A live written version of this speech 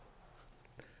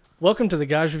Welcome to the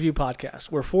Guys Review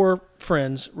Podcast, where four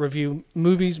friends review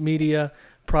movies, media,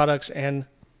 products, and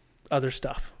other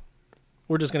stuff.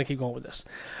 We're just going to keep going with this.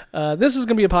 This is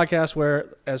going to be a podcast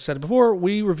where, as said before,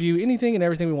 we review anything and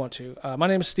everything we want to. My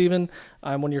name is Steven.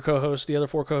 I'm one of your co-hosts. The other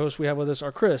four co-hosts we have with us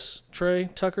are Chris,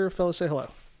 Trey, Tucker. Fellas, say hello.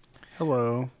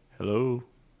 Hello. Hello.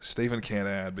 Steven can't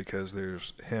add because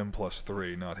there's him plus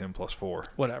 3, not him plus 4.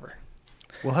 Whatever.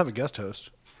 We'll have a guest host.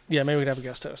 Yeah, maybe we could have a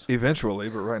guest host. Eventually,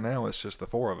 but right now it's just the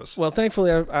 4 of us. Well,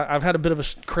 thankfully, I've had a bit of a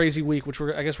crazy week, which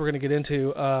I guess we're going to get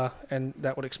into, and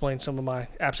that would explain some of my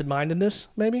absent-mindedness,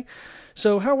 maybe.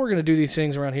 So how we're going to do these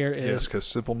things around here is... Yes, because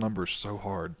simple numbers so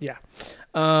hard. Yeah.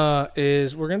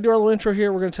 Is we're going to do our little intro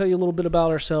here. We're going to tell you a little bit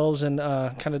about ourselves and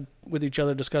kind of with each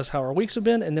other discuss how our weeks have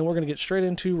been, and then we're going to get straight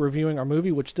into reviewing our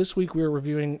movie, which this week we are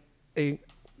reviewing a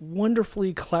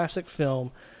wonderfully classic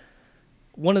film,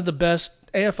 one of the best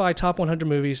AFI Top 100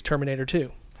 movies, Terminator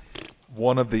 2.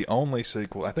 One of the only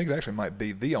sequel, I think it actually might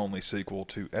be the only sequel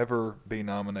to ever be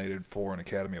nominated for an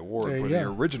Academy Award, where the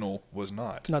original was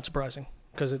not. Not surprising,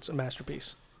 because it's a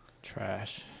masterpiece.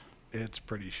 Trash. It's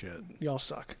pretty shit. Y'all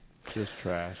suck. Just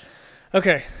trash.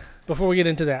 Okay, before we get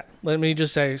into that, let me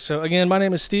just say, so again, my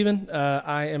name is Steven.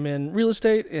 I am in real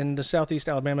estate in the southeast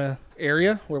Alabama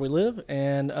area where we live,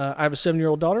 and I have a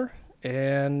 7-year-old daughter,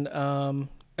 and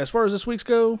as far as this week's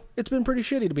go, it's been pretty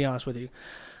shitty, to be honest with you.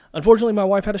 Unfortunately, my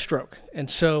wife had a stroke, and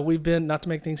so we've been, not to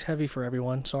make things heavy for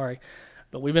everyone, sorry,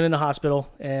 but we've been in the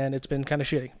hospital, and it's been kind of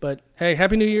shitty. But, hey,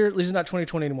 Happy New Year. At least it's not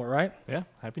 2020 anymore, right? Yeah,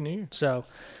 Happy New Year. So,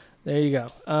 there you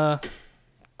go.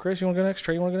 Chris, you want to go next?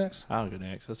 Trey, you want to go next? I'll go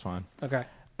next. That's fine. Okay.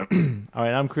 All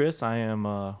right, I'm Chris. I am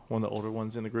one of the older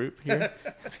ones in the group here,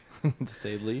 to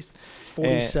say the least.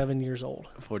 47 years old.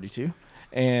 42.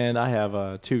 And I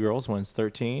have 2 girls. One's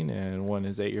 13 and one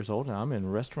is 8 years old. And I'm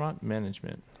in restaurant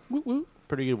management. Woo woo.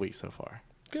 Pretty good week so far.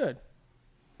 Good.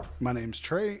 My name's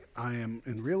Trey. I am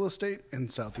in real estate in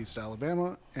southeast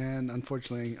Alabama, and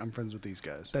unfortunately, I'm friends with these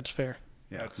guys. That's fair.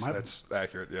 Yeah, That's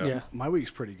accurate, yeah. Yeah. my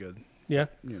week's pretty good. Yeah.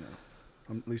 You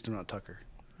know, at least I'm not Tucker.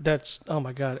 That's, oh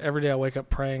my God, every day I wake up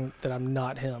praying that I'm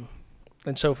not him.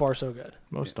 And so far, so good.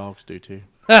 Most dogs do too.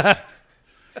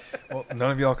 Well,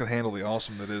 none of y'all can handle the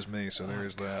awesome that is me, so there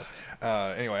is that.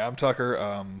 Anyway, I'm Tucker.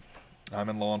 I'm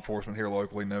in law enforcement here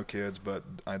locally, no kids, but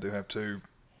I do have 2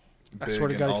 big I swear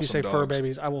to and God, awesome if you say dogs. fur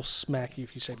babies, I will smack you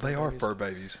if you say fur They babies. are fur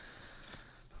babies.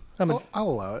 I'll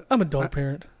allow it. I'm a dog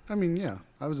parent. I mean, yeah,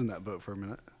 I was in that boat for a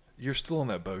minute. You're still on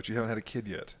that boat. You haven't had a kid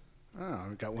yet. Oh,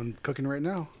 I've got one cooking right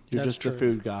now. You're That's just a true.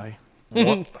 food guy.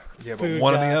 Yeah, but Food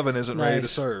one in guy. the oven isn't ready to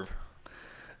Nice. serve.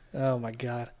 Oh my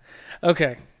God.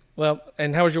 Okay. Well,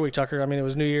 and how was your week, Tucker? I mean, it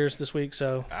was New Year's this week,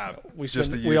 so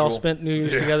Just the we all usual. spent New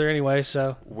Year's together anyway,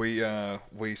 so. We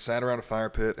sat around a fire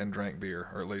pit and drank beer,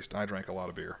 or at least I drank a lot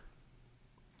of beer.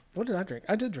 What did I drink?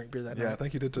 I did drink beer that night. Yeah, I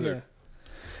think you did too.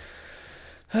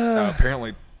 Yeah.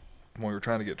 Apparently, when we were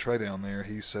trying to get Trey down there,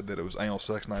 he said that it was anal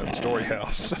sex night at the Story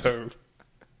House. So,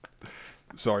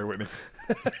 sorry, Whitney.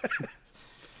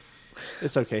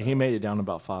 It's okay. He made it down in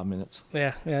about 5 minutes.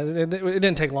 Yeah. It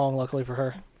didn't take long, luckily for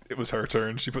her. It was her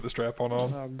turn. She put the strap on.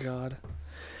 Oh, God.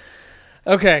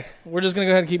 Okay, we're just going to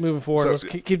go ahead and keep moving forward. So- Let's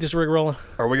keep this rig rolling.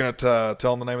 Are we going to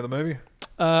tell them the name of the movie?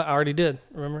 I already did,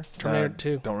 remember? Terminator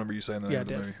 2. Don't remember you saying the name Yeah, of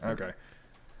the I movie. Okay.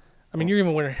 I mean, you're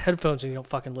even wearing headphones and you don't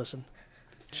fucking listen.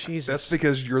 Jesus. That's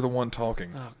because you're the one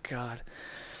talking. Oh, God.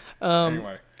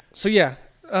 Anyway. So, yeah,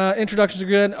 introductions are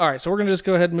good. All right, so we're going to just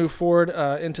go ahead and move forward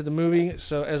into the movie.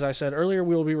 So, as I said earlier,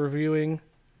 we will be reviewing,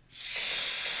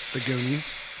 The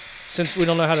Goonies. since we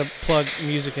don't know how to plug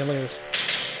music in, look at this.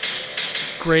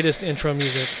 Greatest intro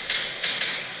music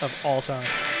of all time.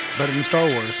 Better than Star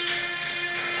Wars.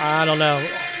 I don't know.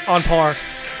 On par.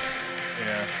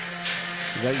 Yeah.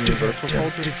 Is that universal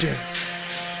culture? Okay,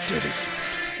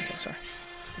 sorry.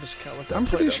 Just kind of let that I'm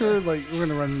play pretty there. sure like we're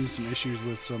gonna run into some issues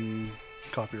with some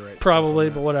copyright. stuff Probably,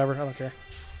 on but that. whatever. I don't care.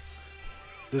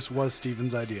 This was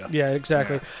Steven's idea. Yeah,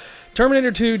 exactly.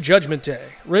 Terminator 2 Judgment Day.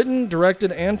 Written,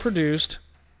 directed, and produced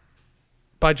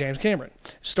by James Cameron.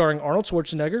 Starring Arnold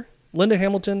Schwarzenegger, Linda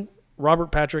Hamilton,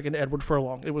 Robert Patrick, and Edward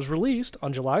Furlong. It was released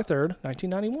on July 3rd,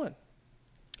 1991.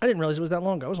 I didn't realize it was that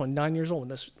long ago. I was only 9 years old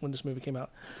when this movie came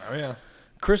out. Oh, yeah.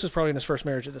 Chris is probably in his first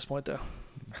marriage at this point, though.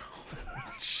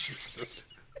 Jesus.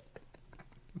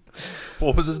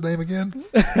 What was his name again?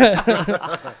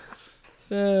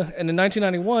 And in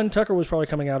 1991, Tucker was probably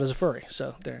coming out as a furry.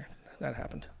 So there, that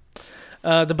happened.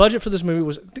 The budget for this movie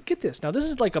was, get this. Now, this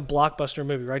is like a blockbuster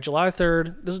movie, right? July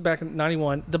 3rd. This is back in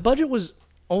 91. The budget was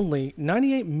only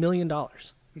 $98 million.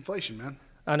 Inflation, man.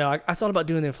 I know. I thought about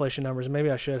doing the inflation numbers, and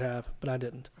maybe I should have, but I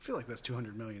didn't. I feel like that's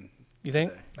 $200 million. You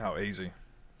think? today. Oh, easy.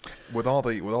 With all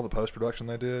the post production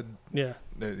they did, Yeah.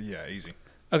 Yeah, easy.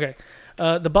 Okay.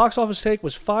 The box office take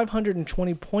was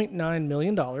 $520.9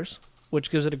 million, which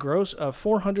gives it a gross of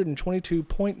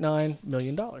 $422.9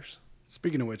 million.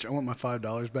 Speaking of which, I want my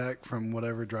 $5 back from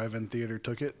whatever drive-in theater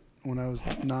took it when I was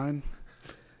 9.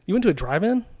 You went to a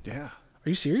drive-in? Yeah. Are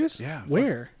you serious? Yeah.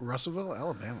 Where? Like Russellville,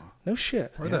 Alabama. No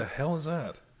shit. Where the hell is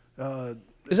that?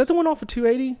 Is that the one off of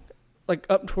 280? Like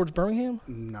up towards Birmingham?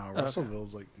 No,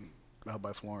 Russellville's like out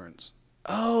by Florence.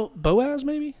 Oh, Boaz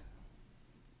maybe?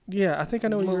 Yeah, I think I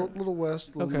know A what you're... little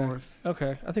west, a little Okay. north.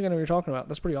 Okay, I think I know what you're talking about.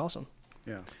 That's pretty awesome.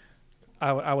 Yeah.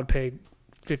 I would pay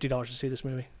 $50 to see this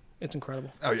movie. It's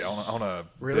incredible. Oh yeah, on a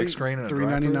Really? big screen and a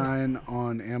 $3.99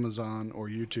 on Amazon or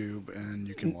YouTube, and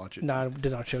you can watch it. No, I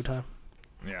did not Showtime.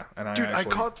 Yeah, and I Dude,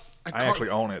 actually, I actually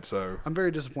own it, so I'm very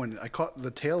disappointed. I caught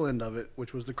the tail end of it,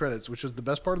 which was the credits, which was the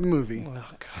best part of the movie, Oh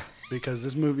god. because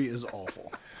this movie is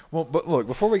awful. well. But look,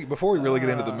 before we really get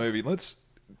into the movie, let's.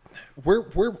 Where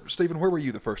Stephen? Where were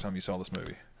you the first time you saw this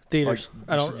movie? Theaters. Like,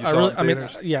 I don't. you I saw really. it in I mean,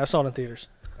 theaters? yeah, I saw it in theaters.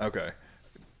 Okay.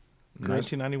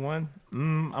 1991.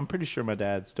 I'm pretty sure my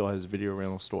dad still has a video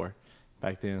rental store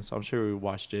back then, so I'm sure we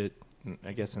watched it.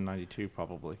 I guess in '92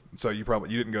 probably. So you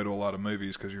didn't go to a lot of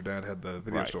movies because your dad had the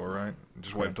video Right. store, right?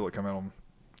 Just wait until it came out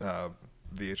on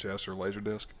VHS or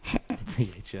Laserdisc.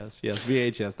 VHS, yes,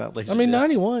 VHS, not laser. I mean,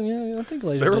 91. Yeah, I think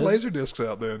laser. There were Laserdiscs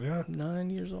out then, yeah. 9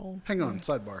 years old. Hang on,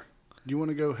 sidebar. Do you want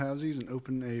to go halvesies and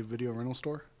open a video rental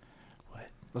store? What?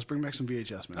 Let's bring back some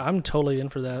VHS, man. I'm totally in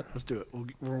for that. Let's do it.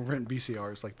 We'll rent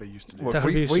VCRs like they used to do. Look, That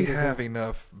would be we super have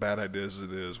enough bad ideas as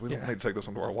it is. We don't Yeah. need to take this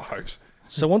one to our wives.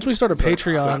 So once we start a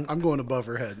Patreon, I'm going above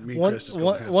her head. Me and Chris just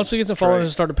going once we get some Trey. followers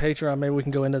and start a Patreon, maybe we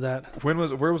can go into that.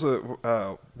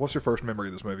 What's your first memory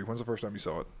of this movie? When's the first time you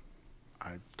saw it?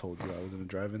 I told you I was in a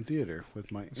drive-in theater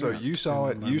with my. So aunt you saw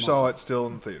it. and my You mom. saw it still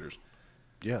in the theaters.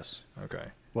 Yes. Okay.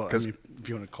 Well, I 'Cause- mean, if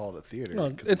you want to call it a theater, No,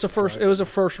 'cause it's a first. drive-in. It was a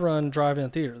first run drive-in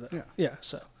theater. Though. Yeah. Yeah.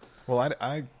 So Well,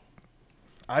 I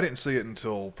didn't see it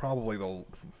until probably the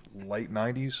late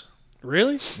 '90s.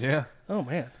 really? Yeah. Oh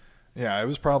man, Yeah, it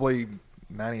was probably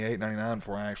 98, 99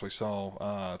 before I actually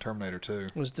saw Terminator 2.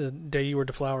 it was the day you were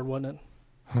deflowered, wasn't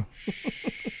it?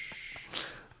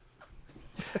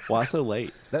 Why so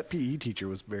late? That PE teacher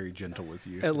was very gentle with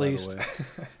you. At by least. the way.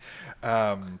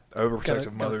 Overprotective Got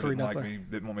a mother didn't 3-0. like me.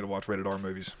 Didn't want me to watch rated R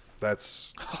movies.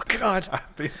 That's Oh god. I'm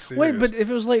being serious. Wait, but if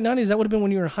it was late '90s, that would have been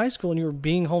when you were in high school and you were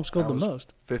being I homeschooled the was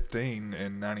most. 15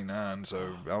 in '99,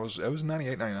 so it was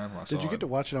 98, 99 when I saw Did you it. get to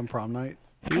watch it on prom night?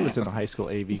 He was in the high school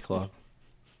AV club.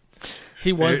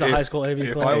 He was the If- high school AV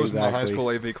If club. I was in the high Exactly. school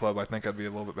AV club, I think I'd be a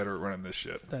little bit better at running this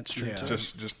shit. That's true Yeah. too.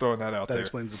 Just throwing that out That there.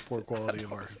 explains the poor quality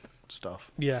of our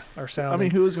stuff. Yeah, our sound. I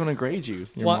mean, who was going to grade you?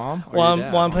 Your mom? Or While your dad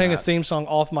I'm on playing a that? theme song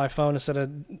off my phone instead of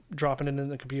dropping it in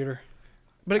the computer.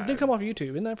 But it did come off YouTube.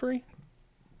 Isn't that free?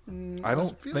 I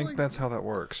don't feel think like- that's how that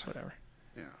works. Whatever.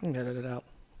 Yeah. You can edit it out.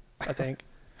 I think.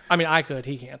 I mean, I could.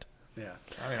 He can't. Yeah.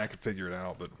 I mean, I could figure it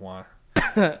out, but why?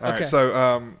 Okay. All right, so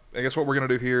I guess what we're going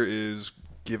to do here is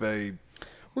give a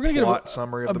We're gonna plot get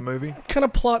summary of the movie. kind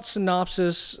of plot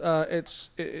synopsis.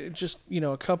 It just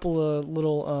a couple of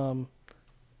little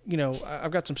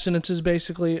I've got some sentences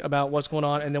basically about what's going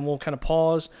on, and then we'll kind of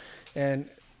pause. And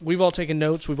we've all taken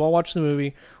notes. We've all watched the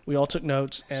movie. We all took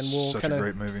notes, and we'll Such kind a of.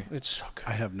 great movie. It's so good.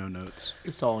 I have no notes.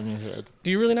 It's all in your head.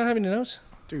 Do you really not have any notes?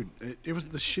 Dude, it was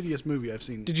the shittiest movie I've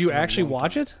seen. Did you in a actually long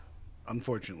watch time. it?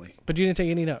 Unfortunately. But you didn't take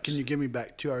any notes. Can you give me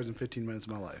back 2 hours and 15 minutes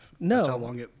of my life? No. That's how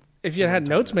long it. If you how had long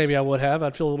time notes, it is. maybe I would have.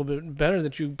 I'd feel a little bit better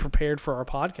that you prepared for our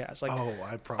podcast. Like Oh,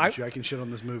 I promise you, I can shit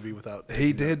on this movie without. He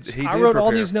taking did. notes. He I did wrote prepare.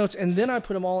 all these notes, and then I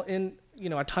put them all in.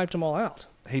 I typed them all out.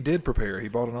 He did prepare. He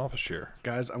bought an office chair.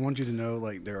 Guys, I want you to know,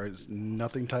 like, there is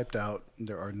nothing typed out.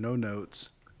 There are no notes.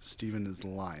 Steven is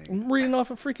lying. I'm reading off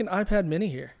a freaking iPad Mini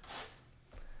here.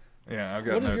 Yeah, I've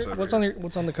got notes over What's here.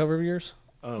 What's on the cover of yours?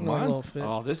 Oh, No, mine? little fit.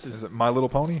 Oh, this Is is it My Little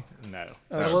Pony? no. It's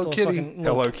Hello, just a little Kitty. fucking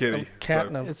Hello, little- Kitty. a cat So-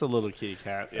 and a, It's a little kitty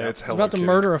cat. Yeah. It's Hello about to Kitty.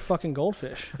 murder a fucking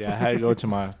goldfish. Yeah, I had to go to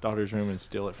my daughter's room and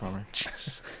steal it from her.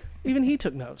 Even he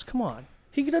took notes. Come on,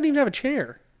 he doesn't even have a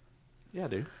chair. Yeah,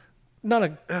 dude. Not a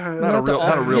Not a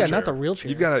real yeah, chair. not the real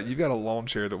chair. You've got a lawn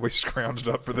chair that we scrounged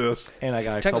up for this. And I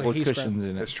got a Technically, couple of he's cushions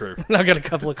in That's it. true. I've got a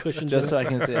couple of cushions. Just so in I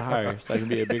can sit higher, so I can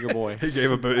be a bigger boy. He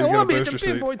gave it. he I got a want to be at booster the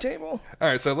big seat. boy table. All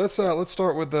right, so let's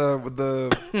start with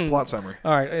the plot summary.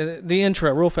 All right, the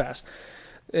intro, real fast.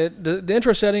 The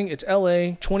intro setting, it's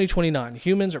LA 2029.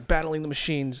 Humans are battling the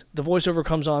machines. The voiceover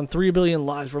comes on. 3 billion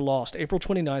lives were lost. April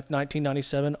 29th,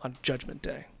 1997, on Judgment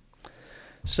Day.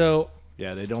 So,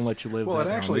 Yeah, they don't let you live. Well, that it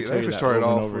long. actually They tell you that started over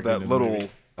and off over with again that in the little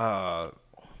movie.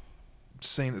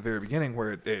 scene at the very beginning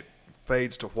where it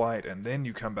fades to white, and then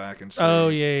you come back and see. Oh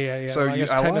yeah. So I guess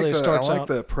I technically it like starts out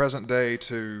the present day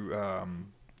to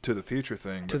the future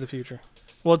thing. to the future.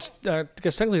 Well, it's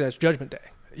because technically that's Judgment Day.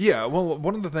 Yeah, well,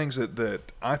 one of the things that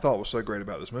I thought was so great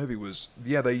about this movie was,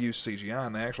 they used CGI,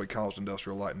 and they actually caused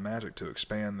Industrial Light and Magic to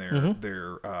expand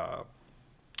their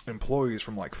employees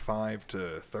from like 5 to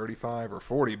 35 or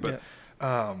 40. But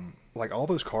like all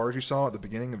those cars you saw at the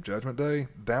beginning of Judgment Day,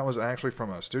 that was actually from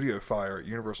a studio fire at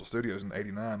Universal Studios in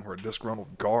 '89, where a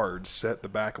disgruntled guard set the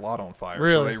back lot on fire.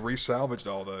 Really? So they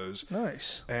resalvaged all those.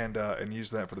 Nice. And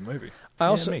used that for the movie.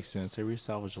 It makes sense. They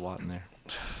resalvaged a lot in there.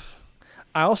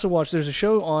 I also watched, there's a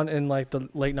show on in like the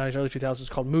late 90s, early 2000s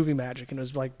called Movie Magic, and it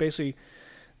was like basically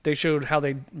they showed how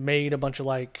they made a bunch of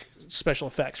like special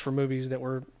effects for movies that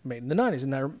were made in the 90s.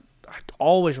 And I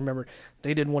always remember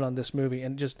they did one on this movie,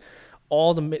 and just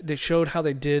they showed how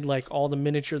they did like all the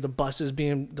miniature, the buses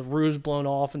being, the roofs blown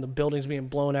off and the buildings being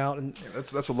blown out. And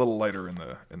that's a little later in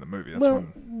the movie. That's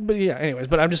but yeah, anyways,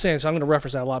 but I'm just saying, so I'm going to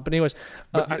reference that a lot. But anyways,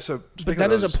 but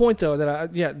that is a point though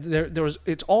that there was,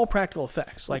 it's all practical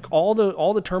effects. Like all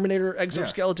the Terminator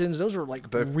exoskeletons, those are like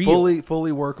real.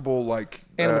 fully workable like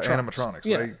animatronics.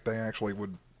 Yeah. They actually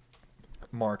would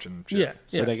march and shit. Yeah.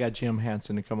 So they got Jim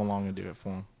Henson to come along and do it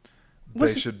for them.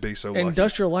 They should be so lucky.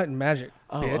 Industrial Light and Magic.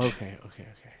 Oh, bitch. okay.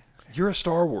 You're a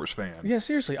Star Wars fan. Yeah,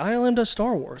 seriously. ILM does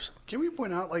Star Wars. Can we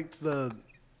point out like the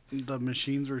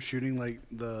machines were shooting like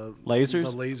the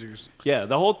lasers? The lasers. Yeah,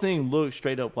 the whole thing looked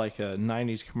straight up like a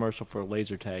 90s commercial for a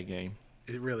laser tag game.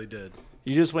 It really did.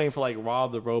 You're just waiting for like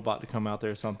Rob the Robot to come out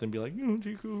there or something and be like,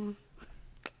 Chico.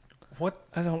 What?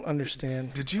 I don't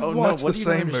understand. Did you watch the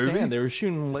same movie? They were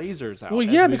shooting lasers out. Well,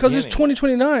 yeah, because it's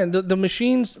 2029. The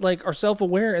machines like are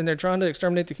self-aware and they're trying to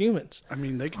exterminate the humans. I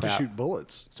mean, they can just shoot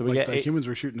bullets. So we like got the humans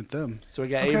were shooting at them. So we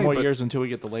got 8 more years until we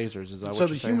get the lasers. Is that so what you're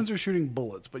saying? So the humans are shooting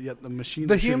bullets, but yet the machines.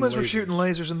 The humans were shooting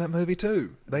lasers in that movie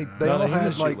too. They all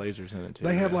had like lasers in it too.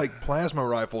 They had like plasma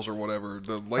rifles or whatever.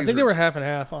 The laser. I think they were half and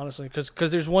half, honestly,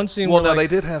 because there's one scene. Well, where, they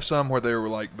did have some where they were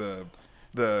like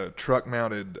the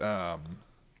truck-mounted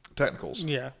technicals.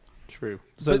 Yeah. True.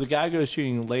 So the guy goes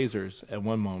shooting lasers at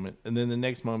one moment, and then the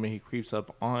next moment he creeps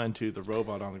up onto the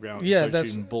robot on the ground and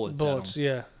starts shooting bullets at him.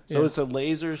 Yeah. So it's a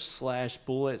laser /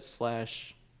 bullet /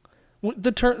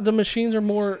 The machines are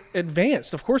more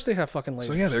advanced. Of course, they have fucking lasers.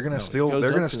 So yeah, they're gonna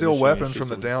steal weapons from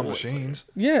the down machines.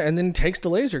 Yeah, and then takes the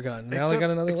laser gun. Now they got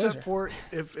another laser. Except for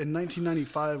if in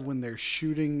 1995 when they're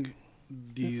shooting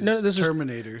these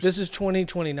Terminators. This is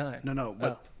 2029. No,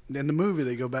 but in the movie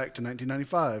they go back to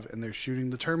 1995 and they're shooting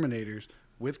the Terminators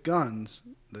with guns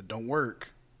that don't work.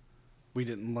 We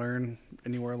didn't learn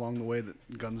anywhere along the way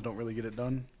that guns don't really get it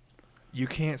done. You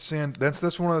can't send.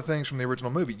 That's one of the things from the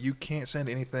original movie. You can't send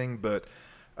anything but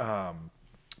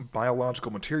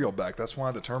biological material back. That's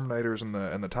why the Terminators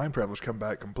and the time travelers come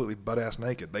back completely butt ass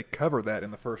naked. They cover that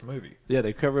in the first movie. Yeah,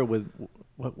 they cover it with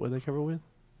what? What they cover with?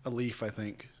 A leaf, I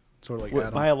think. Sort of like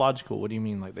what, biological. What do you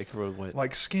mean? Like they cover what?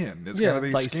 Like skin. It's gotta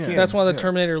be like skin. That's why the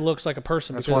Terminator looks like a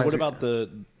person. That's what about the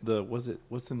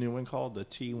what's the new one called? The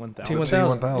T-1000.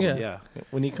 T-1000. Yeah.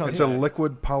 When he comes, it's a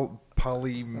liquid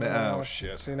poly. Oh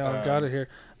shit! See, now I've got it here.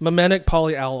 Mimetic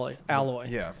polyalloy.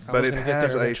 Yeah, but it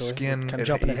has a skin.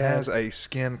 He has a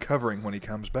skin covering when he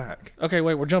comes back. Okay,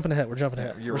 wait. We're jumping ahead.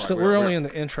 We're only in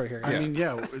the intro here. I mean,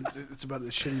 it's about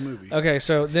this shitty movie. Okay,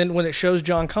 so then when it shows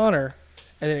John Connor,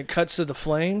 and then it cuts to the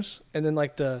flames, and then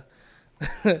like the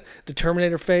the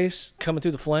Terminator face coming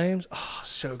through the flames. Oh,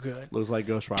 so good. Looks like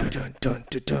Ghost Rider. Dun, dun,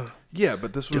 dun, dun. Yeah,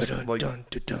 but this was like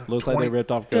looks like they ripped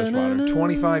off Ghost Rider.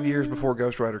 25 years before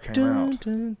Ghost Rider came out.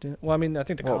 Well, I mean, I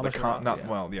think the comics I'm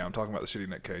talking about the shitty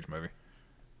Nick Cage movie.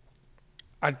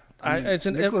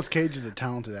 Nicolas Cage is a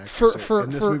talented actor,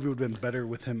 and this movie would have been better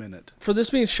with him in it. For this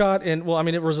being shot in, well, I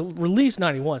mean, it was released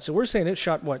 91, so we're saying it's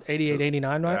shot, what, 88,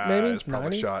 89, right? Maybe? It's probably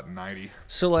 90? Shot in 90.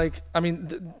 So, like, I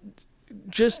mean,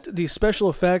 just the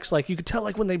special effects, like, you could tell,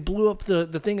 like, when they blew up the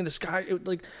thing in the sky, it,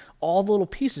 like, all the little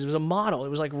pieces, it was a model. It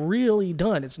was, like, really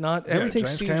done. It's not,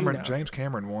 everything's CG now. James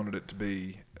Cameron wanted it to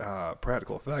be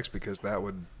practical effects because that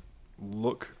would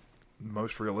look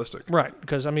most realistic. Right,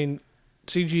 because, I mean,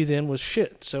 CG then was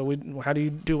shit. So how do you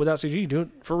do it without CG? You do it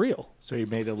for real. So he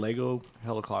made a Lego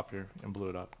helicopter and blew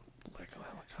it up.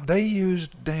 They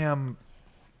used damn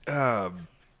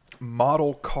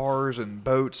model cars and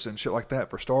boats and shit like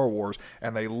that for Star Wars,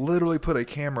 and they literally put a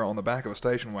camera on the back of a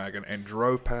station wagon and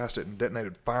drove past it and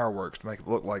detonated fireworks to make it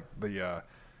look like the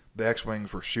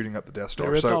X-Wings were shooting up the Death Star.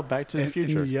 They ripped all Back to the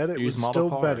Future. And yet it was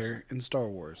still better in Star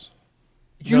Wars.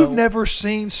 You've never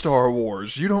seen Star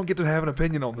Wars. You don't get to have an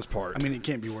opinion on this part. I mean, it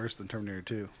can't be worse than Terminator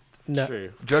 2. No.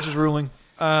 True. Judge's ruling.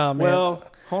 Oh, man. Well,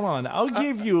 hold on. I'll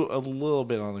give you a little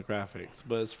bit on the graphics,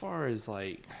 but as far as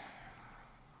like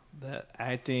the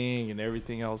acting and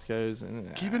everything else goes,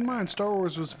 Keep in mind, Star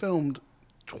Wars was filmed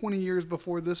 20 years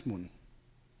before this one.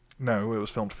 No, it was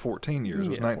filmed 14 years. It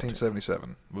was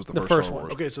 1977. Was the, The first first Star one.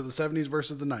 Wars. Okay, so the 70s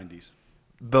versus the 90s.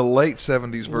 The late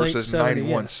 70s versus 70,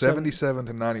 91. yeah. 77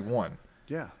 to 91.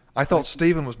 Yeah. I thought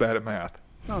Steven was bad at math.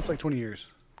 No, it's like 20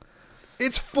 years.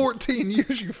 It's 14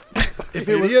 years, you If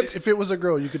idiot. it was a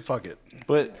girl, you could fuck it.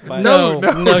 but No,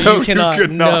 you cannot.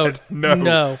 could not.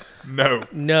 No.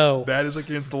 No. That is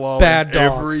against the law Bad in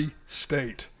dog. every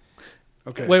state.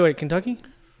 Okay. Wait, Kentucky?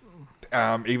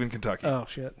 Even Kentucky. Oh,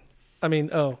 shit. I mean,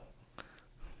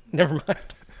 never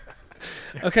mind.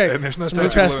 Okay, And there's no let's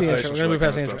move statute of past the intro. limitations We're going to for move that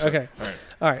past the kind intro. of Okay. stuff.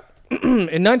 All right. All right.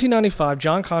 In 1995,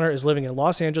 John Connor is living in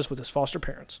Los Angeles with his foster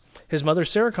parents. His mother,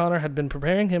 Sarah Connor, had been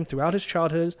preparing him throughout his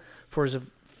childhood for his...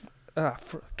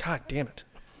 God damn it.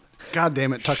 God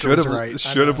damn it, Tucker was right.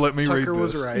 Should have let me read Tucker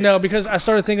this. was right. No, because I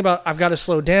started thinking about I've got to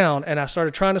slow down, and I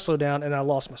started trying to slow down, and I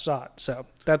lost my shot. So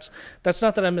that's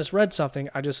not that I misread something.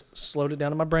 I just slowed it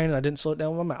down in my brain, and I didn't slow it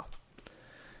down with my mouth.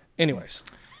 Anyways.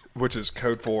 Which is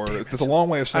code for... It's a long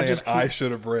way of saying just I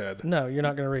should have read. No, you're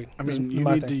not going to read. I This mean, is you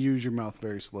my need thing. to use your mouth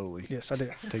very slowly. Yes, I do.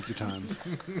 Take your time.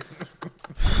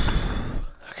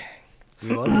 Okay.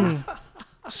 You love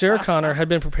it? Sarah Connor had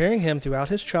been preparing him throughout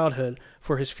his childhood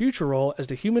for his future role as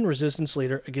the human resistance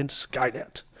leader against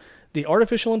Skynet, the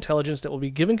artificial intelligence that will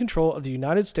be given control of the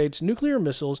United States nuclear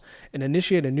missiles and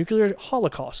initiate a nuclear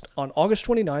holocaust on August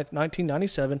 29th,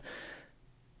 1997,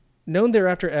 known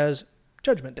thereafter as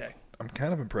Judgment Day. I'm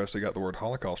kind of impressed they got the word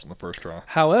Holocaust on the first try.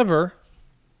 However,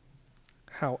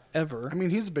 I mean,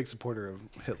 he's a big supporter of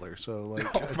Hitler, so like.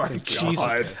 Oh my I think-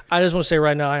 God. I just want to say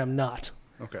right now I am not.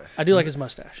 Okay. I do like his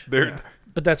mustache, There,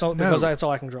 but that's all because No. that's all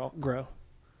I can grow.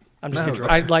 I'm just No. kidding.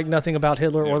 I like nothing about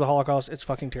Hitler Yeah. or the Holocaust. It's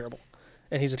fucking terrible,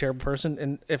 and he's a terrible person.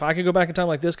 And if I could go back in time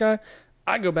like this guy,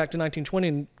 I'd go back to 1920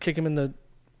 and kick him in the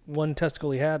one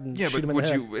testicle he had and Yeah, shoot but him in would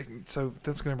the head. you? So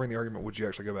that's going to bring the argument: would you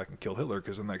actually go back and kill Hitler?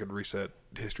 Because then that could reset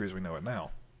history as we know it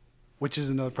now. Which is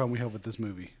another problem we have with this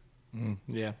movie.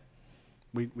 Yeah.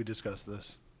 We discussed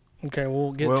this. Okay,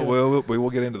 we'll get Well, to it. we will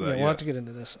get into that. Yeah, we'll Yeah, have to get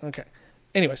into this. Okay.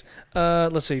 Anyways,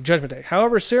 let's see. Judgment Day.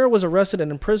 However, Sarah was arrested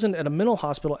and imprisoned at a mental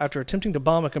hospital after attempting to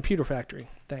bomb a computer factory.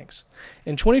 Thanks.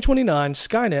 In 2029,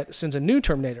 Skynet sends a new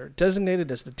Terminator,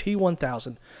 designated as the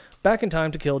T-1000, back in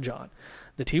time to kill John.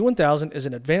 The T-1000 is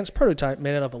an advanced prototype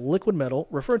made out of a liquid metal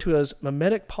referred to as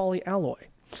mimetic polyalloy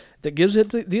that gives it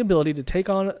the ability to take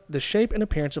on the shape and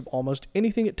appearance of almost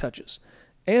anything it touches,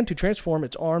 and to transform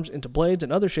its arms into blades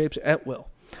and other shapes at will.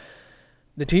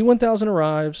 The T-1000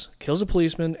 arrives, kills a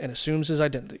policeman, and assumes his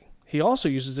identity. He also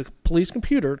uses the police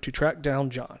computer to track down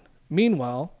John.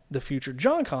 Meanwhile, the future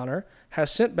John Connor has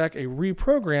sent back a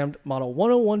reprogrammed Model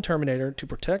 101 Terminator to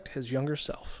protect his younger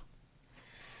self.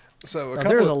 So Now,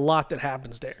 there's a lot that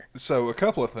happens there. So a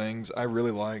couple of things I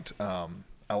really liked.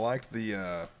 I liked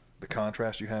the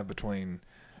contrast you have between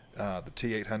the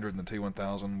T-800 and the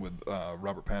T-1000 with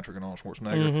Robert Patrick and Arnold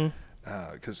Schwarzenegger.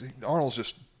 Because Arnold's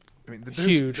just, I mean, the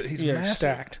dude's, Huge. He's Yeah, massive.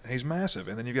 stacked. He's massive,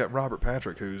 and then you've got Robert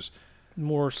Patrick, who's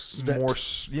More svet.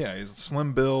 he's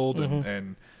slim build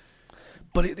and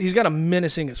But he's got a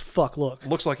menacing as fuck look.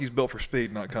 looks like he's built for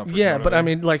speed, not comfort. Yeah, you know but what I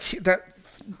mean, like, that,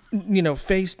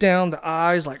 face down, the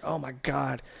eyes, like, oh my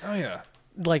God. Oh yeah.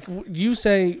 Like, you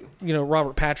say,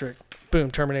 Robert Patrick, boom,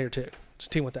 Terminator 2. It's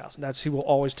T-1000. That's, he will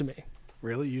always to me.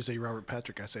 Really? You say Robert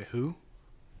Patrick, I say who?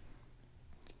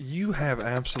 You have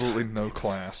absolutely no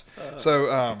class.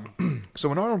 So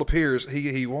when Arnold appears,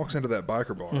 he walks into that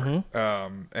biker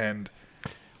bar, and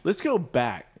Let's go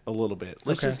back a little bit.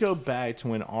 Let's Okay. just go back to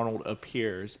when Arnold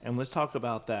appears, and let's talk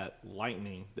about that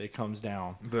lightning that comes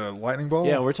down. the lightning bolt.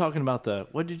 Yeah, we're talking about the,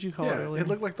 what did you call it Yeah, earlier? it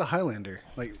looked like the Highlander.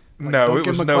 Like No, it Duncan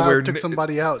was MacLeod nowhere took ne-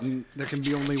 somebody out, and there can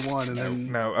be only one. And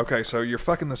then No, okay, so you're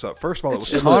fucking this up. First of all, it was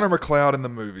just Connor McLeod in the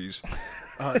movies,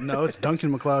 no, it's Duncan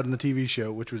MacLeod in the TV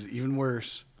show, which was even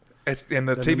worse. and the Than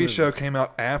the TV movie. show came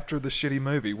out after the shitty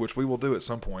movie, which we will do at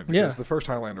some point because Yeah. the first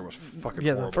Highlander was fucking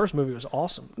Yeah, horrible. the first movie was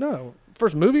awesome. No,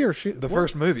 first movie or shit? The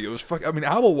first movie, it was fuck. I mean,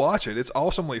 I will watch it. It's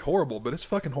awesomely horrible, but it's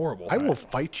fucking horrible. I will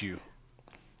fight you.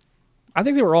 I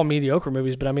think they were all mediocre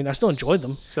movies, but I mean, I still enjoyed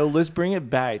them. So let's bring it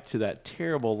back to that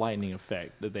terrible lightning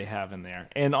effect that they have in there.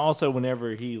 And also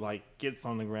whenever he gets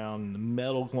on the ground and the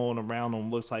metal glowing around him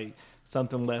looks like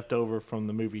something left over from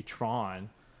the movie Tron.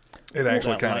 It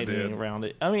actually That kind of lightning did. around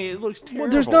it. I mean, it looks terrible. Well,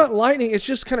 there's not lightning. It's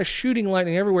just kind of shooting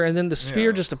lightning everywhere, and then the sphere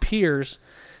Yeah. just appears,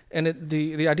 And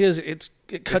the idea is it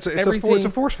cuts everything. It's a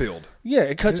force field. Yeah,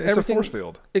 it cuts everything. It's a force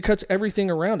field. It cuts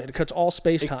everything around it. It cuts all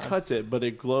space It time. cuts it, but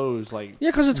it glows like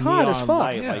because it's hot as neon fuck.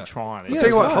 light, Yeah. like Tron. Yeah, Tell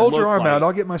you what, fine. hold your arm Look out. like-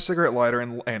 I'll get my cigarette lighter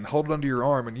and hold it under your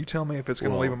arm, and you tell me if it's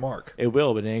going to Well, leave a mark. It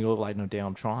will, but it ain't gonna look like no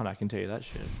damn Tron. I can tell you that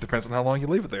shit. Depends on how long you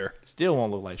leave it there. Still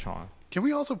won't look like Tron. Can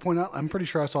we also point out? I'm pretty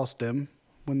sure I saw Stem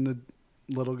when the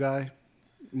little guy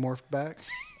morphed back.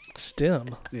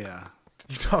 Stem. Yeah.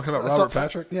 You talking about I saw- Robert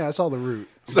Patrick? Yeah, I saw the root.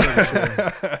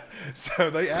 So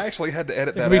they actually had to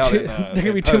edit There that out. could be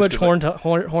in too post, much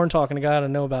 'cause horn talking. A guy to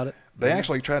know about it. They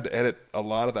actually tried to edit a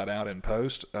lot of that out in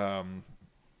post.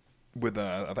 With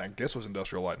I guess it was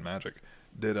Industrial Light and Magic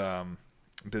did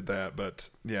that, but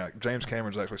yeah, James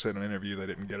Cameron's actually said in an interview they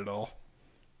didn't get it all.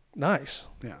 Nice.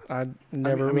 Yeah. I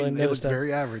never I really mean, it noticed looked that.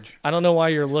 very average. I don't know why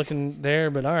you're looking there,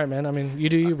 but all right, man. I mean, you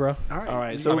do you, bro. All right. All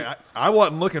right, I so mean, I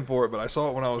wasn't looking for it, but I saw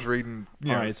it when I was reading.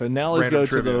 all right, so now let's random go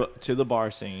trivia. to the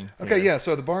bar scene. Okay, here. yeah.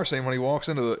 So the bar scene when he walks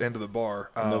into the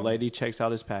bar, And the lady checks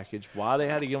out his package. Why they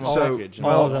had to give him a So, package? all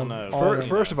I of don't them. know. All of them.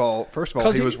 First of all,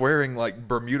 'Cause he he- was wearing like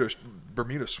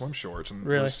Bermuda swim shorts, and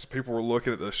Really? people were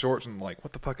looking at the shorts and like,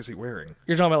 what the fuck is he wearing?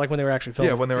 You're talking about like when they were actually filming.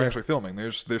 Yeah, when they were actually filming,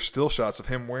 there's still shots of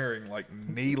him wearing like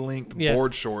knee length Yeah.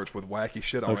 board shorts with wacky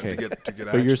shit on Okay. it to get But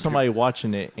action. you're somebody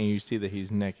watching it and you see that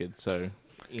he's naked, so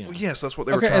you know. Well, yes, that's what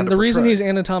they were Okay, trying and to the reason portray. he's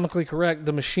anatomically correct,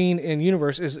 the machine in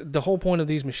universe, is the whole point of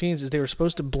these machines is they were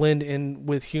supposed to blend in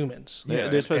with humans.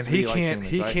 They're Yeah, supposed and to he be like can't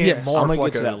humans, he right? can't Yes. I'm morph gonna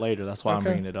like get to that a later. That's why I'm Okay.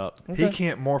 bringing it up. he Okay.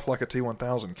 can't morph like a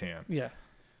T-1000 can. Yeah.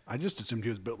 I just assumed he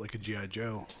was built like a G.I.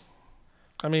 Joe.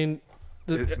 I mean,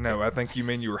 No, I think you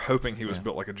mean you were hoping he was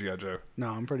built like a GI Joe. No,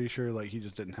 I'm pretty sure like he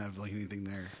just didn't have like anything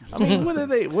there. I mean,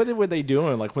 what were they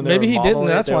doing? Like when they maybe were he didn't. modeling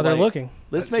it, That's why they're like, looking.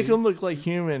 Let's make him look like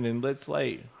human, and let's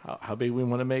like how big we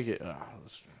want to make it.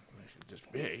 Let's make it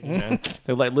just big. You know?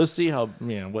 They're like, let's see how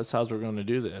what size we're going to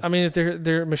do this. I mean, if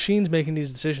they're machines making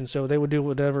these decisions, so they would do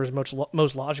whatever is most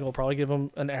logical. Probably give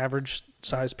him an average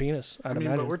size penis. I'd I mean,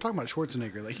 imagine. but we're talking about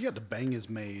Schwarzenegger. Like he got to bang his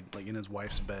maid like in his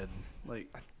wife's bed. Like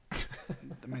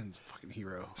the man's a fucking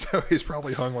hero. So he's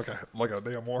probably hung like a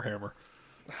damn warhammer.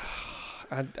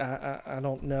 I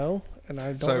don't know, and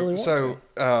I don't really want to.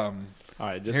 all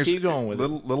right, just here's keep going with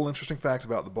little interesting fact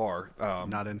about the bar.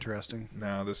 Not interesting.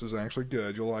 No, this is actually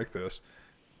good. You'll like this,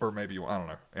 or maybe you. I don't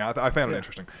know. Yeah, I found it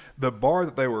interesting. The bar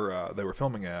that they were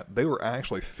filming at, they were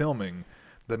actually filming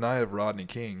the night of Rodney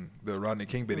King, the Rodney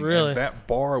King beating. Really? And that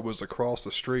bar was across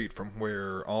the street from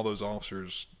where all those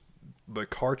officers. The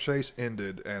car chase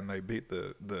ended, and they beat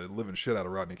the living shit out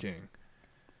of Rodney King.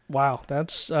 Wow,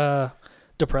 that's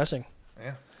depressing.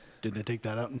 Yeah. Did they take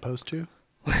that out in post too?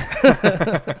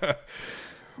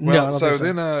 No, I don't so think so.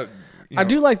 then, I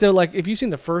do like though, like if you've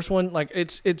seen the first one, like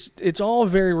it's all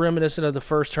very reminiscent of the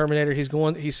first Terminator.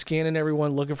 He's scanning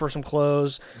everyone, looking for some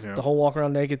clothes, Yeah. the whole walk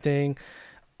around naked thing.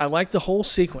 I like the whole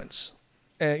sequence.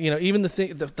 Even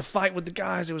the fight with the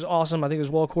guys, it was awesome. I think it was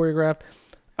well choreographed.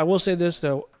 I will say this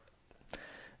though.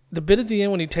 The bit at the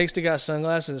end when he takes the guy's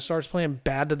sunglasses and starts playing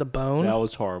 "Bad to the Bone." that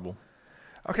was horrible.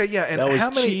 Okay, yeah, and That was how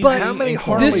many cheesy how many and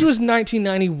Harleys? This was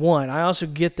 1991. I also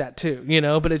get that too,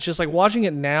 but it's just like watching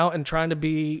it now and trying to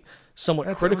be somewhat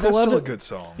that's critical that's of still it. a good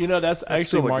song. You know, that's still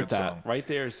actually a marked good that song. right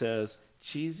there. It says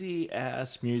cheesy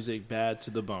ass music, bad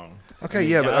to the bone. Okay,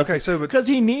 yeah, but okay, so but because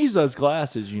he needs those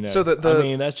glasses, So the- I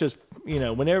mean, that's just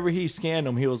whenever he scanned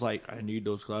them, he was like, I need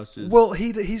those glasses. well,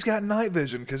 he's got night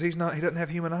vision because he doesn't have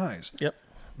human eyes. Yep.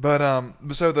 But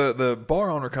so the bar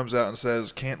owner comes out and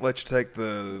says, "Can't let you take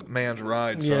the man's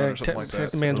ride, son," or something like take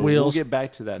that. the man's We'll wheels. get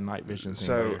back to that night vision thing.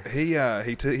 So later.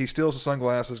 he steals the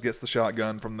sunglasses, gets the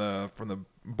shotgun from the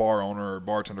bar owner or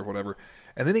bartender or whatever,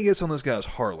 and then he gets on this guy's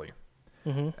Harley.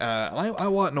 Mm-hmm. I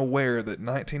wasn't aware that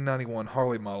 1991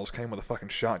 Harley models came with a fucking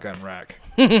shotgun rack.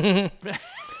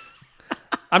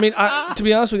 I mean, to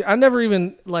be honest with you, I never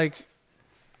even like.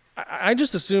 I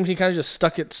just assumed he kind of just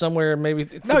stuck it somewhere. Maybe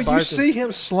No, you see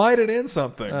him slide it in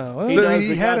something. Oh, well. he So does, he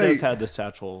the had guy a. does have the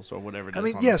satchels or whatever. It I is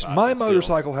mean, on the yes, side, my but still.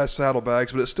 motorcycle has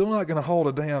saddlebags, but it's still not going to hold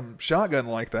a damn shotgun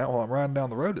like that while I'm riding down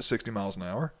the road at 60 miles an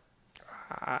hour.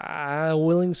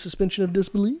 willing suspension of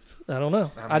disbelief. I don't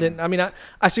know.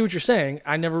 I see what you're saying.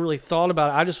 I never really thought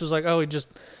about it. I just was like, oh, he just.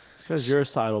 It's because your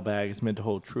saddlebag is meant to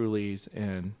hold Trulies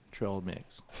and trail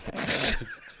mix.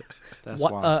 That's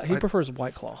why. He prefers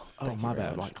White Claw. Oh, my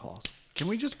bad, White Claws. Can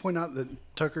we just point out that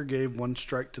Tucker gave one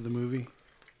strike to the movie?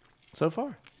 So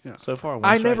far. Yeah. So far.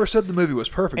 I never said the movie was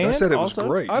perfect. I And said it was also,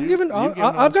 great. I've You- given. you've given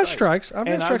I've one got strike. strikes. I've And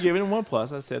got I've strikes given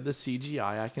 1+. I said the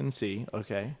CGI I can see.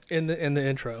 Okay. in the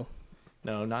intro.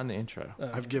 No, not in the intro.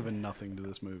 I've given nothing to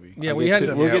this movie. Yeah, I'll we get had.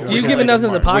 to- we'll get to You've that given later,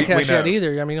 nothing to the Mark. podcast We yet know.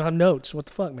 either. I mean, you'll have notes. What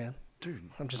the fuck, man? Dude,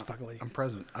 I'm just fucking with you. I'm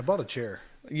present. I bought a chair.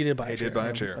 You did buy a chair. He did buy a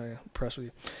I'm chair. impressed with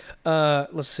you.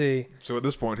 Let's see. So at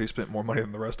this point, he spent more money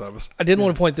than the rest of us. I did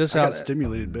want to point this I out. got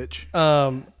stimulated, bitch.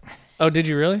 Oh, did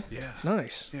you really? Yeah.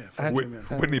 Nice. Yeah. I had-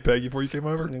 Fuck Wouldn't he pay you before you came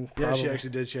over? Yeah, Yeah, she probably. actually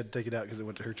did. She had to take it out because it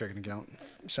went to her checking account.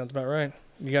 Sounds about right.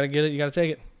 You got to get it. You got to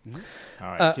take it. All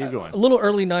right, keep A going. little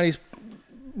early 90s,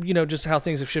 just how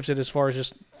things have shifted as far as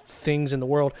just things in the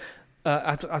world.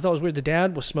 I thought it was weird. The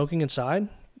dad was smoking inside.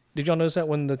 Did y'all notice that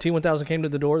when the T-1000 came to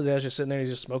the door, the dad's just sitting there, he's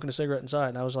just smoking a cigarette inside.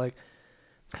 And I was like,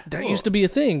 that used to be a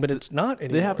thing, but it's not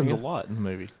anymore. It happens a lot in the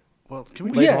movie. Well, can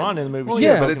we? Later Yeah. on in the movie, Well, she's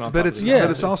yeah, smoking on top of the yeah.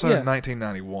 But it's also Yeah. in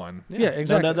 1991. Yeah,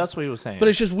 exactly. No, that's what he was saying. But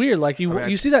it's just weird. Like, I mean,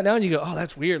 you see that now and you go, oh,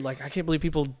 that's weird. Like, I can't believe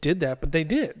people did that, but they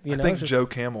did. I It's think just- Joe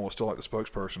Camel was still like the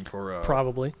spokesperson for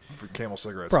probably. for Camel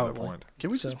cigarettes at that Probably. point. Can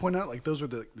we So- just point out like those were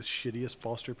the shittiest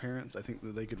foster parents? I think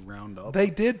that they could round up. They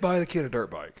did buy the kid a dirt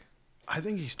bike. I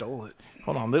think he stole it.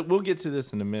 Hold on, we'll get to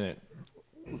this in a minute.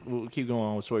 We'll keep going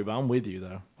on with the story, but I'm with you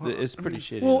though. It's pretty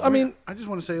shitty. Well, I mean, I just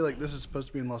want to say like this is supposed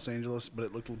to be in Los Angeles, but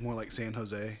it looked more like San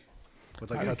Jose,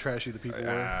 with like how trashy the people were.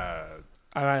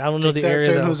 I don't know Take the that, area,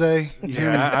 San though. Jose.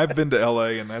 Yeah, I've been to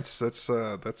LA, and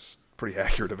that's pretty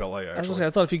accurate of LA. I was Actually, gonna say, I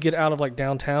thought if you get out of like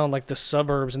downtown, like the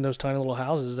suburbs and those tiny little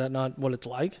houses, is that not what it's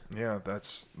like? yeah,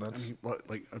 that's I mean,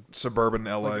 like suburban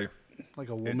LA. like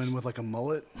a woman It's- with like a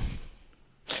mullet.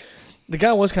 The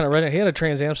guy was kind of redneck. He had a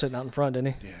Trans Am sitting out in front,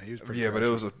 didn't he? Yeah, he was pretty. Yeah, but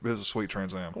trashy. it was a sweet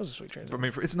Trans Am. It was a sweet Trans But, I Am.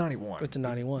 mean, it's 91. It's a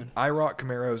 91. IROC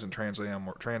Camaros and Trans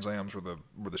Ams were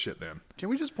the shit then. Can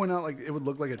we just point out like it would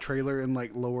look like a trailer in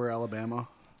like Lower Alabama,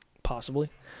 Possibly.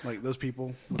 like those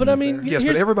people. But I live mean, there. Yes, but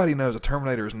here's- everybody knows a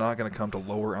Terminator is not going to come to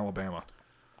Lower Alabama.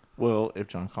 well, if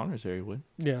John Connor's there, he would.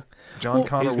 Yeah. John Well,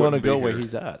 Connor He's going to wouldn't be go where here.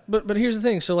 he's at. But here's the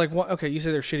thing. So like, okay, you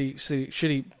say they're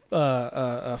shitty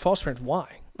foster parents. Why?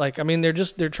 Like, I mean, they're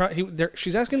trying.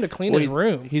 She's asking him to clean his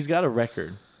room. He's got a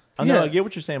record. I know. Yeah. I get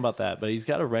what you're saying about that, but he's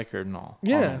got a record and all.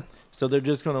 Yeah. So they're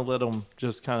just going to let him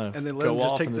just kind of And they let go him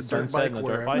just off take in the the dirt sunset bike in the dirt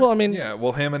wherever. bike. Well, I mean, Yeah,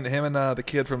 well, him and the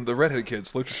kid from the redheaded kid,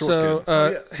 Slucher Shorts so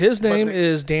kid. his name Budnick.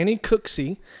 is Danny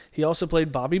Cooksey. He also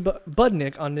played Bobby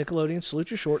Budnick on Nickelodeon Salute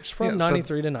Your Shorts from Yeah, so-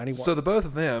 93 to 91. So the both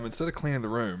of them, instead of cleaning the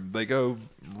room, they go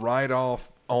right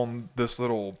off on this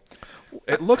little.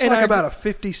 It looks And like I- about a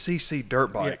 50cc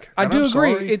dirt bike. I And do I'm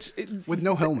agree. sorry, with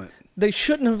no helmet. They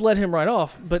shouldn't have let him right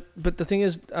off. But the thing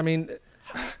is, I mean,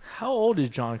 How old is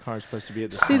John Connor supposed to be at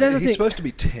this See, time? that's the he's thing. supposed to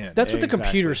be 10. That's what the Exactly.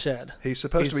 computer said. He's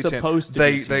supposed He's to be 10. supposed to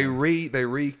they be 10. they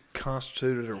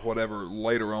reconstituted or whatever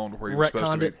later on to where he was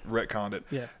supposed to be retconned it.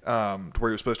 Yeah. To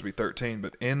where he was supposed to be 13,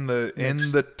 but in the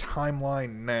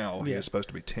timeline now he Yeah. is supposed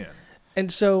to be 10. And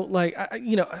so, like,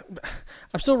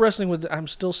 I'm still wrestling with. I'm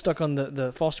still stuck on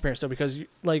the foster parents though, because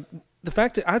like the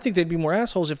fact that I think they'd be more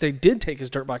assholes if they did take his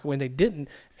dirt bike away and they didn't.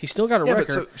 He still got a Yeah, but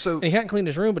record, so- and he hadn't cleaned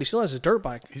his room, but he still has his dirt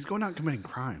bike. He's going out committing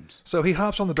crimes. So he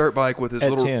hops on the dirt bike with his At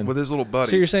little 10. buddy.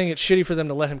 So you're saying it's shitty for them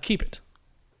to let him keep it?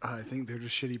 I think they're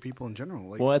just shitty people in general.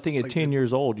 Like, Well, I think at like 10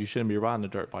 years old, you shouldn't be riding a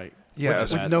dirt bike. Yeah,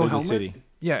 with At no the helmet? city.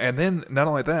 Yeah, and then not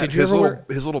only that, Did you his ever little wear-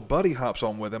 his little buddy hops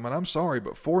on with him, and I'm sorry,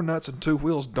 but 4 nuts and 2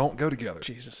 wheels don't go together.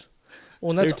 Jesus.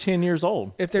 Well, and They're that's 10 years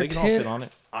old. If they're they can all 10 fit on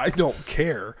it. I don't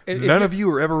care. If None you- of you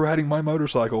are ever riding my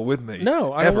motorcycle with me.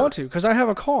 no. I ever. don't want to because I have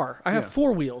a car. I have Yeah.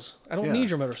 4 wheels. I don't Yeah. need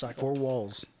your motorcycle. 4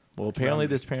 walls. Well, apparently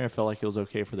this parent felt like it was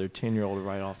okay for their 10-year-old to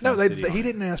ride off. No, in the city. he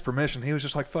didn't ask permission. He was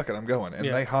just like, "Fuck it, I'm going," and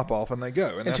Yeah. they hop off and they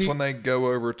go, and that's to- when they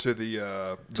go over to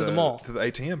the mall. to the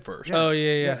ATM first. Oh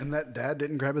yeah. And that dad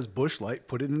didn't grab his bush light,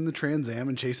 put it in the Trans Am,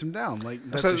 and chase him down. Like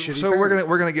that's So, a shitty. so parent.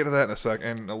 we're gonna get to that in a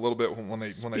second, in a little bit when they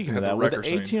Speaking have of that, the would the record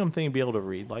scene. ATM thing be able to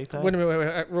read like that? Wait a minute,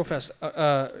 wait, real fast.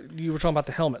 You were talking about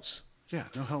the helmets. Yeah,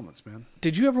 no helmets, man.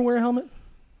 Did you ever wear a helmet?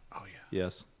 Oh yeah.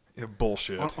 Yes. Yeah,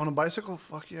 bullshit. On a bicycle?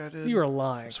 Fuck yeah, I did. You were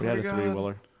lying. We Swear had to a God.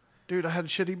 3-wheeler. Dude, I had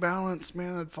shitty balance,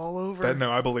 man. I'd fall over. No,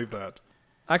 I believe that.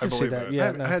 I can see believe that. that. Yeah,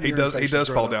 I no. had He ear does. He infections does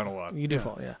fall growing down up. a lot. You do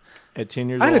fall. Yeah. At 10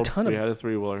 years I had a old, ton we of- had a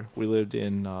 3-wheeler. We lived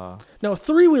in... No,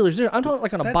 3-wheelers. I'm talking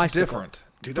like on a That's bicycle. different.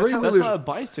 Dude, that's how- That's Three-wheelers- not a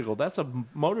bicycle. That's a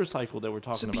motorcycle that we're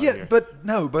talking about Yeah, here. but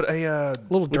a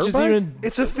Little Which dirt is bike. even...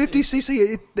 it's a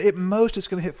 50cc. At most, it's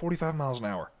going to hit 45 miles an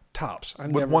hour tops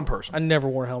with one person. I never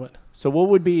wore a helmet. So what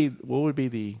would be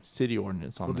the city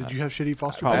ordinance on Well, that? did you have shitty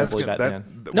foster Probably parents? back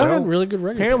then. No, I well, had really good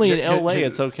regular. Apparently in Yeah, LA, yeah,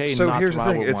 it's okay So not here's to the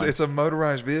ride thing: with one. it's a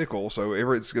motorized vehicle, so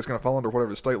it's going to fall under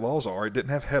whatever the state laws are. It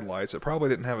didn't have headlights. It probably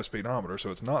didn't have a speedometer,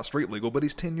 so it's not street legal. But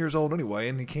he's 10 years old anyway,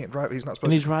 and he can't drive. He's not supposed.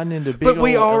 And he's to. riding into big But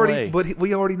we old already, LA. but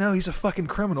we already know he's a fucking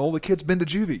criminal. The kid's been to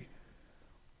juvie.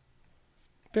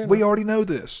 Fair We enough. already know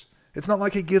this. It's not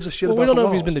like he gives a shit Well, about we don't the know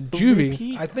if he's laws. been to But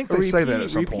juvie. I think they say that at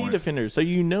some repeat point. offenders. So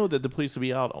you know that the police will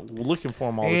be out looking for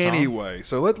him all the time. Anyway,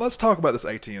 so let's talk about this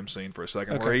ATM scene for a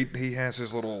second, where Okay. he has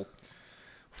his little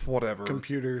whatever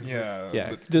computer. Yeah.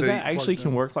 Yeah. Does that actually plugged can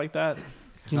in. work like that?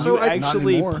 Can So you I- not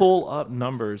actually anymore. pull up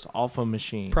numbers off a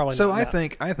machine? Probably So not. I No.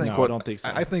 think No, I what don't think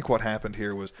so. I think what happened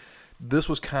here was this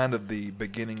was kind of the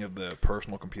beginning of the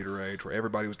personal computer age, where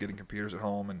everybody was getting computers at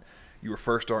home, and you were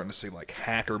first starting to see like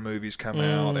hacker movies come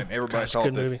out, and everybody Gosh, thought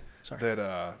good that movie. Sorry.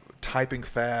 that typing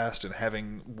fast and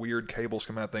having weird cables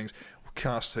come out of things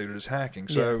constituted as hacking.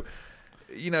 So.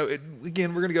 You know,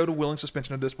 again, we're going to go to willing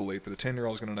suspension of disbelief that a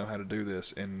 10-year-old is going to know how to do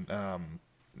this in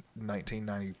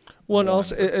 1990. Well, and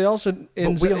also it also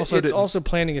ends. we also it's didn't- also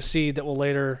planting a seed that will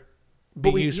later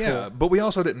be useful. but we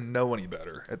also didn't know any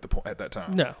better at that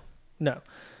time. No,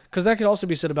 because that could also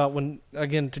be said about when,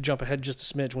 again, to jump ahead just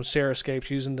a smidge, when Sarah escapes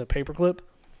using the paperclip.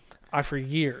 I for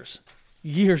years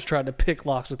tried to pick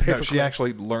locks with paperclip. No, she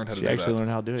actually learned how to She do actually that.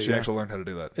 learned how to do it. She yeah. actually learned how to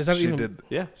do that. Is that she even- did.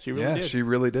 Yeah, she really Yeah, did. she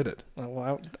really did it.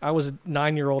 Well, I was a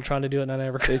 9-year-old trying to do it, and I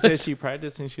never They could. said she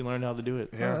practiced and she learned how to do it.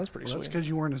 Yeah. Oh, that's pretty Well, that's sweet. because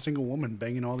you weren't a single woman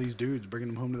banging all these dudes, bringing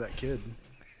them home to that kid.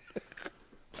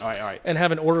 All right. And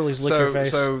having orderlies lick your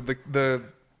face.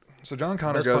 So John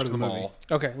Connor Best goes part to of the the movie. mall.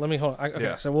 Okay, let me hold on. Okay,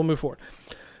 Yeah. so we'll move forward.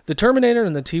 The Terminator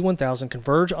and the T-1000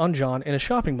 converge on John in a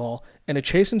shopping mall, and a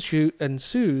chase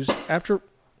ensues after...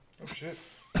 Oh shit!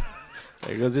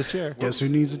 There goes his chair. Guess who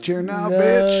needs a chair now, No,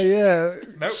 bitch? yeah.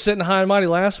 Nope. Sitting high and mighty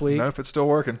last week. Nope, it's still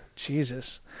working.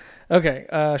 Jesus. Okay,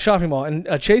 shopping mall. And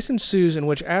a chase ensues in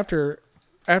which after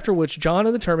which John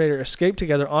and the Terminator escape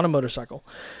together on a motorcycle.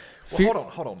 Well,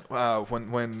 hold on.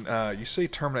 When you see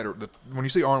Terminator, when you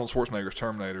see Arnold Schwarzenegger's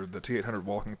Terminator, the T-800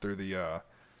 walking through the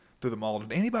mall,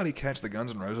 did anybody catch the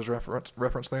Guns N' Roses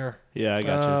reference there? Yeah, I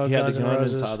got Oh, you. He had Guns the N' gun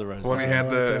Roses. inside the rose. When he box. had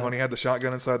okay. when he had the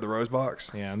shotgun inside the rose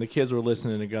box. Yeah, and the kids were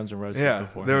listening to Guns N' Roses. Yeah,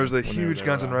 before there was the whenever huge they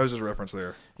Guns were N' out. Roses reference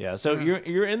there. Yeah, so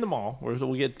you're in the mall.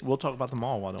 We'll talk about the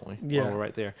mall, why don't we? Yeah. While we're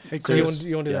right there. Hey, So you Chris, want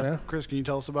to do that Yeah. now? Chris, can you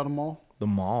tell us about a mall? The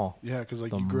mall. Yeah, because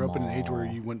like The you grew up in an age where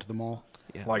mall. you went to the mall.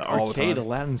 Yeah. Like the all the arcade, time.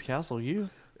 Aladdin's Castle. You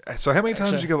So how many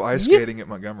times did you go ice Yeah. skating at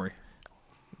Montgomery?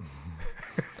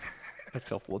 a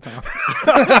couple of times.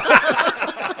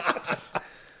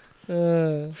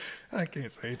 I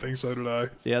can't say anything. So did I.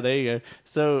 Yeah, there you go.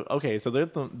 So okay, so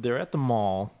they're at the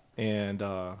mall and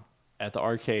at the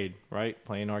arcade, right?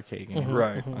 Playing arcade games.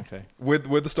 Right. Okay.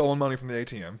 With the stolen money from the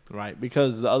ATM. Right,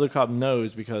 because the other cop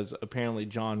knows because apparently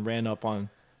John ran up on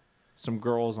some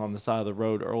girls on the side of the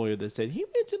road earlier that said he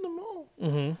went to the mall.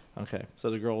 Mm-hmm. Okay,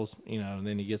 so the girls, and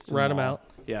then he gets to the Rat 'em mall. out.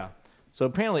 Yeah. So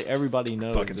apparently everybody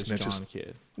knows Fucking this snitches. John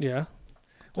kid. Yeah.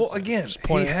 Well, again, he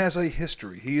point it- has a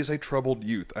history. He is a troubled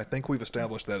youth. I think we've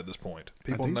established that at this point.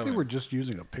 People I think know they him. were just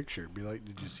using a picture. Be like,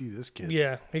 did you see this kid?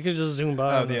 Yeah. He could just zoom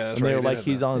by. Oh, yeah, that's And right. they he were did like, have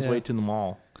he's that. on his Yeah. way to the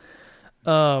mall.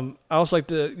 I also like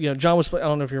to, John was. I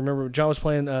don't know if you remember. John was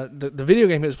playing the video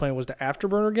game he was playing was the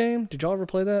Afterburner game. Did y'all ever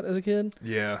play that as a kid?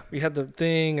 Yeah. You had the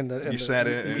thing and the. You sat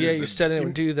in it and Yeah, it- you sat in it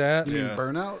and do that. You mean Yeah.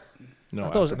 Burnout? No, I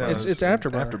thought it was, Afterburner. No, it's it's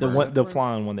Afterburner. Afterburner. the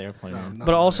flying one they were playing. No, in. not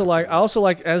But also Burnout.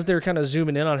 like as they're kind of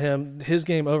zooming in on him, his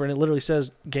game over, and it literally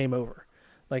says game over.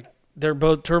 Like they're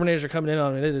both Terminators are coming in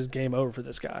on him, and it is game over for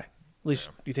this guy. At least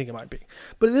you think it might be.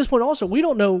 But at this point, also, we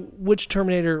don't know which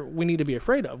Terminator we need to be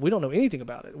afraid of. We don't know anything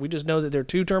about it. We just know that there are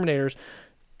two Terminators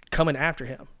coming after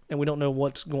him, and we don't know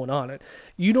what's going on.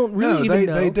 You don't really No, even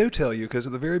know. they do tell you because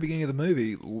at the very beginning of the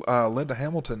movie, Linda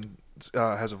Hamilton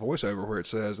has a voiceover where it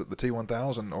says that the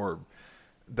T-1000 or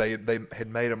they had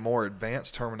made a more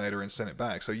advanced Terminator and sent it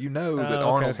back. So you know that okay,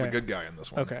 Arnold's okay. the good guy in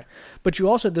this one. Okay, but you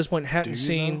also at this point hadn't you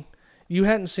seen. know? You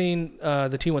hadn't seen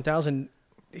the T-1000.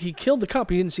 He killed the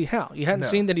cop. You didn't see how. You hadn't No.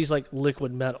 seen that he's like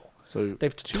liquid metal. So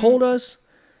They've told us.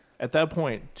 at that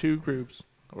point, two groups,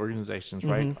 organizations,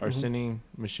 right, Mhm, are mhm. sending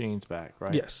machines back,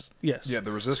 right? Yes. Yes. Yeah,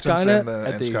 the Resistance Skynet and the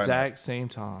At and the Skynet. exact same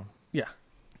time. Yeah.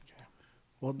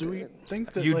 Well, do we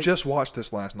think that You like, just watched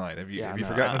this last night. Have you Yeah, have you no,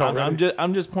 forgotten it I- already?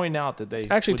 I'm just pointing out that they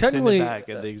Actually, would send technically, it back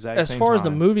at the exact as same far as the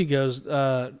time. movie goes,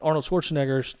 Arnold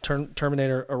Schwarzenegger's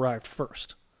Terminator arrived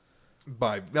first.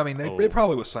 It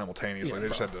probably was simultaneously. Yeah, they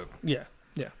just had to. Yeah.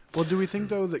 Yeah. Well, do we think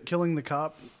though that killing the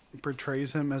cop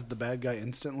portrays him as the bad guy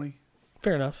instantly?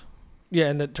 Fair enough. Yeah,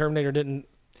 and that Terminator didn't.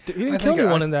 He didn't I kill think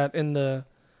anyone I- in the.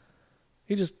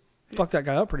 He just fucked that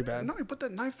guy up pretty bad. No, he put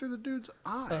that knife through the dude's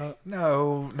eye.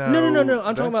 No. No.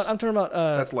 I'm talking about.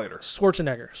 That's later.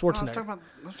 Schwarzenegger. I was Schwarzenegger. talking about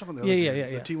the other Yeah.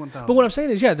 dude, the T-1000. But what I'm saying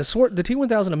is, yeah, the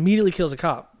T-1000 immediately kills a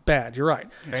cop. Bad. You're right.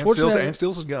 And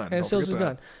steals his gun. And Don't steals his forget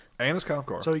gun. that. And his cop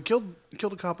car. So he killed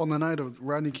a cop on the night of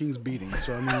Rodney King's beating.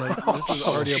 So I mean, like, this is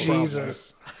already a problem.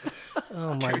 Jesus.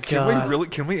 Oh my can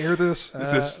god. Can we air this?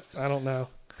 Is this? I don't know.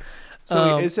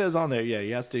 So it says on there, yeah,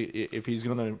 he has to. If he's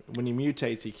gonna, when he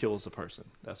mutates, he kills the person.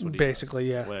 That's what he Basically,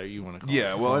 does. yeah. Whatever you want to call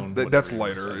Yeah. it. Well, Clone, that's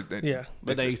whatever you wanna later. say. Yeah.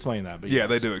 But they explain that. But Yeah, yes.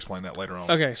 they do explain that later on.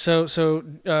 Okay, so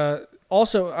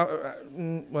Also,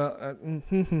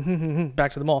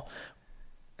 back to the mall.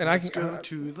 And Let's go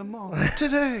to the mall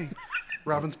today.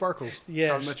 Robin Sparkles.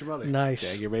 Yes. How I Met Your Mother.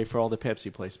 Nice. Yeah, get ready for all the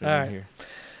Pepsi placement All in right. here.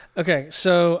 Okay,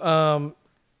 so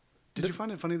Did you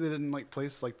find it funny they didn't like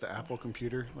place like the Apple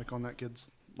computer like on that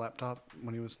kid's laptop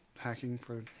when he was hacking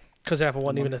for? because Apple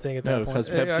wasn't even a thing at that No, point. because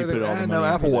Pepsi put all the money No, in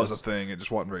Apple for was a this. thing. It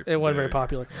just wasn't very. It wasn't very big.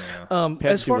 popular. Yeah.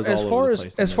 As far Pepsi was all over the place in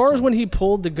as this far as one. when he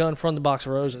pulled the gun from the box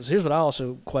of roses, here's what I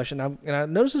also question. And I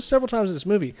noticed this several times in this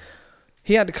movie.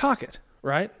 He had to cock it,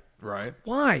 right? Right.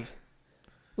 Why?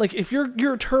 Like if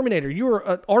you're a Terminator, you're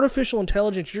an artificial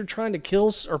intelligence. You're trying to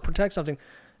kill or protect something.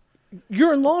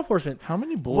 You're in law enforcement. How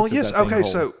many Well, bullets? yes. Does that thing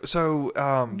Okay. hold? So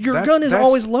Your that's- gun is that's-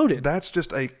 always loaded. That's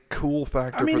just a cool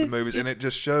factor I mean, for the movies, and it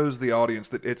just shows the audience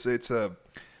that it's a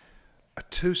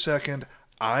 2-second.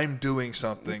 I'm doing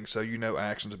something, so you know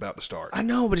action's about to start. I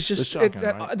know, but it's just The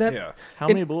shotgun, right? Yeah. How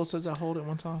many bullets does that hold at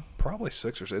one time? Probably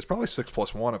 6 or 6. It's probably 6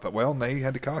 plus 1. Well, no, he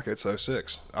had to cock it, so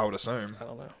 6. I would assume. I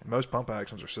don't know. Most pump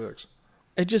actions are 6.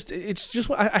 It's just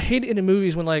I hate it in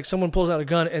movies when like someone pulls out a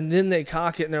gun and then they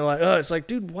cock it and they're like, oh, it's like,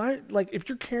 dude, why? Like if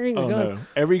you're carrying a Oh gun, no!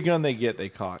 Every gun they get, they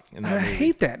cock. In that I movie.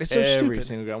 hate that. It's so Every stupid.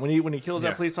 single gun. When he kills Yeah.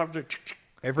 that police officer,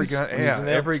 Every He's gun, squeezing yeah,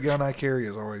 there. every gun I carry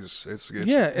is always it's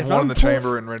Yeah, if one I'm in the pull-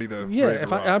 chamber and ready to Yeah, ready to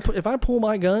rock. if I pull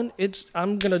my gun,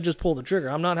 I'm gonna just pull the trigger.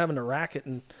 I'm not having to rack it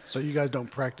and So you guys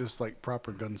don't practice like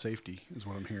proper gun safety, is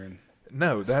what I'm hearing.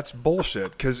 No, that's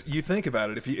bullshit. Because you think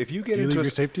about it, if you get Do you into leave a-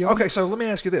 your safety on? Okay, so let me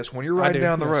ask you this: when you're I riding do,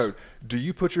 down the yes. road, do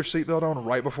you put your seatbelt on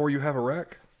right before you have a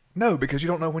wreck? No, because you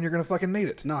don't know when you're going to fucking need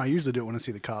it. No, I usually do it when I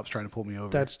see the cops trying to pull me over.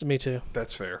 that's me too.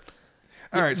 That's fair.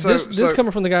 All right, so This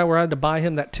coming from the guy where I had to buy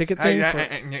him that ticket thing. no,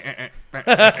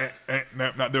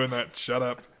 not doing that. Shut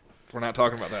up. We're not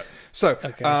talking about that. So,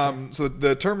 Okay, so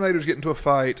the Terminators get into a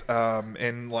fight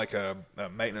in like a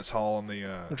maintenance hall in the.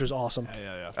 which was awesome.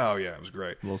 yeah. Oh yeah, it was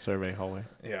great. Little survey hallway.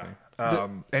 Yeah,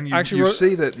 and you, I actually you wrote-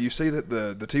 see that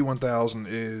the T1000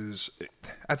 is,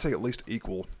 I'd say, at least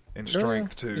equal in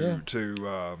strength to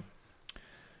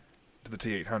the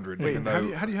T800. Wait, even how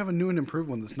though, do you have a new and improved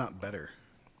one that's not better?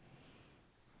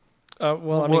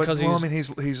 Well, I mean, because well, he's I mean,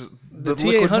 he's the the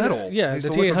liquid T800. metal. Yeah, He's the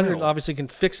liquid T800 metal. obviously can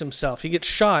fix himself. He gets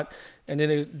shot, and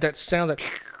then that sound that.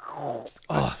 Oh,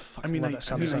 I fucking mean, love I that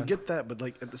sound mean, I design. get that, but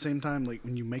like at the same time, like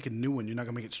when you make a new one, you're not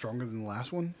gonna make it stronger than the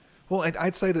last one. Well,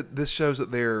 I'd say that this shows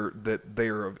that they're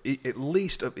of at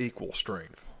least of equal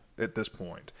strength at this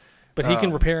point. But he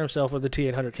can repair himself, with the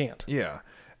T800 can't. Yeah,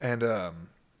 and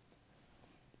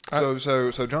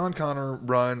so John Connor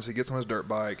runs. He gets on his dirt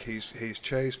bike. He's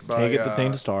chased by Can't get the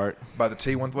thing to start. by the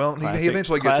T1. Well, Classic, he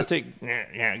eventually gets it. classic.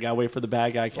 Yeah, gotta wait for the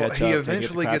bad guy to Well, catch he up.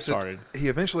 eventually get the gets car started. it. He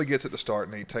eventually gets it to start,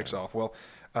 and he takes off. Well,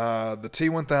 the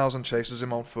T1000 chases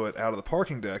him on foot out of the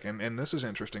parking deck, and this is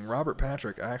interesting. Robert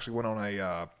Patrick actually went on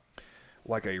a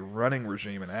like a running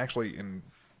regime, and actually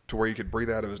to where he could breathe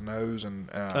out of his nose and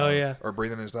or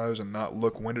breathe in his nose and not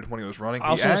look winded when he was running. I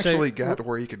He was gonna say- actually got to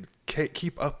where he could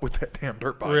keep up with that damn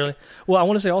dirt bike. Really? Well, I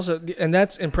want to say also, and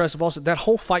that's impressive also, that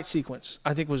whole fight sequence,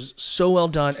 I think, was so well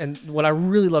done. And what I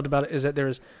really loved about it is that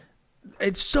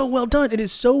it's so well done. It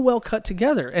is so well cut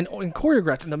together and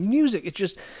choreographed. And the music, it's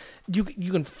just, you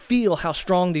can feel how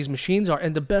strong these machines are.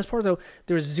 And the best part, though,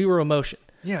 there's zero emotion.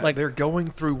 Yeah, like they're going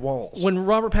through walls. when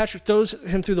Robert Patrick throws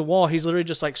him through the wall, he's literally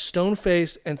just like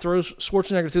stone-faced and throws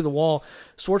Schwarzenegger through the wall.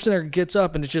 Schwarzenegger gets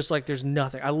up, and it's just like there's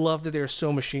nothing. I love that they're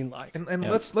so machine-like. And Yeah.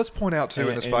 let's point out too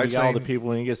in this and fight you got all the scene. people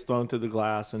when he gets thrown through the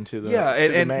glass into the Yeah, to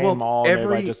the and main well, mall, and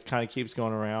everybody every- just kind of keeps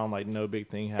going around like no big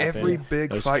thing happened. Every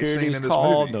big no fight scene security's in this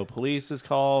called, movie. No police is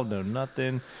called. No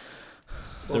nothing.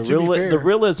 Well, the to be fair- the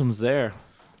realism's there.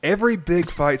 Every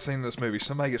big fight scene in this movie,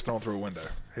 somebody gets thrown through a window.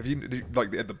 Have you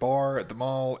like at the bar, at the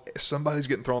mall, somebody's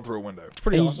getting thrown through a window? It's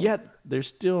pretty And awesome. yet there's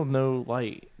still no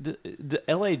like the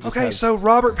LA. Just Okay, has, so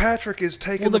Robert Patrick is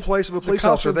taking Well, the the- place of a the police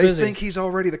cops officer. are They busy. think he's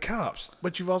already the cops.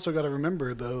 But you've also got to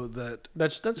remember though that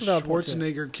That's about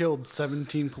Schwarzenegger killed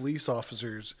 17 police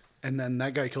officers, and then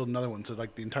that guy killed another one. So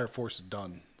like the entire force is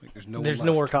done. Like there's no one There's left.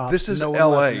 no more cops. This is No one LA.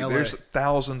 left in LA. There's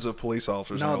thousands of police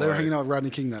officers. No, in they were LA. hanging out with Rodney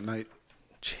King that night.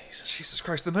 Jesus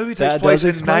Christ! The movie That takes place does in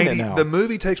explain it 90. now. The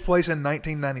movie takes place in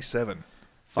 1997.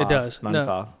 It does. 95.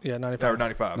 No, yeah, 95. Or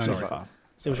 95. 95. Sorry.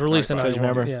 It was released in Because 91.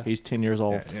 remember, Yeah. he's 10 years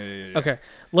old. Yeah. Okay,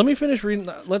 let me finish reading.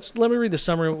 Let me read the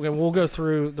summary, and we'll go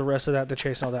through the rest of that, the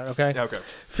chase and all that. Okay. Okay.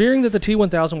 Fearing that the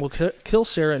T1000 will kill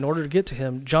Sarah in order to get to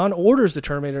him, John orders the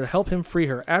Terminator to help him free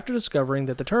her. After discovering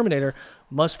that the Terminator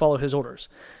must follow his orders,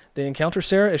 they encounter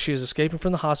Sarah as she is escaping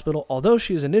from the hospital. Although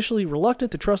she is initially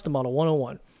reluctant to trust the Model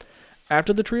 101.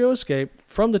 After the trio escape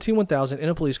from the T-1000 in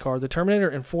a police car, the Terminator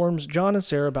informs John and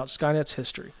Sarah about Skynet's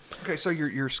history. Okay, so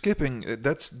you're skipping.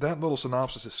 That little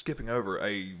synopsis is skipping over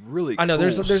a really I know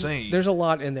cool there's a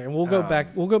lot in there, and we'll go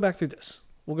back. We'll go back through this.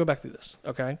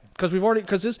 Okay,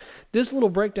 because this little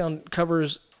breakdown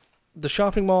covers the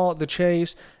shopping mall, the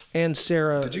chase, and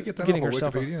Sarah. Did you get that getting off of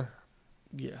herself Wikipedia?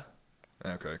 Yeah.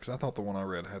 Okay, because I thought the one I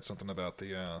read had something about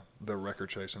the wrecker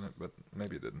chase in it, but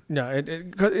maybe it didn't.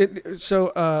 No,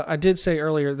 so I did say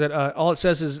earlier that all it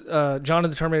says is John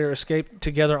and the Terminator escaped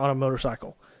together on a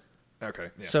motorcycle. Okay,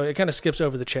 yeah. So it kind of skips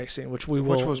over the chase scene, which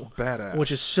was badass.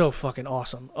 which is so fucking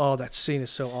awesome. Oh, that scene is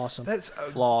so awesome. That's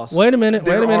Flaws. Wait a minute.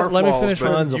 Let me finish.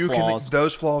 Tons of flaws.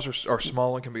 Those flaws are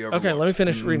small and can be overlooked. Okay, let me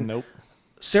finish reading. Nope.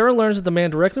 Sarah learns that the man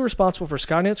directly responsible for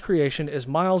Skynet's creation is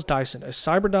Miles Dyson, a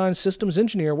Cyberdyne Systems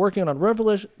engineer working on a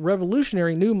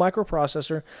revolutionary new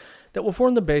microprocessor that will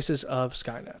form the basis of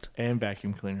Skynet. And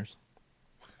vacuum cleaners.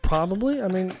 Probably. I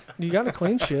mean, you got to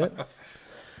clean shit.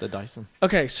 The Dyson.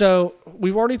 Okay, so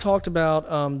we've already talked about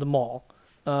the mall,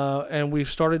 and we've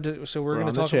started to. So we're going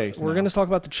to talk. We're going to talk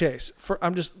about the chase.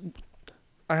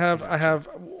 I have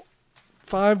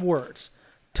 5 words.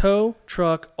 Tow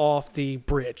truck off the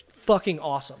bridge. Fucking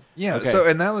awesome. Yeah. Okay. So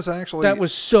and that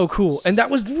was so cool, and that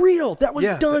was real. That was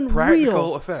done practical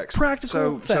real. Effects.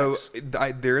 Practical effects. So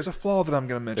there is a flaw that I'm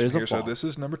going to mention There's a here. So flaw. this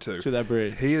is number 2. To that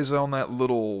bridge. He is on that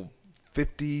little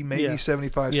 50, maybe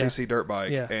 75 cc dirt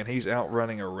bike, Yeah. and he's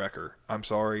outrunning a wrecker. I'm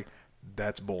sorry,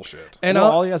 that's bullshit. And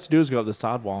all he has to do is go up the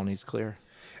sidewall and he's clear.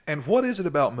 And what is it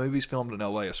about movies filmed in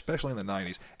L.A., especially in the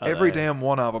 90s? Every damn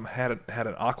one of them had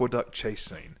an aqueduct chase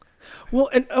scene. Well,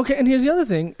 and here's the other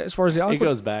thing as far as the It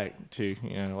goes back to,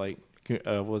 like,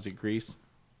 was it Grease?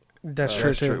 That's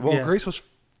true too. Well, Yeah. Grease was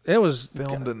It was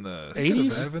filmed in the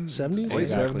 80s, 70s, 70s? late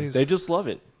Exactly. 70s. They just love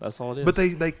it. That's all it is. But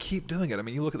they keep doing it. I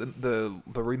mean, you look at the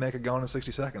remake of Gone in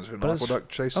 60 Seconds. There's an aqueduct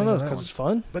chase I scene don't in know that because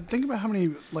one. it's fun. But think about how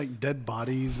many like dead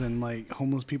bodies and like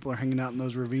homeless people are hanging out in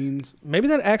those ravines. Maybe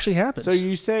that actually happens. So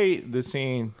you say the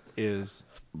scene is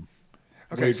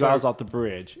Okay, where he so- drives off the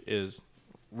bridge is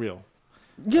real.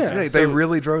 yeah. They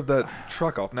really drove that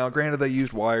truck off. Now, granted, they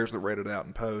used wires that rated out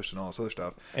in post and all this other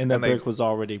stuff. And that they, brick was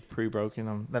already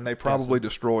pre-broken. Then they probably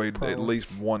destroyed at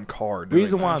least one car. The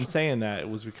reason why I'm saying that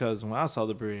was because when I saw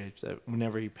the bridge, that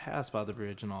whenever he passed by the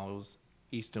bridge and all, it was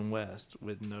east and west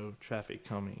with no traffic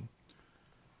coming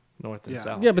north and Yeah.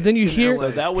 south. Yeah, but then you In hear LA.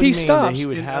 So that would he mean stops. that he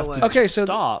would in have LA. to Okay, so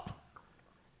stop,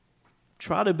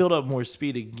 try to build up more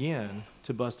speed again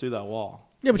to bust through that wall.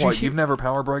 Yeah, but You've never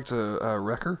power braked a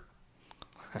wrecker?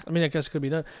 I mean, I guess it could be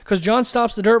done because John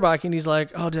stops the dirt bike and he's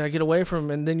like, "Oh, did I get away from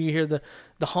him?" And then you hear the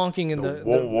honking and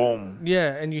the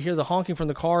yeah, and you hear the honking from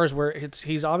the cars where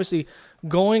he's obviously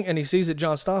going and he sees that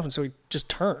John stops and so he just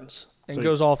turns and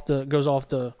goes off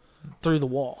the through the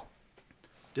wall.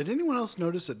 Did anyone else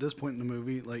notice at this point in the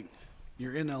movie, like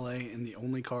you're in LA and the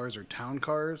only cars are town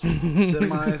cars,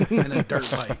 semis, and a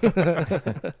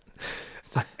dirt bike?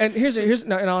 And here's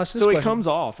now, and I'll ask this So question. it comes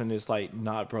off and it's like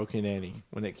not broken any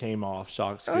when it came off.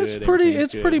 Shock's good. It's pretty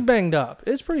everything's banged up.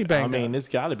 It's pretty good. banged I mean, up. it's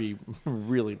got to be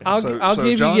really banged I'll up.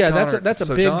 give John you Connor, that's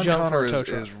a big John jump Connor for a tow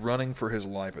truck. is running for his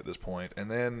life at this point, and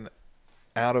then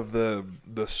out of the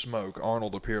smoke,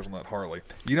 Arnold appears on that Harley.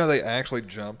 You know, they actually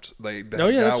jumped. They had Oh,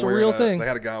 yeah, a guy that's a wearing real thing. They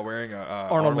had a guy wearing a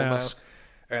Arnold mask.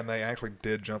 and they actually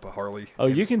did jump a Harley. Oh,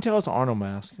 you can tell it's an Arnold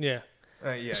mask. Yeah.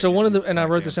 Yeah. So one of the, and I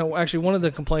kinda wrote this can. down. Actually, one of the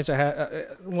complaints I had,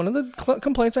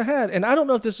 complaints I had, and I don't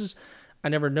know if this is, I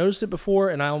never noticed it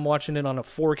before, and I'm watching it on a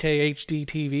 4K HD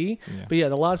TV. Yeah. But yeah,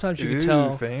 a lot of times you Ooh, can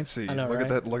tell. fancy. I know, look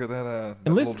right? at that. Look at that. That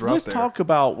And little drop let's there. talk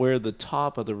about where the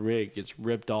top of the rig gets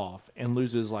ripped off and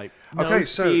loses like no Okay,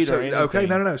 speed or anything.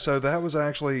 no. So that was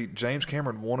actually James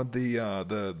Cameron wanted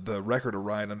the wrecker to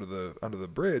ride under the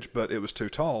bridge, but it was too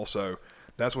tall. So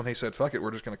that's when he said, "Fuck it, we're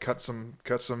just going to cut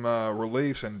some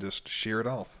reliefs and just shear it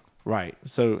off." Right.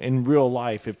 So in real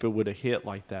life, if it would have hit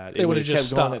like that, it It would would've have just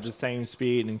kept going stopped. at the same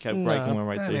speed and kept No. breaking one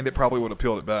right I there. mean, it probably would have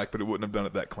peeled it back, but it wouldn't have done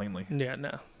it that cleanly. Yeah, no.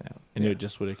 Yeah. And it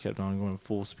just would have kept on going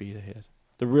full speed ahead.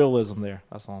 The realism there.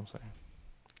 That's all I'm saying.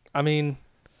 I mean,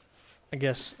 I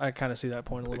guess I kind of see that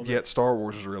point a little Yet Star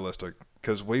Wars is realistic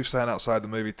because we've sat outside the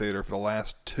movie theater for the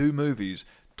last 2 movies,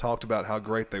 talked about how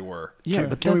great they were. Yeah, Sure.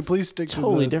 but Can we that's please stick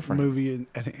totally to the different. movie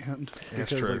at hand?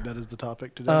 That's Because true. like, that is the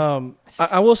topic today.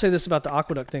 I will say this about the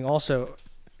aqueduct thing also,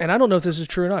 and I don't know if this is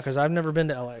true or not because I've never been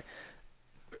to LA.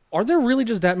 are there really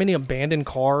just that many abandoned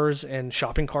cars and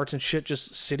shopping carts and shit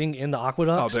just sitting in the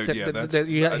aqueducts? Oh, dude,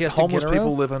 yeah, He homeless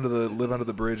people live under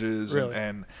the bridges, Really?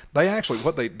 and they actually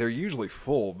they're usually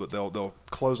full, but they'll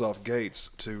close off gates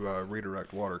to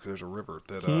redirect water because there's a river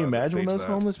that. Can you imagine that feeds those that.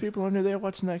 homeless people under there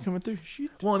watching that coming through?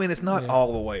 Shit. Well, I mean, it's not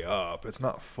all the way up. It's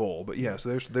not full, but yes,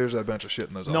 there's a bunch of shit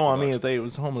in those. No, I mean, aqueducts. if it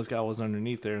was a homeless guy was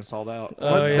underneath there and saw that.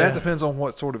 Well, that depends on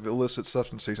what sort of illicit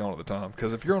substance he's on at the time.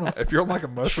 Because if you're on like a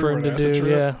mushroom or an Shroom to acid do,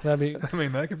 trip, yeah, that'd be. I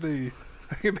mean, that could be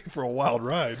for a wild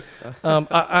ride.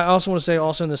 I also want to say,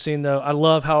 also in the scene though, I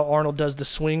love how Arnold does the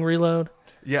swing reload.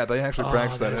 Yeah, they actually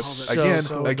practice that. that's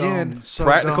Again, so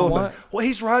practical. dumb. Effect. Well,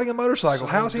 he's riding a motorcycle.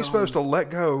 So How is he dumb. supposed to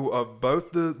let go of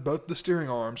both the steering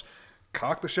arms,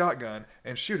 cock the shotgun,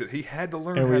 and shoot it? He had to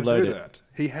learn And how to reload do it. that.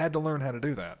 He had to learn how to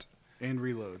do that. And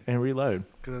reload.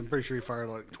 Because I'm pretty sure he fired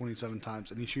like 27 times,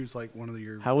 and he shoots like one of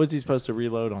your. How is he supposed to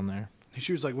reload on there? He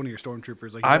shoots like one of your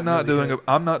stormtroopers. Like I'm not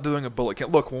doing a bullet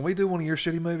count. Look, when we do one of your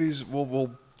shitty movies,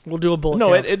 We'll do a bullet.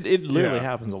 No, count. it literally Yeah.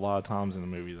 happens a lot of times in the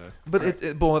movie though. But it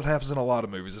happens in a lot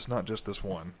of movies. It's not just this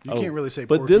one. You can't really say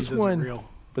but Porky's this isn't one, real.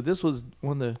 but this was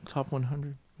one of the top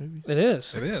 100 movies. It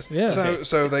is. It is. Yeah.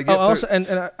 So they get. Oh, also, and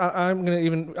I'm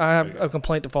gonna I have a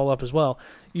complaint to follow up as well.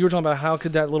 You were talking about how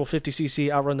could that little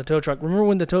 50cc outrun the tow truck? Remember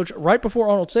when the tow truck, right before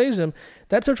Arnold saves him,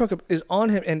 that tow truck is on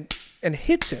him and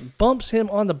hits him, bumps him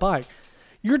on the bike.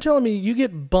 You're telling me you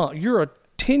get bumped? You're a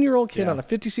 10-year-old kid on a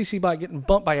 50cc bike getting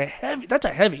bumped by a heavy. That's a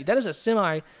heavy. That is a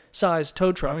semi-sized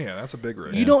tow truck. Oh yeah, that's a big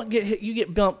rig. You don't get hit. You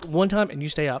get bumped one time and you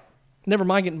stay up. Never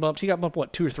mind getting bumped. He got bumped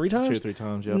what 2 or 3 times? 2 or 3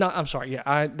 times. Yeah. No, I'm sorry.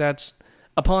 Yeah, that's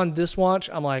upon this watch.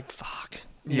 I'm like, fuck.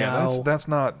 Yeah, no. that's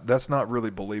not really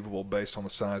believable based on the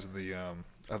size of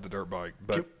the dirt bike.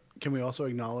 But Can we also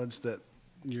acknowledge that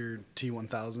your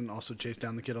T1000 also chased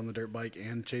down the kid on the dirt bike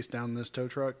and chased down this tow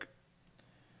truck?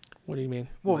 What do you mean?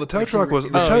 well, the tow like truck he- was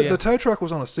Oh, the tow truck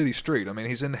was on a city street. I mean,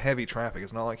 he's in heavy traffic.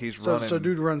 It's not like he's running. So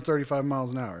dude runs 35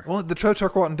 miles an hour. Well, the tow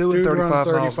truck wasn't doing Dude 35 runs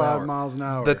miles 35 an miles an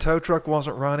hour. The tow truck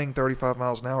wasn't running 35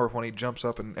 miles an hour when he jumps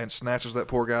up and snatches that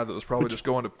poor guy that was probably just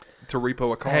going to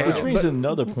repo a car. Hey, out. Which brings But-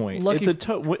 another point. Lucky- If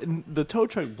the tow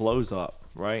truck blows up,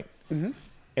 right? Mm-hmm.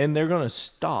 And they're going to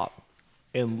stop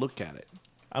and look at it.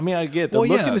 I mean, I get they're Well,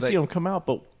 looking yeah, to they- see him come out,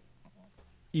 but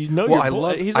you know, Well,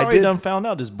 he's I already did- done found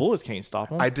out his bullets can't stop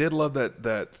him. I did love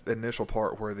that initial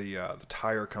part where the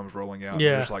tire comes rolling out. And Yeah,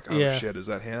 you're just like, oh yeah. shit, is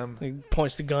that him? He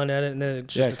points the gun at it, and then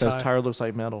it's yeah, just a because tire. tire looks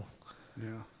like metal. Yeah.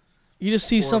 You just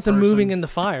see Or a something person. moving in the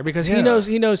fire because he Yeah.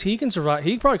 knows he can survive.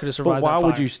 He probably could have But survived. why that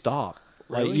would fire. you stop?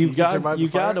 Like Really? you You can survive the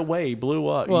got fire? away, he blew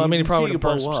up. Well, I mean, he you probably see would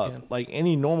have it burst blow some up. skin. Like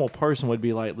any normal person would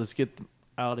be like, let's get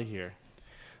out of here.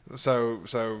 So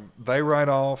they ride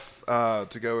off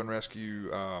to go and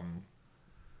rescue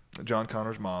John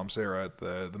Connor's mom, Sarah, at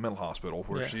the mental hospital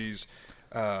where Yeah. she's.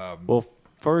 Well,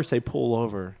 first they pull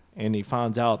over and he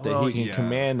finds out that Well, he can yeah.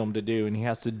 command them to do, and he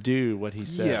has to do what he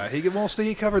says. Yeah,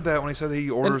 he covered that when he said he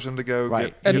orders him to go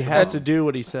right. get. He has to do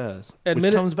what he says, which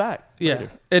Admit it- comes back. Yeah.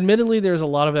 later. Admittedly, there's a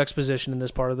lot of exposition in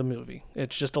this part of the movie.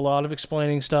 It's just a lot of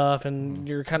explaining stuff, and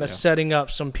you're kind of setting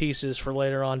up some pieces for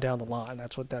later on down the line.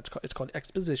 That's what that's called. It's called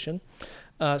exposition.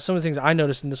 Some of the things I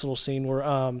noticed in this little scene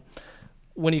were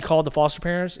when he called the foster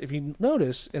parents. If you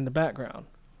notice in the background,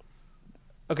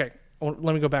 okay,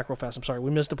 let me go back real fast. I'm sorry, we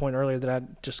missed a point earlier that I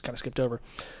just kind of skipped over.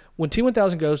 When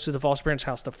T1000 goes to the foster parents'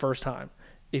 house the first time,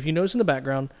 if you notice in the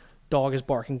background, dog is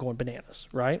barking, going bananas,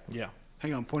 right? Yeah.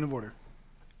 Hang on, point of order.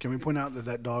 Can we point out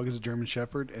that dog is a German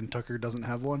Shepherd and Tucker doesn't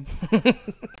have one?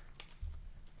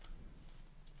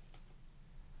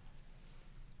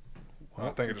 I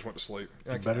think I just went to sleep.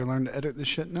 You Okay. better learn to edit this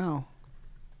shit now.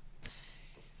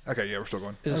 Okay, yeah, we're still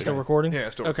going. Is it Okay. still recording? Yeah,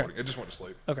 it's still Okay. recording. It just went to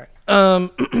sleep. Okay.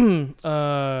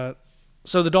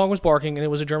 So the dog was barking, and it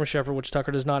was a German Shepherd, which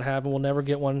Tucker does not have, and will never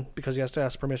get one because he has to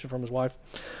ask permission from his wife.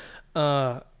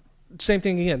 Same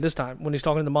thing again this time when he's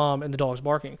talking to the mom and the dog's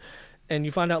barking, and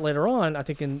you find out later on. I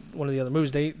think in one of the other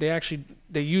movies, they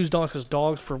use dogs because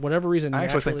dogs for whatever reason. I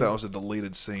actually think that was a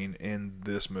deleted scene in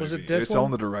this movie. Was it this it's one?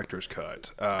 on the director's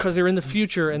cut. because they're in the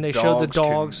future and they showed the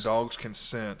dogs. Dogs can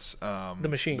sense the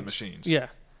machines. The machines. Yeah.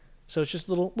 So it's just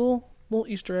a little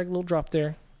Easter egg, little drop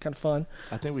there, kind of fun.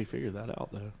 I think we figured that out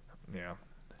though. Yeah.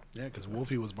 Yeah, because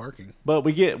Wolfie was barking. But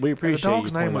we Hey, appreciate the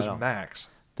dog's you name pointing was that out. Max.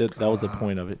 That was the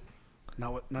point of it.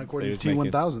 Not They according was to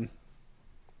making- T1000.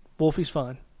 Wolfie's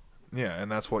fine. Yeah,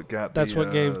 and that's what got. That's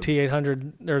what gave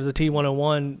T800 or the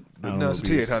T101. I don't No, know it's a if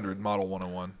he's- T800 Model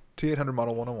 101. T800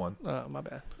 Model 101. My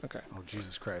bad. Okay. Oh,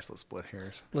 Jesus Christ, let's split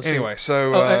hairs. Let's see. Anyway,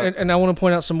 so and I want to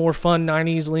point out some more fun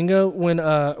 '90s lingo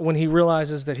when he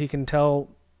realizes that he can tell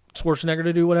Schwarzenegger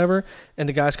to do whatever, and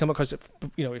the guys come up because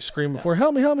he's screaming before,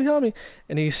 help me,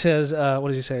 and he says, what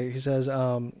does he say? He says,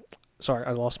 sorry,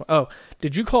 I lost my. Oh,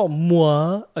 did you call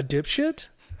moi a dipshit?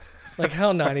 Like,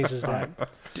 how 90s is that?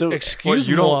 So excuse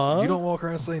you moi. You don't walk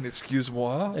around saying excuse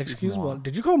moi. Excuse moi.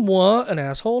 Did you call moi an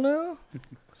asshole now?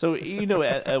 So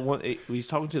he's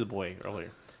talking to the boy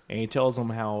earlier, and he tells him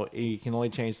how he can only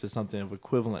change to something of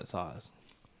equivalent size.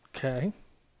 Okay.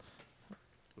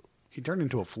 He turned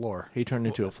into a floor.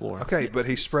 Okay, but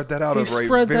he spread that out over a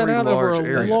spread very that out over large a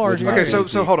area. large Okay, area.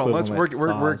 so hold on. Let's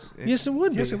Equivalent size. Yes, it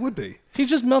would be. Yes, it would be. He's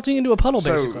just melting into a puddle,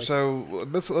 basically. So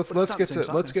let's get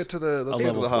to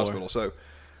the hospital. So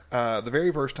the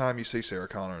very first time you see Sarah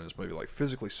Connor in this movie, like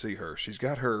physically see her, she's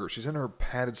in her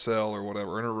padded cell or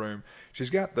whatever in her room. She's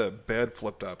got the bed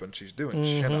flipped up and she's doing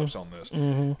chin-ups on this.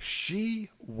 Mm-hmm. She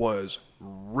was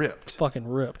ripped. Fucking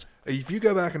ripped. If you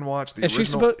go back and watch the and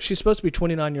original... she's supposed to be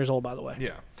 29 years old, by the way.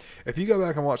 Yeah. If you go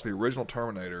back and watch the original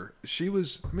Terminator, she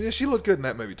looked good in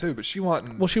that movie too, but she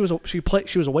wasn't... Well, she was a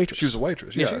waitress. She was a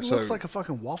waitress, yeah. She looks like a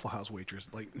fucking Waffle House waitress.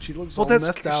 Like, she looks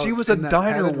she was a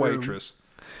diner waitress.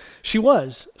 She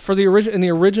was in the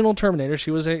original Terminator. She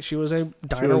was a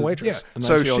diner waitress. Yeah.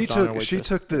 So she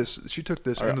took this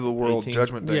into the world 18.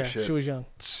 Judgment Day Yeah, shit. she was young.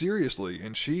 Seriously,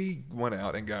 and she went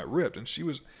out and got ripped, and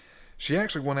she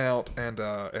actually went out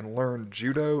and learned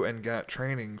judo and got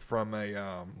training from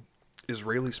a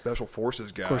Israeli special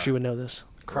forces guy. Of course, you would know this.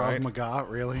 Krav Maga,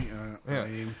 really?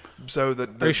 Yeah. So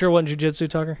are you sure it wasn't jiu-jitsu,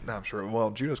 Tucker? No, I'm sure. Well,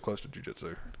 judo's close to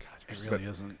jiu-jitsu. It really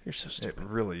isn't. You're so stupid. It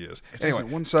really is. It Anyway,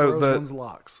 one's so throws, one's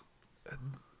locks.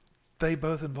 They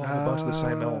both involve a bunch of the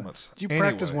same elements. You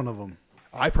practice one of them.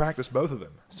 I practice both of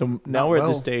them. So now we're at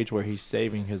the stage where he's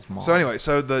saving his mom. So anyway,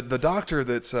 the doctor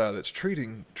that's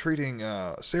treating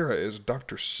Sarah is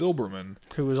Dr. Silberman,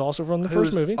 Who was also from the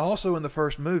first movie. also in the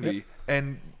first movie,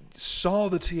 and saw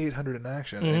the T-800 in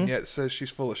action, and yet says she's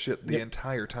full of shit the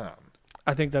entire time.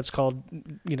 I think that's called,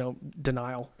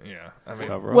 denial. Yeah, I mean,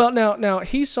 Cover up. Well, now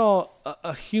he saw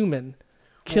a human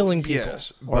killing people.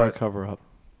 Yes, or a but cover up.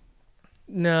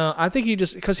 No, I think he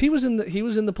just because he was in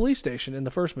the police station in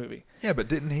the first movie. yeah, but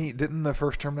didn't the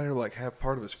first Terminator like have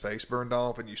part of his face burned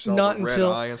off, and you saw Not the red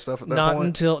until- eye and stuff at that Not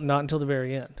point? until the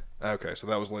very end. Okay, so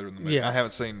that was later in the movie. Yeah. I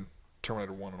haven't seen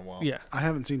Terminator 1 in a while. Yeah. I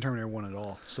haven't seen Terminator 1 at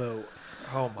all. So,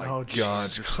 Oh my God,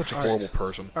 Jesus you're such a Christ. horrible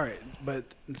person. All right. But,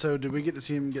 so did we get to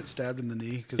see him get stabbed in the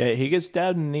knee? Cause Yeah, he gets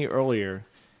stabbed in the knee earlier,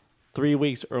 3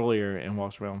 weeks earlier, and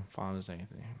walks around fine as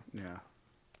anything. Yeah.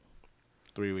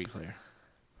 3 weeks later.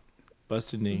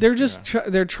 Busted knee. They're just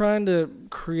they're trying to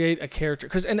create a character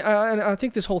and I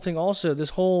think this whole thing also, this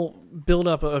whole build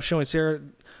up of showing Sarah.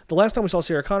 The last time we saw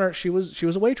Sarah Connor, she was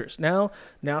a waitress. Now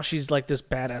she's like this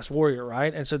badass warrior,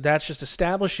 right? And so that's just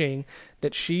establishing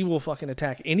that she will fucking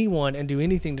attack anyone and do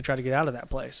anything to try to get out of that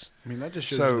place. I mean, that just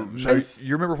shows So that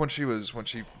you remember when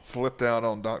she flipped out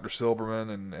on Dr.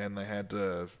 Silberman and they had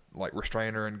to like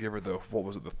restrain her and give her the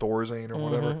Thorazine or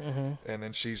whatever, and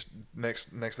then she's next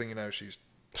thing you know she's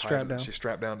Strapped down. She's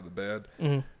strapped down to the bed.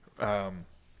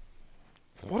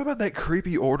 What about that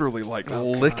creepy orderly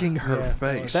licking her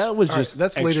face? That was all right, just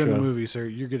that's later in the extra. movie, sir.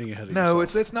 You're getting ahead of No,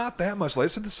 yourself. it's not that much later.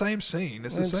 It's in the same scene.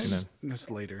 It's the same. It's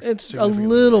later. It's a Significantly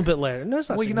little later. bit later. No, it's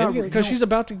not Well, you know, significant because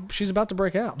she's about to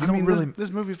break out. You I don't mean, really.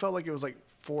 this movie felt like it was like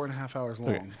 4.5 hours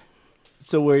long. Okay.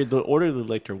 So where the orderly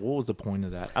licked her, what was the point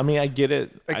of that? I mean, I get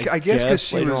it. I guess because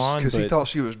he but thought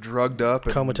she was drugged up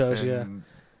and Comatose, yeah.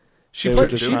 She They were played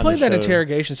just trying to that show-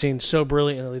 interrogation scene so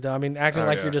brilliantly, though. I mean, acting Oh,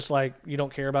 like yeah. you're just like you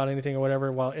don't care about anything or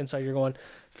whatever, while inside you're going,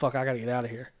 "Fuck, I got to get out of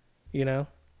here," you know.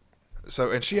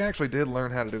 So, and she actually did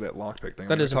learn how to do that lockpick thing.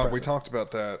 That is we impressive. talked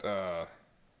about that.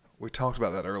 We talked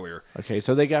about that earlier. Okay,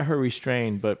 so they got her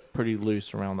restrained, but pretty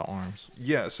loose around the arms.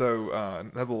 Yeah. So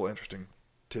another little interesting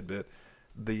tidbit: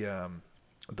 the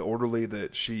orderly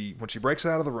that when she breaks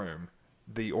out of the room,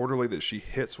 the orderly that she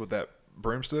hits with that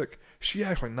broomstick, she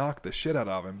actually knocked the shit out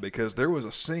of him because there was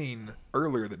a scene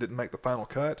earlier that didn't make the final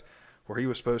cut where he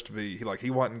was supposed to be he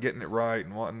wasn't getting it right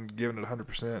and wasn't giving it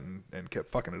 100% and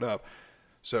kept fucking it up.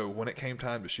 So when it came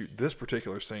time to shoot this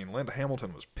particular scene, Linda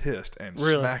Hamilton was pissed and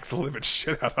Really? smacked the living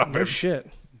shit out of No him.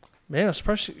 shit, man. I'm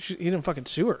surprised he didn't fucking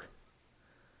sue her.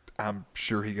 I'm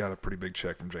sure he got a pretty big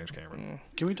check from James Cameron.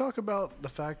 Can we talk about the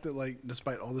fact that, like,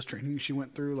 despite all this training she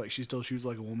went through, like, she still shoots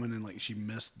like a woman and, like, she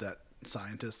missed that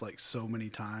scientist, like, so many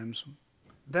times?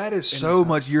 That is so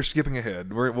much. You're skipping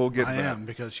ahead. We'll get to I that. am,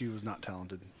 because she was not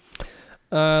talented.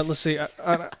 Let's see.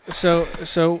 So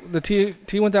the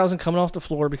T-1000 coming off the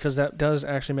floor because that does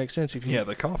actually make sense. If you Yeah,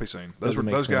 the coffee scene. Those Doesn't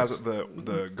make guys. sense.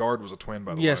 The guard was a twin,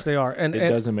 by the way. yes, they are. And It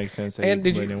doesn't make sense. That And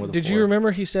he did went in with a you four.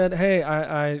 remember he said, "Hey,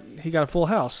 he got a full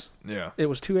house. Yeah. It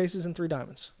was 2 aces and 3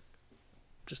 diamonds."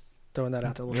 Just Throwing that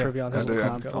out there, a little trivia on his That's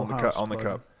little not cup. full house, on the bud.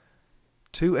 cup.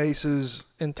 2 aces.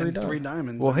 And three And 3 diamonds.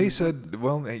 diamonds. Well, I he mean, said,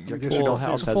 well, I guess you Full don't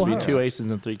house a has full to be house. 2 aces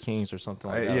and 3 kings or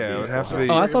something like that. Yeah, it a would have full to be-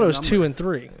 house. Oh, I thought it was Number. 2 and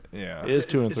 3. Yeah. It is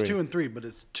 2 and It's 3. 2 and 3, but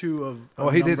it's 2 of. Well,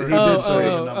 a he did- number he did and say-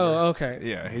 a number. Okay.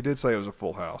 Yeah, he did say it was a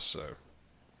full house, so.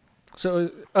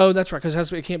 So, that's right,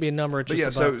 because it can't be a number. It's But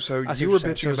just yeah, a button. so I see you what were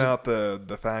you're saying. bitching So about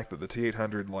the fact that the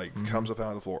T800 comes up out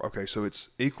of the floor. Okay, so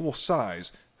it's equal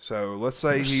size. So let's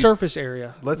say he's surface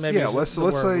area. let's maybe is let's the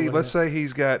word we're looking let's at. say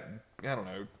he's got, I don't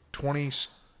know,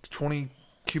 20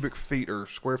 cubic feet or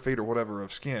square feet or whatever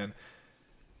of skin.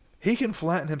 He can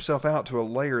flatten himself out to a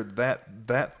layer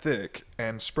that thick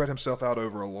and spread himself out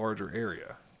over a larger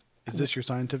area. Is this your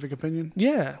scientific opinion?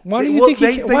 Yeah. Why do you Well, think he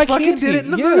they why fucking can't did he? it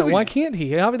in the yeah, movie. why can't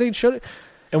he? How they showed it?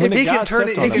 And when If the he guy can turn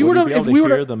stepped it- on if it, you would would've- you be able if to we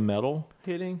would've- hear the metal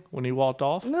hitting when he walked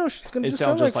off? No, it's going to It just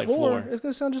sounds sound just like like floor. floor. It's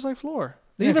going to sound just like floor.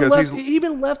 They Yeah, even 'cause left, he's- he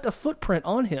even left a footprint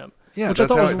on him. Yeah, which I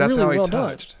thought was that's really how he well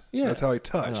touched. done. Yeah. That's how he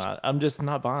touched. No, I'm just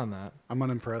not buying that. I'm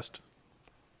unimpressed.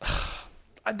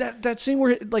 That scene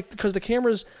where because the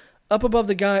camera's up above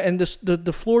the guy and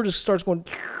the floor just starts going.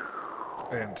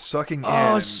 And sucking in, Oh,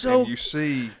 and, it's so- and you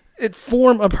see. It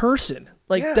form a person.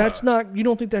 Yeah. That's not. You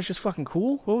don't think that's just fucking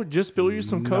cool? Well, just spill you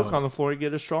some Coke No. on the floor,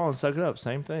 get a straw, and suck it up.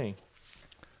 Same thing.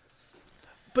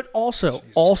 But also,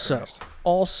 Christ.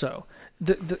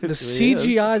 the It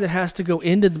CGI that has to go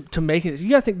into to making it. You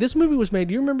gotta think this movie was made.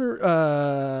 Do you remember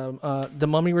The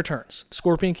Mummy Returns?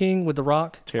 Scorpion King with The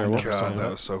Rock. Terrible. God,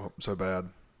 that was so bad.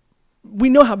 We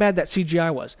know how bad that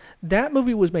CGI was. That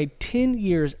movie was made 10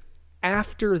 years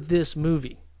after this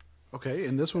movie. Okay,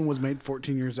 and this one was made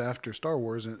 14 years after Star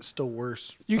Wars, and it's still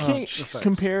worse. You can't effects.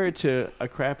 compare it to a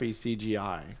crappy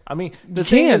CGI. I mean, the You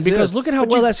thing can is because this, look at how but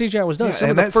well you- that CGI was done. Yeah, Some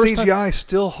and of the that first time- CGI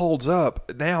still holds up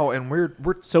now, and we're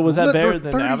So was that we're better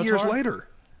than 30 years Avatar? later.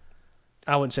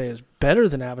 I wouldn't say it's better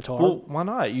than Avatar. Well, why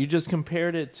not? You just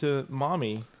compared it to the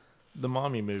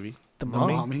Mommy movie. the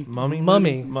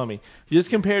Mummy? Mummy. You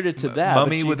just compared it to that. but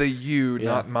Mummy you- with a U, Yeah.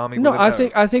 not mommy No, with a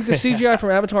I no. think the CGI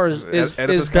from Avatar is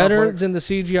Oedipus better complex? than the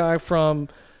CGI from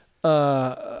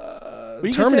But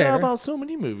you can say that Terminator. about so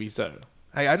many movies, though.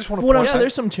 Hey, I just want to What point I'm Yeah, out.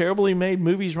 there's some terribly made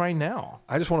movies right now.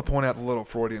 I just want to point out the little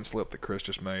Freudian slip that Chris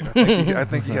just made. I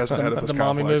think he has an Oedipus The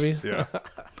mommy complex. movies? Yeah.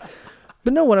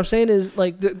 But no, what I'm saying is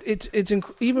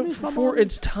even Who's my for mommy?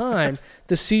 its time,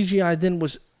 the CGI then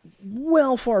was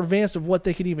well far advanced of what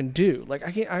they could even do. Like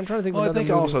I'm trying to think. Well, of I think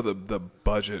another also movie. the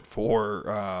budget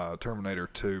for Terminator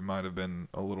 2 might have been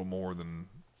a little more than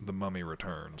The Mummy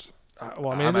Returns.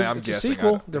 Well, I mean, I'm it's a guessing.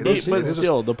 sequel. They're It both is- But it is a-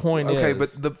 still, the point is... Okay, but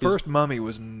the is- first Mummy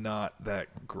was not that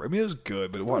great. I mean, it was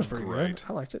good, but it That was wasn't pretty great. good.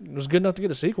 I liked it. It was good enough to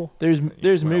get a sequel. There's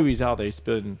Well- movies out there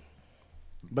spend...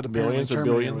 But apparently Billions or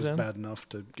Terminator billions was in? bad enough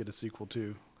to get a sequel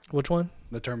too. Which one?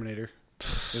 The Terminator. It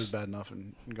was bad enough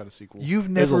and got a sequel.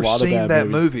 You've There's a never lot of seen bad that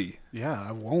movies. movie. Yeah,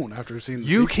 I won't after seeing the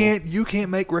You sequel. can't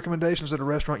make recommendations at a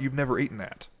restaurant you've never eaten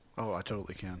at. Oh, I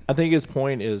totally can. I think his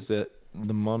point is that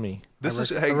The Mummy This I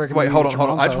is rec- hey I recommend wait you hold at on your hold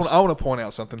on. mom's house. I want to point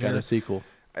out something got here. a sequel.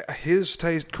 His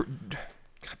taste, God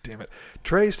damn it,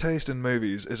 Trey's taste in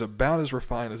movies is about as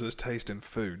refined as his taste in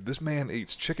food. This man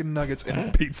eats chicken nuggets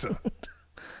and pizza.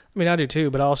 I mean, I do too,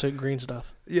 but I also eat green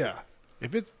stuff. Yeah.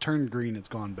 If it's turned green, it's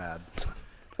gone bad.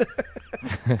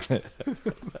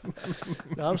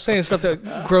 No, I'm saying stuff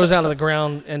that grows out of the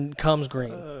ground and comes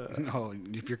green. Oh,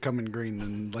 if you're coming green,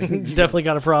 then like You you definitely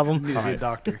got a problem. need to see a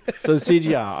doctor. So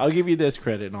CGI, I'll give you this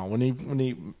credit and all. When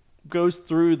he goes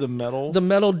through the metal... The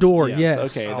metal door, yes.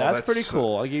 Okay, Oh, that's that's pretty so-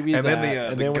 cool. I'll give you and that.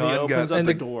 then And the then when he gun opens got- up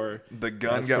the and door... The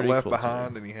gun That's got pretty left cool, too.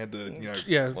 behind, and he had to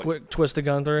Yeah, like- quick twist the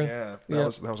gun through. yeah. Yeah.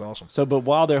 That was awesome. So, but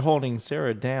while they're holding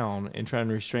Sarah down and trying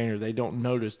to restrain her, they don't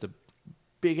notice the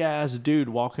big-ass dude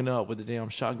walking up with a damn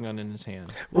shotgun in his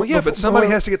hand. Well, yeah, but somebody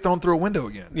has to get thrown through a window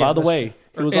again. Yeah, By the that's way,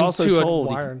 true. it was Or also into a told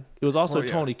wire. it was also Well,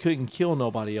 yeah. told he couldn't kill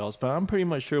nobody else. But I'm pretty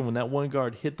much sure when that one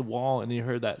guard hit the wall and he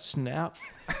heard that snap,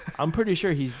 I'm pretty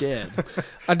sure he's dead.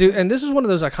 I do, and this is one of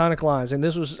those iconic lines. And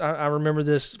this was I remember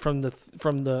this from the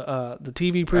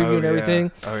TV preview and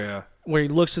everything, Oh yeah. where he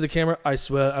looks to the camera. I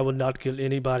swear I will not kill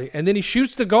anybody, and then he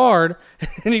shoots the guard,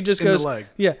 and he just In the goes, leg.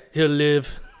 "Yeah, he'll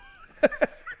live."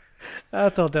 I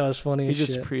thought that was funny He's as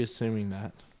just shit. pre-assuming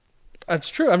that. That's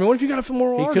true. I mean, what if you got a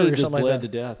femoral He artery could or have just something bled like to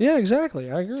that? death. Yeah, exactly.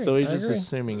 I agree. So he's I just agree.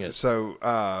 assuming it. So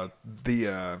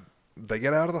they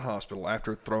get out of the hospital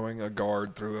after throwing a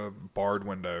guard through a barred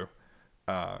window,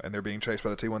 and they're being chased by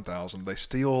the T-1000. They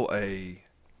steal a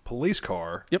police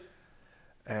car. Yep.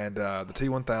 And the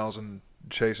T-1000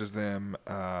 chases them,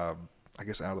 I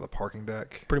guess, out of the parking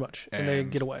deck. Pretty much, and they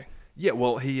And- get away. Yeah,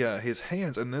 well, he his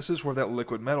hands, and this is where that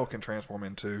liquid metal can transform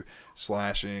into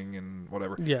slashing and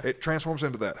whatever. Yeah. It transforms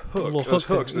into that hook, Little those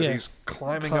hook hooks thing, that yeah. he's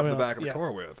climbing up Climbing the back up, of the yeah.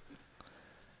 car with.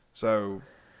 So,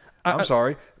 I'm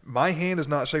sorry, my hand is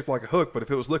not shaped like a hook, but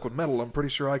if it was liquid metal, I'm pretty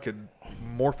sure I could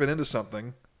morph it into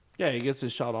something. Yeah, he gets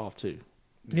his shot off too.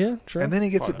 Yeah, sure. And then he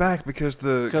gets it back because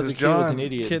the kid John was an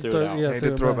idiot Kid and threw it threw- out. yeah. he threw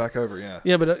did it throw it back. back over. Yeah.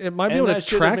 Yeah, but it might be And able to that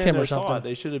should have track been him their or something. thought.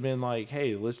 They should have been like,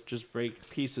 "Hey, let's just break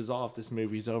pieces off. This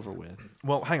movie's over with."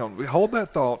 Well, hang on. Hold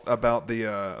that thought about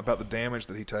the damage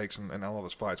that he takes in all of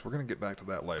his fights. We're going to get back to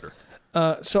that later.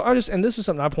 So and this is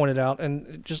something I pointed out,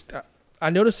 and just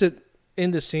I noticed it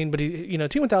in this scene, but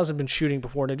T-1000 had been shooting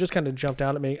before, and it just kind of jumped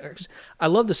out at me. I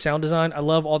love the sound design. I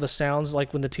love all the sounds,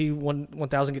 like when the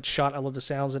T-1000 gets shot. I love the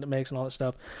sounds that it makes and all that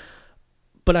stuff.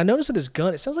 But I noticed that his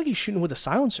gun, it sounds like he's shooting with a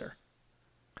silencer.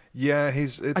 Yeah,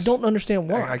 I don't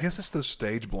understand why. I guess it's those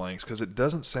stage blanks because it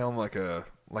doesn't sound like an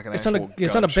It's actual not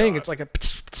it's not a bang. gunshot. It's like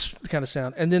a kind of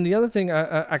sound. And then the other thing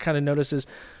I kind of noticed is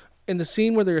in the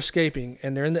scene where they're escaping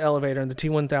and they're in the elevator and the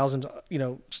T-1000's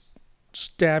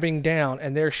stabbing down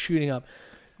and they're shooting up.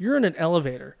 You're in an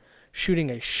elevator shooting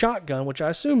a shotgun, which I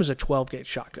assume is a 12-gauge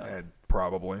shotgun.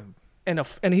 Probably. And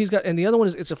the other one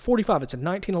it's a 45. It's a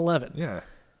 1911. Yeah.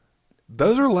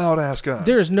 Those are loud ass guns.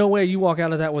 There is no way you walk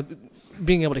out of that with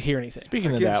being able to hear anything.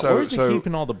 Speaking of Again, that, so- where's he so-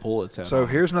 keeping all the bullets at? So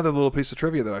here's another little piece of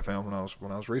trivia that I found when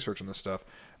I was researching this stuff.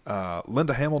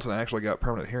 Linda Hamilton actually got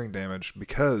permanent hearing damage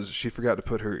because she forgot to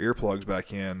put her earplugs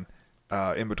back in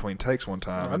between takes one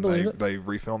time, I and believe it. they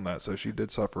refilmed that, so she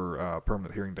did suffer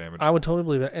permanent hearing damage. I would totally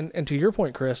believe that. And to your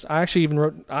point, Chris, I actually even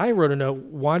wrote a note.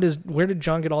 Where did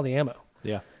John get all the ammo?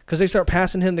 Yeah. Because they start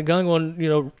passing him the gun, going,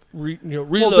 reload.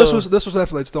 Well, this was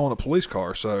after they'd stolen a police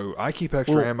car, so I keep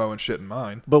extra ammo and shit in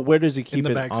mine. But where does he keep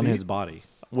the it back on his seat? body?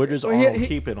 Where does Well, Arnold he-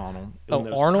 keep it on him? Oh, In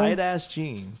those Arnold? tight ass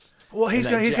jeans. Well, he's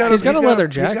And got that He's got a leather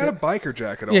He's got a jacket. biker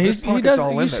jacket on. Yeah, His he pocket's does.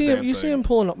 all You in see that him. damn You see thing. him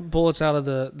pulling bullets out of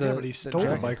the Yeah, but he stole the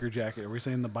jacket. biker jacket. Are we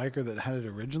saying the biker that had it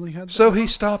originally had that? So he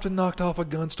stopped and knocked off a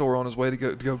gun store on his way to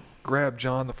go grab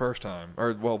John the first time,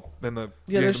 or well, in the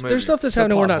Yeah, the there's movie. stuff that's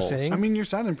happening we're not potholes. seeing. I mean, you're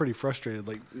sounding pretty frustrated.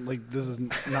 Like this is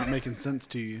not making sense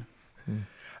to you.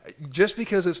 Just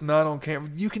because it's not on camera,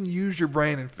 you can use your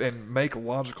brain and make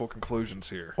logical conclusions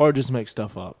here, Or just make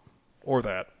stuff up, or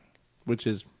that. which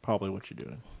is probably what you're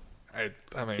doing.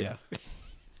 I mean, Yeah.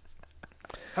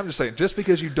 I'm just saying, just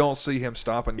because you don't see him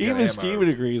stop and get Even ammo, Steven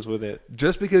agrees with it.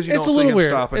 just because you It's don't a see little him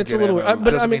weird. stop and It's a get little ammo, weird.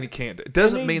 But doesn't I mean- mean he can't. It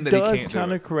doesn't mean that he can't do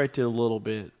kind it. of correct it a little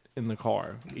bit in the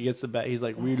car. He gets the back. He's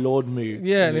like, reload me.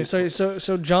 Yeah, and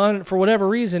so John, for whatever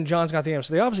reason, John's got the ammo.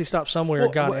 So they obviously stopped somewhere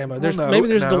and got ammo. There's maybe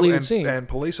there's a deleted scene. And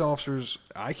police officers,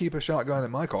 I keep a shotgun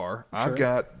in my car.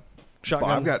 Sure.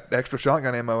 I've got extra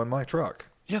shotgun ammo in my truck.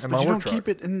 Yes, in but my you work don't truck. keep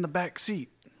it in the back seat.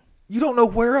 You don't know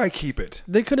where I keep it.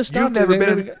 They could have You've stopped. never it.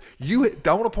 been in.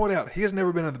 I want to point out, he has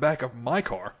never been in the back of my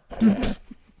car.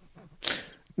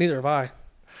 Neither have I.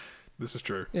 This is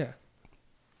true. Yeah.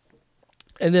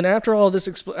 And then after all this,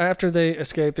 after they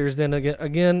escape, there's then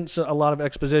again so a lot of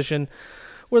exposition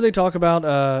where they talk about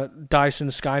Dyson,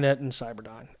 Skynet, and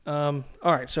Cyberdyne.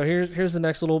 All right, so here's the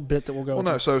next little bit that we'll go. Well,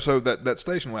 into. no, so that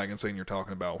station wagon scene you're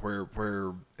talking about,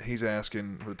 where he's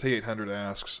asking, the T-800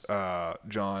 asks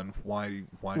John, why do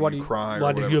you cry? Why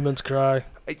or do whatever. humans cry?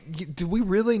 Do we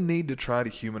really need to try to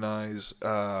humanize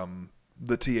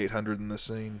the T-800 in this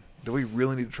scene? Do we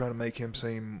really need to try to make him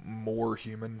seem more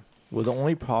human? Well, the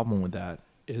only problem with that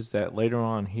is that later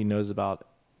on he knows about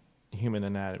human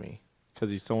anatomy because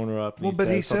he's sewing her up. And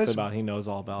he says something about he knows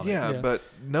all about it. Yeah, Yeah. but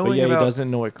But knowing yet about he doesn't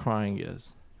know what crying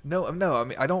is. no. I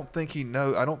mean, I don't think he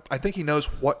knows. I think he knows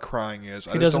what crying is.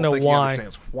 I He just doesn't don't know think why. he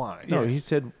understands why. No, Yeah. he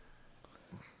said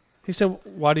He said,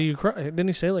 "Why do you cry?" Didn't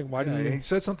he say like, "Why do Yeah, you?" he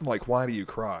said something like, "Why do you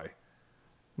cry?"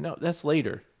 no. That's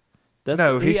later. That's,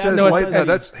 No, he says No, at later. the- No,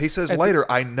 that's he says at the- later.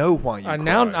 I know why you I cry.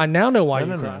 now know why no,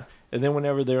 you no, cry. no. And then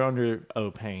whenever they're under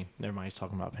pain, never mind. He's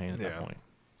talking about pain at Yeah. that point.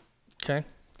 Okay.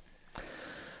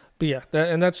 But yeah,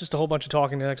 and that's just a whole bunch of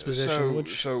talking and exposition,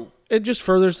 which it just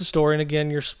furthers the story. And again,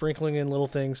 you're sprinkling in little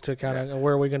things to kind of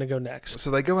where are we going to go next?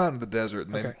 So they go out in the desert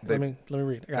and Okay, they let me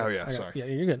read. I got it. sorry. Yeah,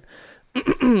 you're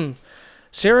good.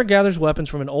 Sarah gathers weapons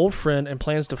from an old friend and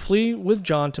plans to flee with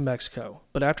John to Mexico.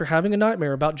 But after having a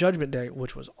nightmare about Judgment Day,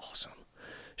 which was awesome,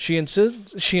 she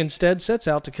instead sets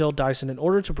out to kill Dyson in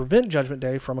order to prevent Judgment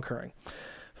Day from occurring.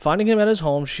 Finding him at his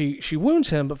home, she wounds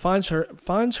him, but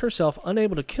finds herself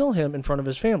unable to kill him in front of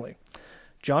his family.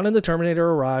 John and the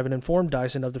Terminator arrive and inform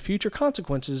Dyson of the future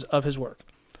consequences of his work.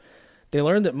 They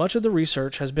learn that much of the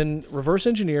research has been reverse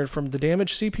engineered from the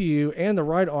damaged CPU and the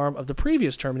right arm of the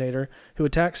previous Terminator who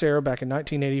attacked Sarah back in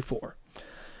 1984.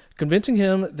 Convincing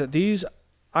him that these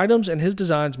Items and his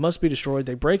designs must be destroyed.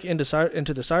 They break into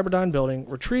the Cyberdyne building,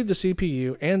 retrieve the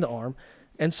CPU and the arm,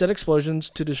 and set explosions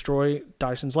to destroy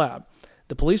Dyson's lab.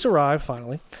 The police arrive,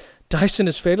 finally. Dyson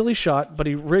is fatally shot, but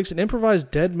he rigs an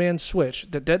improvised dead man switch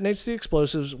that detonates the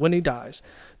explosives when he dies.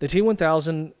 The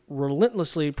T-1000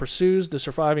 relentlessly pursues the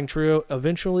surviving trio,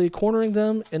 eventually cornering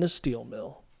them in a steel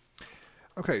mill.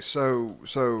 Okay, so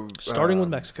Starting with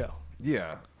Mexico.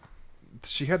 Yeah.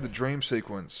 She had the dream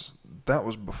sequence. That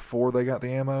was before they got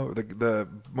the ammo? The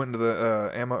went into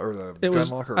the ammo or the gun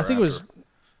locker? I think it was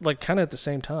like kind of at the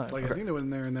same time. Like, I think they went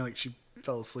in there and she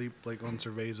fell asleep like on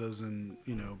cervezas and,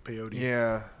 peyote.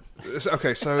 Yeah.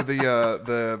 Okay, so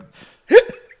the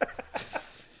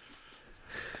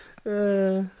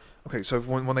okay, so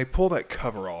when they pull that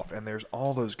cover off and there's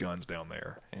all those guns down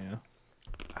there. Yeah.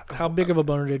 How big of a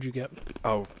boner did you get?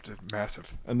 Oh,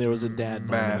 massive. And there was a dad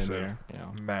massive in there. Yeah.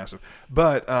 Massive.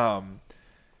 But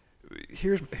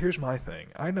here's my thing.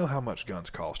 I know how much guns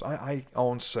cost. I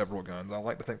own several guns. I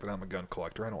like to think that I'm a gun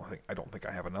collector. I don't think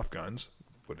I have enough guns.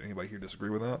 Would anybody here disagree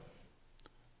with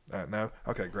that? No?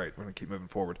 Okay, great. We're going to keep moving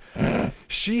forward.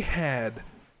 She had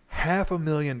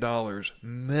 $500,000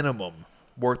 minimum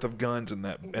worth of guns in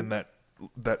that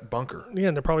bunker. Yeah,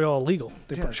 and they're probably all illegal.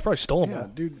 She probably stole them Yeah, all.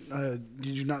 dude.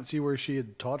 Did you not see where she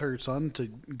had taught her son to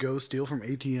go steal from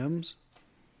ATMs?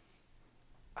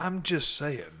 I'm just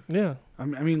saying. Yeah. I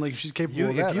mean, like, she's capable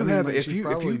of that. If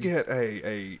you get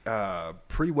a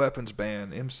pre-weapons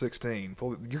ban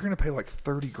M16, you're going to pay like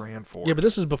 $30,000 for it. Yeah, but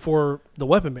this is before the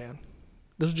weapon ban.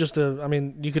 This was just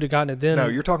you could have gotten it then. No,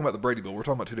 you're talking about the Brady Bill. We're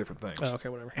talking about two different things. Oh, okay,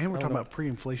 whatever. And we're talking about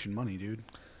pre-inflation money, dude.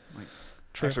 Like,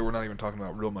 True. Actually, we're not even talking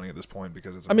about real money at this point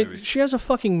because it's a mean, movie. she has a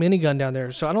fucking minigun down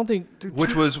there, so I don't think... dude,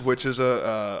 Which is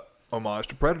a homage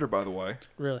to Predator, by the way.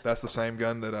 Really? That's the same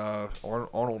gun that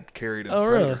Arnold carried in Oh,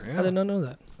 Predator. really? Yeah. I did not know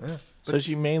that. Yeah. So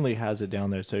she mainly has it down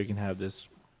there so you can have this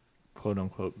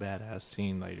quote-unquote badass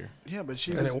scene later. yeah, but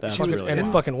she And was, it, she was really and it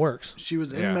in, fucking works. she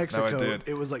was in Yeah, no, Mexico. it did.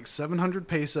 It was like 700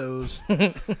 pesos.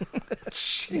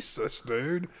 Jesus,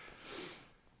 dude.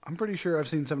 I'm pretty sure I've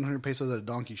seen 700 pesos at a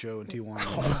donkey show in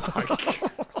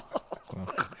Tijuana.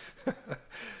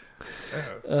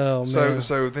 Oh, man.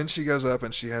 So then she goes up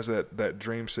and she has that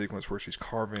dream sequence where she's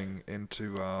carving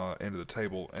into the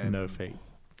table and No fate.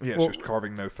 Yeah, Well, she's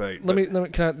carving no fate. Let me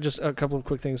can I just a couple of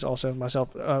quick things also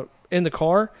myself. In the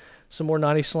car, some more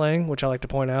 90s slang, which I like to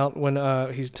point out when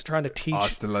he's trying to teach.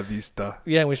 Hasta la vista.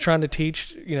 Yeah, when he's trying to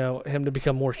teach, him to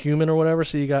become more human or whatever.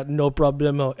 So you got no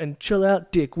problemo and chill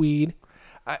out, dickweed.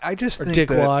 I just Or think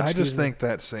dickwad, I excuse just me. think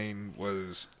that scene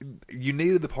was. You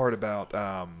needed the part about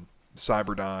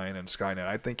Cyberdyne and Skynet.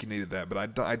 I think you needed that, but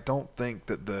I don't think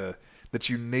that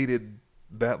you needed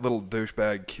that little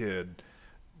douchebag kid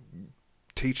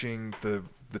teaching the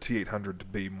T-800 to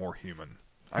be more human.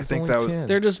 I think that was. 10.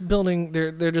 They're just building.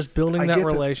 They're just building that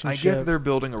relationship. I get that they're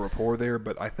building a rapport there,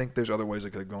 but I think there's other ways they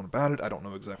could have gone about it. I don't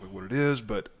know exactly what it is,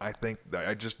 but I think that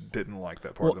I just didn't like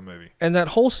that part of the movie. And that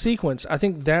whole sequence, I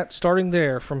think that starting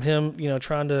there from him,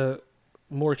 trying to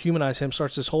more humanize him,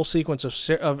 starts this whole sequence of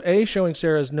showing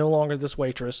Sarah is no longer this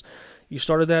waitress. You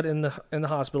started that in the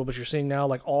hospital, but you're seeing now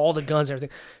like all the guns and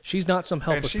everything. She's not some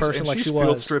helpless person like she was. She's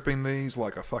field stripping these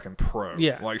like a fucking pro.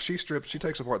 Yeah. Like she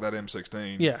takes apart that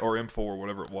M16 Yeah. or M4,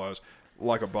 whatever it was,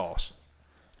 like a boss.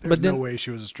 There's But then- no way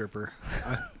she was a stripper.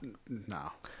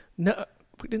 No. No,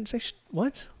 we didn't say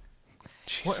what?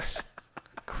 Jesus What?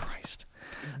 Christ.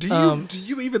 Do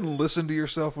you even listen to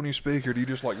yourself when you speak, or do you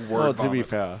just like word Well, vomit? to be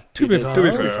fair. To be does-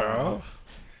 fair.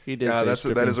 He did Yeah,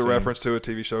 say that is a stripping reference to a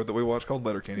TV show that we watch called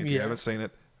Letterkenny. If you Yeah. haven't seen it,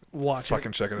 Watch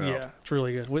fucking it. check it out. Yeah, it's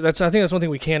really good. I think that's one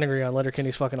thing we can agree on.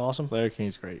 Letterkenny's fucking awesome. scene.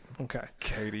 Letterkenny's great. Okay.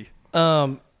 Katie.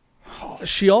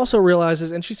 She also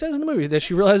realizes, and she says in the movie, that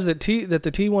she realizes that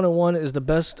the T-101 is the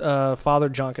best father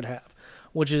John could have,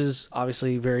 which is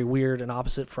obviously very weird and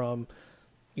opposite from,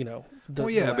 the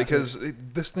last because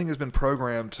this thing has been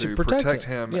programmed to protect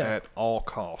him yeah. at all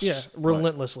costs. Yeah,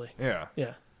 relentlessly. Yeah.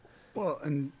 Yeah. Well,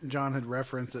 and John had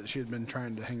referenced that she had been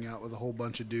trying to hang out with a whole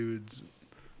bunch of dudes,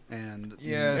 and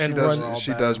Yeah, And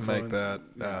she does make that.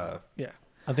 Yeah.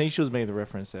 I think she was making the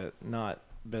reference that not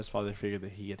best father figure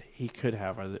that he could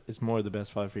have, or it's more the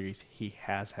best father figures he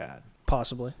has had.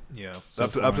 Possibly. Yeah, So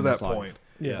up to far in that his life. point.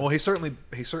 Yeah. Well, he certainly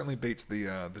beats the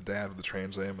dad with the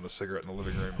Trans Am and the cigarette in the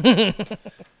living room.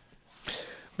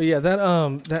 But yeah,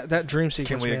 that dream sequence.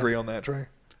 Can we man. agree on that, Trey?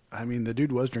 I mean, the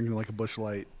dude was drinking like a Busch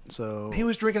Light, so He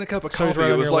was drinking a cup of So he's coffee. right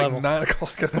It on was your like level. 9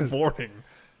 o'clock in the morning.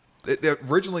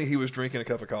 Originally, he was drinking a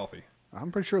cup of coffee.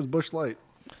 I'm pretty sure it was Busch Light.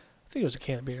 I think it was a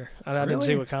can of beer. I didn't Really?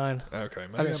 see what kind. Okay,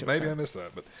 didn't see what maybe I kind. missed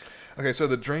that. But okay, so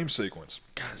the dream sequence.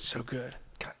 God, it's so good.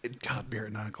 God, beer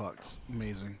at 9 o'clock is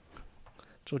amazing.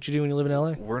 It's what you do when you live in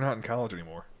L.A. We're not in college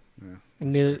anymore.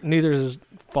 Neither is his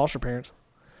foster parents.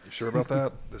 You sure about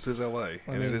that? This is L.A.,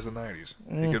 and it is the 90s.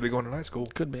 He could be going to night school.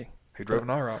 Could be. He drove an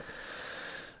IROC.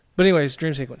 But anyways,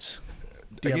 dream sequence.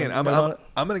 Again, I'm going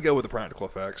to go with the practical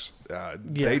effects.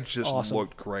 They just awesome.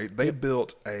 looked great. They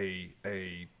built a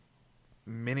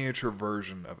miniature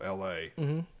version of L.A.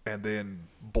 And then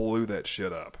blew that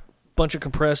shit up. Bunch of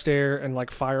compressed air and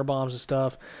like fire bombs and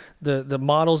stuff. The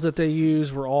models that they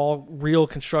used were all real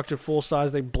constructed, full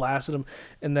size. They blasted them,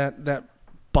 and that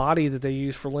body that they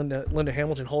used for Linda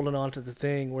Hamilton holding on to the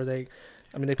thing where they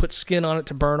put skin on it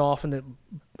to burn off, and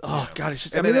it's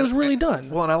just. It was really done.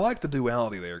 Well, and I like the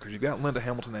duality there because you've got Linda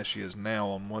Hamilton as she is now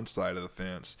on one side of the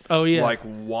fence. Oh yeah, like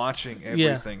watching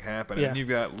everything happen, and you've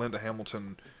got Linda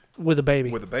Hamilton. With a baby,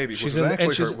 which was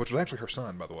actually her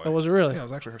son, by the way. Oh, was it really? Yeah, it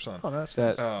was actually her son. Oh, that's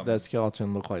that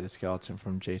skeleton looked like the skeleton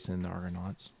from Jason and the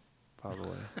Argonauts, by the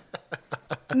way.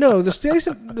 No, the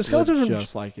skeleton from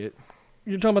just like it.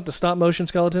 You're talking about the stop motion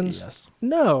skeletons? Yes.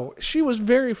 No, she was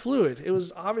very fluid. It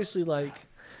was obviously like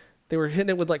they were hitting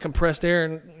it with like compressed air,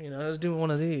 and I was doing one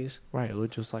of these. Right, it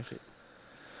looked just like it.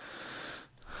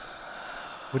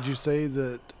 Would you say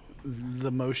that the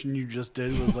motion you just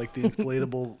did was like the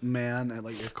inflatable man at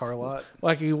like your car lot?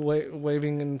 Like you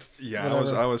waving and yeah,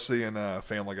 whatever. I was seeing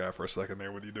Family Guy for a second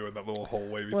there with you doing that little whole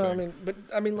wavy well, thing.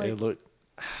 like it looked.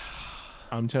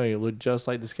 I'm telling you, it looked just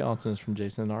like the skeletons from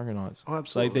Jason and the Argonauts. Oh,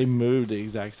 absolutely. Like they moved the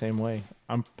exact same way.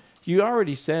 You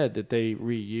already said that they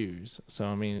reuse,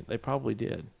 so they probably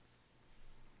did.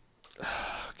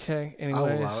 Okay. Anyways.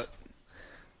 I'll allow it.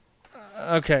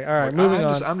 Okay. All right. Moving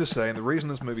on. I'm just saying the reason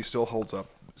this movie still holds up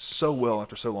so well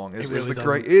after so long is the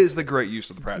great use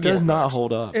of the practical. It does effects. not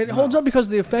hold up. It holds up because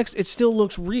of the effects. It still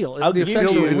looks real. I'll the give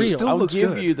effects you, are real. I'll looks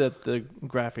give good. you that the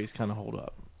graphics kind of hold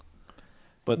up.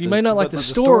 But you may not like the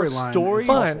story. storyline.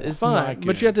 Fine, It's fine. not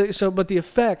But you have to. But the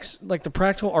effects, like the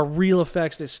practical, are real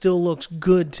effects that still looks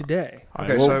good today.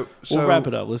 Okay, we'll so wrap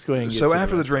it up. Let's go ahead and get to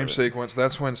after the rest dream of it. sequence,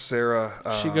 that's when Sarah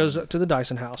She goes to the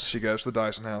Dyson house. She goes to the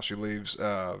Dyson house. She leaves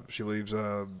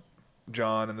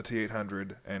John in the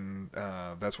T-800, and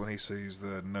that's when he sees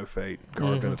the no fate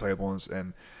carved on the table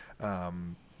and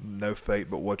no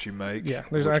fate but what you make. Yeah,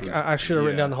 I should have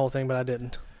written down the whole thing, but I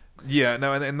didn't. Yeah,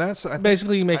 no, and that's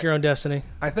basically you make your own destiny.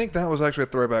 I think that was actually a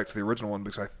throwback to the original one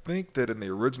because I think that in the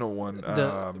original one,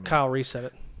 Kyle Reese said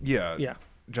it. Yeah.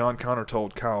 John Connor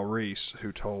told Kyle Reese,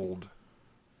 who told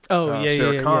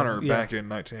Sarah Connor back in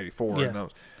 1984, and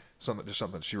that was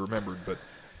something she remembered. But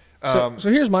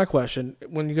so here's my question: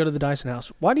 when you go to the Dyson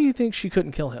house, why do you think she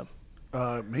couldn't kill him?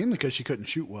 Mainly because she couldn't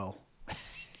shoot well.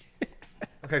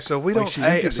 Okay, so we don't.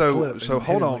 So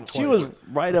hold on. She was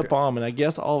right up on, and I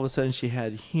guess all of a sudden she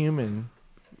had human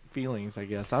feelings. I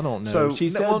guess I don't know. So she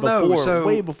said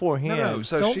way beforehand. No.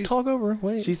 So don't talk over.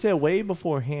 Wait. She said way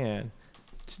beforehand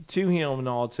to him and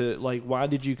all to like, why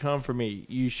did you come for me?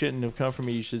 You shouldn't have come for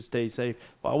me. You should stay safe.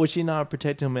 Why would she not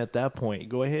protect him at that point?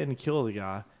 Go ahead and kill the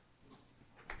guy.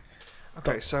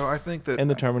 Okay, so I think that and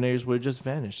the Terminators would have just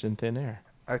vanished in thin air.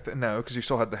 No, because you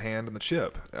still had the hand and the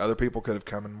chip. Other people could have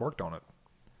come and worked on it.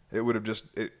 It would have just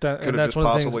could have just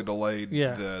possibly delayed.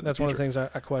 Yeah, that's one of the things I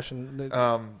question.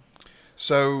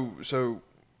 So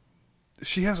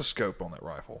she has a scope on that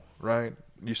rifle, right?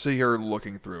 You see her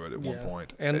looking through it at one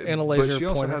point, and a laser. But she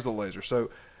also pointer. has a laser. So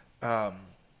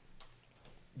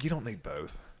you don't need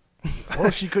both.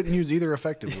 Well, she couldn't use either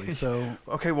effectively. So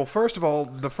okay, well, first of all,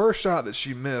 the first shot that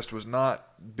she missed was not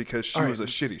because she was a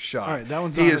shitty shot. All right, that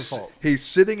one's not her fault. He's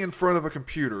sitting in front of a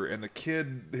computer, and the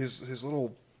kid, his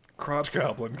little crotch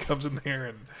goblin, comes in there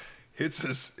and hits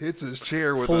his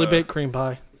chair with fully baked cream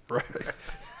pie. Right.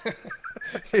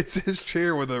 Hits his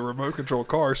chair with a remote control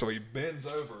car, so he bends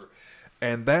over,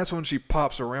 and that's when she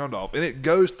pops her round off, and it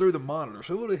goes through the monitor.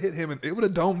 So it would have hit him, and it would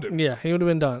have domed him. Yeah, he would have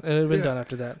been done. It would have been done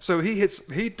after that. So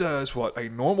he does what a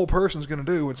normal person's going to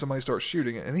do when somebody starts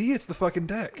shooting it, and he hits the fucking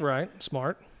deck. Right,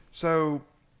 smart. So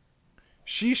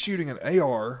she's shooting an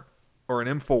AR or an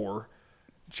M4,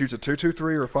 shoots a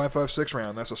 223 or a 5.56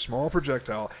 round. That's a small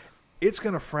projectile. It's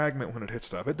going to fragment when it hits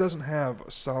stuff. It doesn't have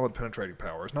a solid penetrating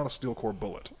power. It's not a steel core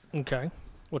bullet. Okay.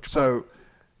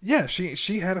 Yeah,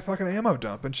 she had a fucking ammo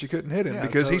dump and she couldn't hit him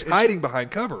because so he's hiding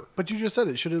behind cover. But you just said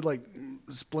it should have like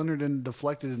splintered and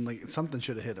deflected and like something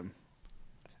should have hit him.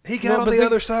 He got on the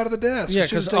other side of the desk. Yeah,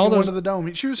 She was because taking all one those to the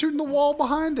dome. She was shooting the wall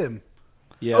behind him.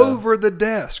 Yeah. Over the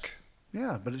desk.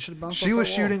 Yeah, but it should have bounced. She off was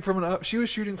that shooting She was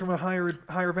shooting from a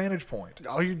higher vantage point.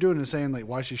 wall. All you're doing is saying like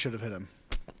why she should have hit him.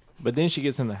 But then she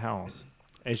gets in the house.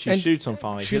 And she shoots him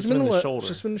finally. Shoots Hits him in the got shoulder.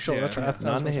 Shoots him in the shoulder. Yeah. That's right. That's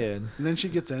Not in the what I was head. And then she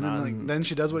gets in and like then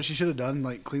she does what she should have done,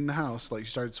 like clean the house. Like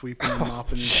she started sweeping and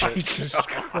mopping and shit. Jesus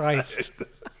Christ.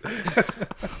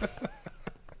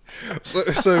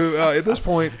 So at this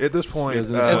point, Goes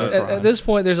in the At this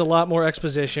point, there's a lot more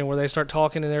exposition where they start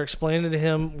talking and they're explaining to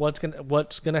him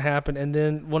what's gonna happen. And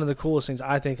then one of the coolest things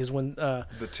I think is when the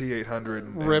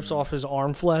T-800 rips off his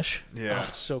arm flesh. Yeah. Oh,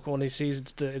 it's so cool. And he sees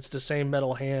it's the same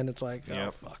metal hand. It's like, oh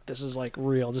Yep. fuck, this is like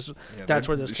real. Yeah, That's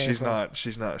where this came she's from.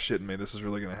 She's not shitting me. This is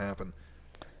really going to happen.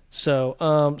 So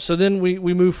then we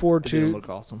move forward It didn't to look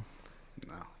awesome.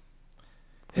 No.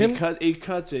 him. He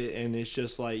cuts it, and it's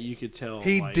just like you could tell.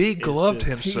 He like, degloved it's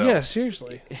just- himself. Yeah,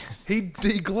 seriously. He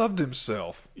degloved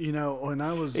himself. You know,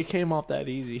 It came off that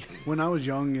easy. when I was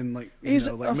young and like He's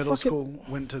a middle fucking- school,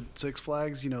 went to Six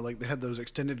Flags, like they had those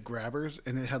extended grabbers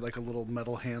and it had like a little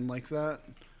metal hand like that.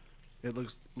 It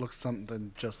looks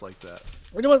something just like that.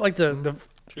 We know what like the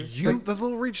The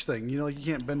little reach thing, like you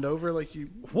can't bend over like you.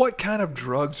 What kind of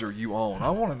drugs are you on? I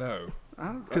want to know.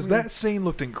 Because that scene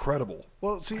looked incredible.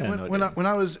 Well, see, I had no when idea.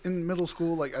 I was in middle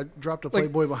school, like I dropped a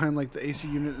Playboy behind like the AC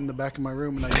unit in the back of my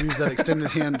room, and I used that extended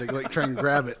hand to like try and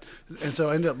grab it, and so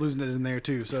I ended up losing it in there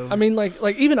too. So I mean, like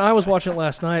even I was watching it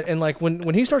last night, and like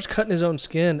when he starts cutting his own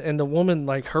skin, and the woman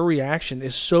like her reaction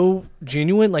is so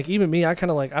genuine. Like even me, I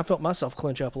kind of like I felt myself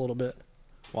clench up a little bit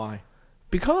Why?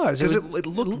 because Because was- it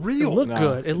looked It real. looked No,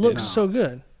 good. It it looked did so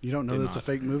good. you don't know Did that's a not.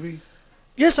 fake movie.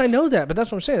 Yes, I know that, but that's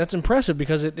what I'm saying. That's impressive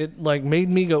because it like made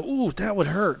me go, ooh, that would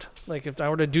hurt. Like if I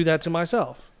were to do that to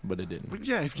myself. But it didn't. But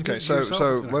yeah, if you do Okay, it to so yourself, so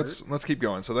it's gonna hurt. let's keep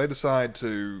going. So they decide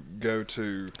to go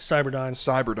to Cyberdyne.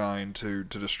 Cyberdyne to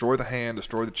destroy the hand,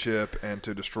 destroy the chip, and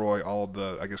to destroy all of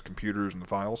the computers and the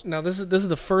files. Now this is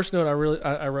the first note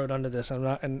I wrote under this. I'm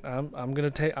gonna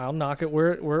take I'll knock it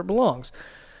where it belongs.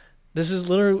 This is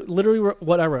literally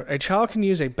what I wrote. A child can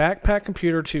use a backpack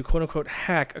computer to quote unquote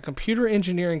hack a computer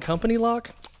engineering company lock.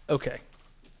 Okay.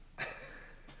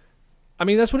 I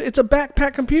mean it's a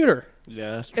backpack computer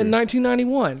Yeah, that's true. in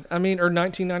 1991. I mean or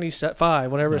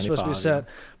 1995, whatever it's supposed to be 95, set.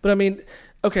 But I mean,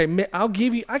 okay, I'll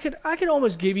give you. I could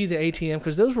almost give you the ATM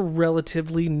because those were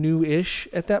relatively new-ish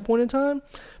at that point in time.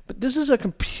 But this is a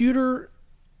computer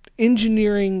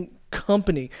engineering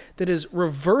company that is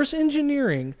reverse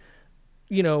engineering,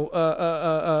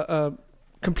 a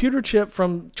computer chip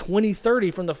from 2030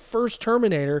 from the first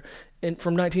Terminator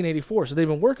from 1984. So they've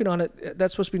been working on it.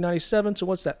 That's supposed to be 97. So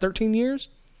what's that? 13 years.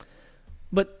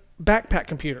 But backpack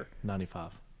computer,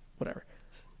 95. whatever.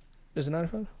 Is it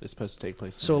 95? It's supposed to take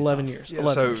place. In So 11 95. years. Yeah,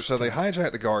 11 so years. so they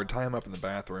hijack the guard, tie him up in the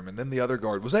bathroom, and then the other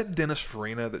guard was that Dennis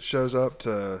Farina that shows up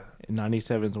to In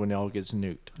 97 is when it all gets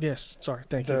nuked. Yes, sorry,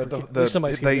 thank you. they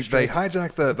Somebody's keeping me straight.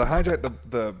 hijack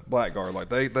the black guard, like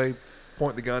they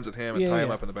point the guns at him and Yeah, tie him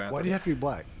yeah. up in the bathroom. Why do you have to be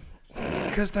black?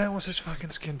 Because that was his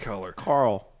fucking skin color.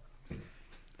 Carl.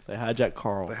 They hijacked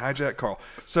Carl. They hijack Carl.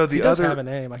 So the He does other have a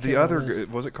name. I can't the other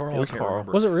remember was it Carl? It was I can't Carl.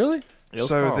 remember. Was it really? It was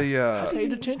So Carl. the I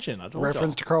paid attention. I told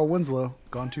Reference y'all. to Carl Winslow.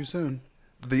 Gone too soon.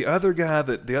 the other guy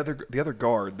that the other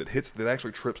guard that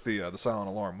actually trips the silent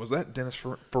alarm, was that Dennis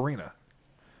Farina?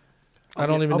 I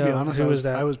don't even I'll be know honest, who I was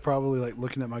that. I was probably like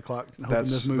looking at my clock, hoping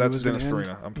That's this movie that's was Dennis gonna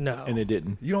Farina. end. No, And it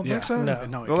didn't. You don't Yeah, think so? No. it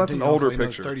Well, that's an continued on older for another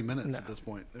picture. 30 minutes No. at this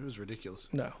point. It was ridiculous,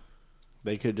 no.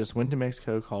 They could just went to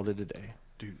Mexico, called it a day.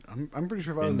 dude. I'm pretty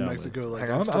sure if I was And in done Mexico, like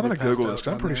Hang on, I'd I'm still going be to Google passed this out 'cause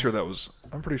I'm down pretty there.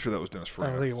 sure that was Dennis I don't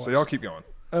Farina. think it So was. y'all keep going.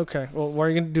 Okay. Well, why are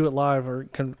you going to do it live or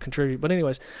contribute? But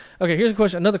anyways, okay. Here's a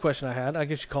question. Another question I had. I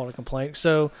guess you call it a complaint.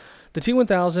 So, the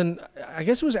T1000. I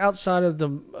guess it was outside of the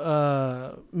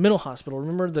mental hospital.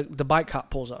 Remember the bike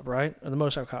cop pulls up, right? Or the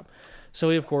motorcycle cop. So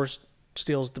he of course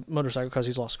steals the motorcycle because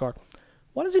he's lost a car.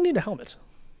 Why does he need a helmet?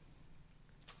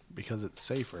 because it's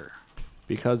safer.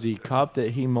 Because the cop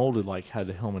that he molded had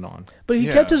the helmet on. But he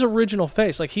Yeah. kept his original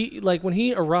face. Like when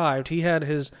he arrived, he had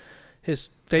his And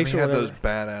face he or had whatever. those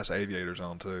badass aviators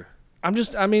on too. It was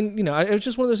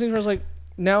just one of those things where I was like,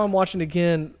 now I'm watching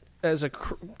again as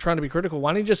trying to be critical.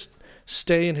 Why don't he just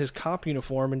stay in his cop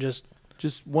uniform and just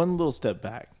One little step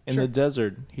back. In Sure. the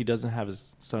desert, he doesn't have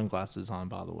his sunglasses on,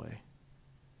 by the way.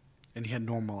 And he had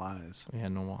normal eyes. He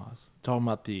had normal eyes. Talking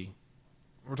about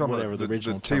We're talking Whatever, about the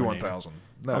original the T1000.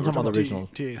 No, I'm we're talking about the original.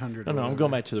 T800. No, I'm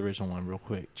going back to the original one real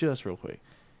quick. Just real quick.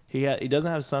 He doesn't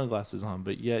have sunglasses on,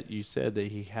 but yet you said that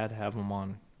he had to have them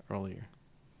on earlier.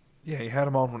 Yeah, he had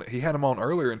him on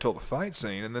earlier until the fight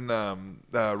scene, and then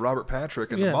Robert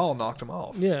Patrick in the Yeah. mall knocked him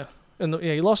off. yeah. And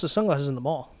he lost his sunglasses in the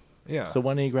mall. Yeah. So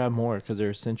why didn't he grab more? Because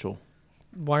they're essential.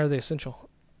 Why are they essential?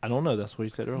 I don't know. That's what he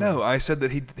said earlier. No, I said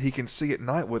that he can see at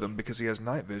night with him because he has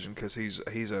night vision because he's a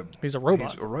He's a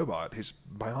robot. He's a robot. He's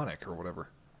bionic or whatever.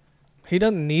 He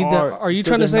doesn't need that. Are you so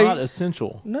trying to say not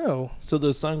essential? No. So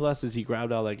the sunglasses he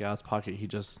grabbed out of that guy's pocket, he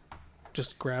just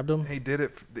grabbed them. He did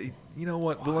it. You know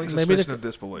what? Willing Maybe suspension of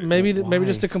disbelief. Maybe Why?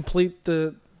 just to complete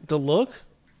the look.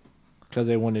 because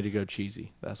they wanted to go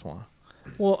cheesy. That's why.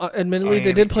 Well, admittedly,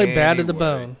 they did play bad to the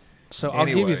Anyway. bone, so I'll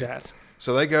give you Anyway. that.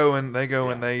 So they go and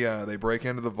they break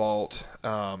into the vault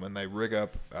and they rig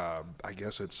up. I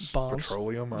guess it's Bombs.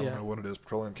 petroleum. I Yeah. don't know what it is.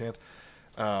 Petroleum cans.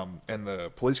 And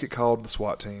the police get called to the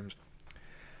SWAT teams.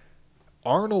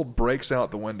 Arnold breaks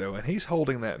out the window and he's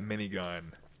holding that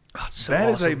minigun. Oh, it's so That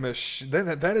is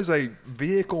awesome. that is a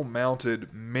vehicle mounted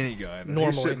minigun. And Normally.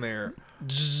 he's sitting there.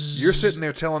 You're sitting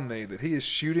there telling me that he is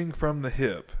shooting from the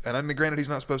hip, and I mean, granted, he's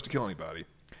not supposed to kill anybody,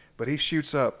 but he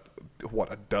shoots up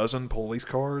a dozen police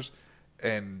cars,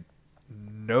 and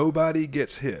nobody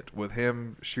gets hit with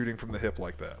him shooting from the hip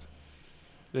like that.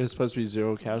 There's supposed to be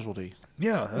 0 casualties.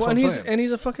 Yeah, that's Well, what and I'm he's saying. and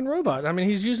he's a fucking robot. I mean,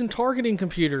 he's using targeting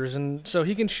computers, and so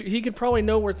he could probably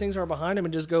know where things are behind him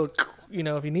and just go,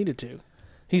 if he needed to.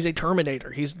 He's a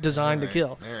Terminator. He's designed to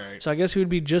kill. all right. So I guess he would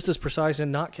be just as precise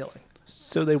in not killing.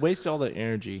 So they wasted all that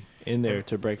energy in there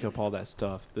to break up all that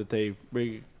stuff that they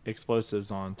rig explosives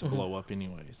on to blow up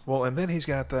anyways. Well, and then he's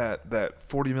got that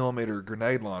 40 millimeter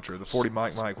grenade launcher, the 40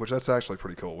 Mike, which that's actually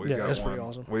pretty cool. We've Yeah, got that's one. pretty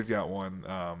awesome. We've got one.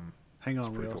 Hang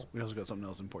on, pretty we also got something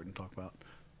else important to talk about.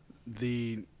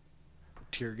 The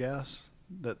tear gas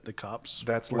that the cops.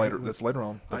 That's were later. hitting That's with. later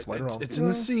on. That's later on. It's in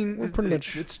the scene. we're pretty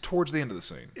much- It's towards the end of the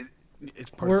scene.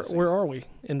 It's part Where of the scene. where are we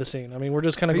in the scene? I mean, we're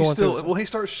just kind of He's going still through. well. He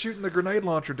starts shooting the grenade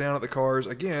launcher down at the cars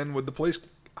again, with the police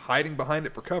hiding behind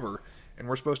it for cover. And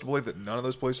we're supposed to believe that none of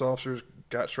those police officers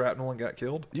got shrapnel and got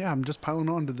killed. Yeah, I'm just piling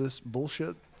on to this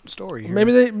bullshit story here.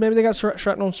 Maybe they got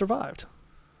shrapnel and survived.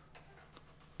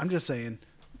 I'm just saying,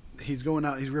 he's going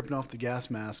out, he's ripping off the gas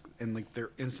mask, and like they're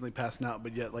instantly passing out,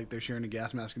 but yet like they're sharing a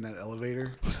gas mask in that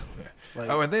elevator. Like,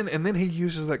 Oh, and then he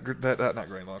uses that not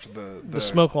grenade launcher, The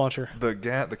smoke launcher. the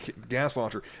gas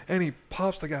launcher, and he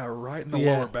pops the guy right in the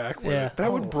Yeah, lower back with yeah. it.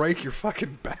 That would break your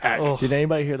fucking back. Oh. Did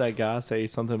anybody hear that guy say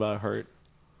something about hurt?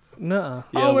 Nuh-uh.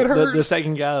 Oh, it The hurts.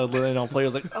 second guy that laying on play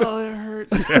was like, "Oh, it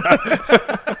hurts."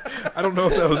 I don't know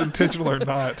if that was intentional or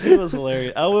not. It was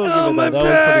hilarious. I will give my it that.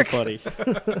 That was pretty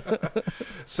funny.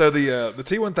 So the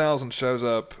T-1000 shows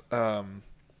up.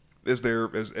 Is there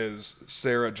as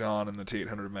Sarah, John, and the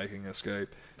T-800 are making escape,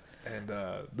 and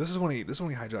this is when he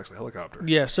hijacks the helicopter.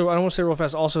 Yeah, so I want to say real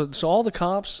fast. Also, so all the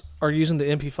cops are using the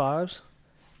MP5s.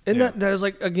 Isn't Yeah. that is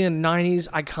like again 90s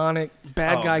iconic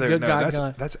bad guy, good guy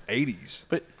gun. That's 80s.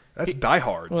 But That's Die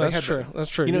Hard. Well, They that's had true. the- That's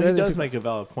true. you know, Yeah, he the does people- make a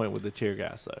valid point with the tear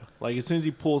gas, though. Like as soon as he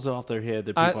pulls it off their head,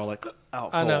 the I- people are like, "Out!"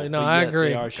 I know. cold, No, but I yet agree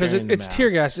they are because sharing the it's tear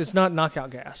mask. gas. It's not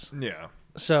knockout gas. Yeah.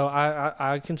 So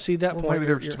I can see that Well, point. maybe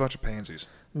they're You're- just a bunch of pansies.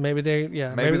 maybe they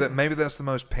Maybe that's the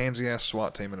most pansy ass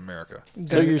SWAT team in America.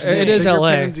 So you're it saying is bigger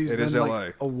LA. pansies It is than, LA.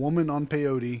 like, a woman on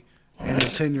peyote and a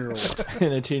 10-year-old.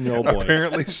 and a 10-year-old boy.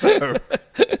 Apparently so.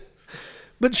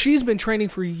 But she's been training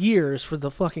for years for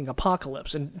the fucking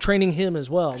apocalypse and training him as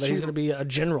well that She- he's going to be a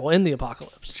general in the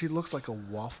apocalypse. She looks like a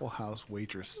Waffle House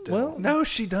waitress still. Well, No,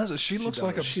 she doesn't. She looks does.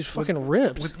 like a. She's fucking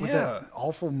ripped. with Yeah. that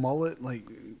awful mullet, like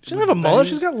She doesn't have a mullet.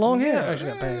 She's got long hair. Yeah. Oh, she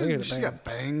got bangs. Look at the She's bangs. got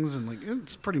bangs and like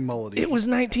it's pretty mullety. It was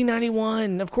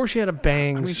 1991. Of course, she had a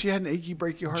bangs. I mean, she had an achy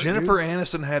break your heart. Jennifer dude.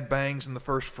 Aniston had bangs in the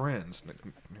first Friends.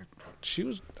 she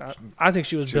was. I think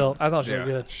she was built. I thought she was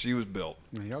good. She was built.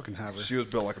 Yeah, y'all can have her. She was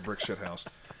built like a brick shit house.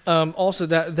 Also,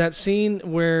 that scene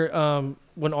where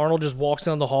when Arnold just walks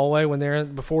down the hallway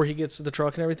before he gets to the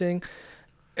truck and everything,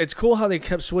 it's cool how they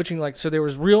kept switching. Like, so there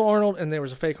was real Arnold and there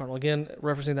was a fake Arnold. Again,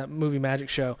 referencing that movie Magic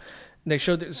Show. And they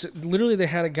showed this, literally they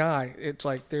had a guy. It's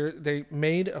like they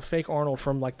made a fake Arnold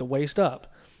from like the waist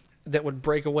up that would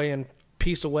break away and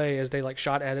piece away as they like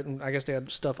shot at it. And I guess they had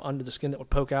stuff under the skin that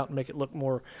would poke out and make it look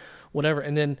more whatever.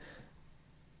 And then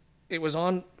it was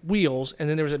on wheels, and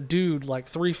then there was a dude like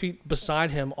 3 feet beside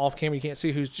him off camera. You can't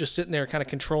see who's just sitting there, kind of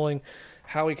controlling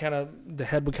how the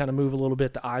head would kind of move a little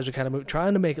bit, the eyes would kind of move,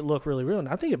 trying to make it look really real. And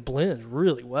I think it blends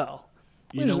really well.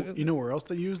 You know where else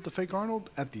they used the fake Arnold?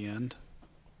 At the end,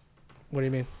 What do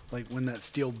you mean? like when that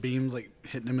steel beam's like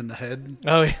hitting him in the head.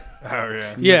 Oh yeah, Oh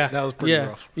yeah. yeah, That was pretty yeah,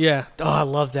 rough. Yeah. Oh, I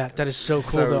love that. That is so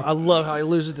cool So- though. I love how he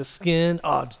loses the skin.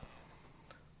 Oh.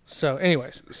 So,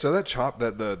 anyways, So that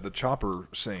the chopper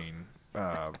scene,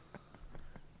 that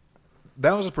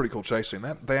was a pretty cool chase scene.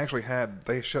 That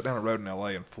they shut down a road in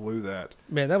L.A. and flew that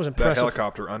man, that was that impressive.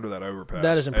 helicopter under that overpass.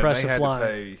 That is impressive And they had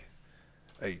flying. to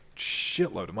pay a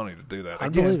shitload of money to do that. I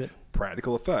Again, believe it.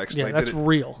 Practical effects. Yeah, They that's did it,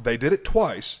 real. They did it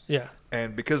twice. Yeah.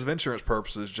 And because of insurance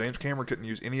purposes, James Cameron couldn't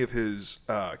use any of his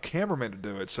cameramen to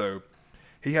do it. So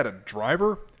he had a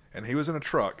driver, and he was in a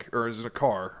truck or was in a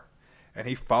car, and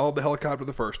he followed the helicopter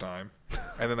the first time,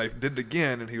 and then they did it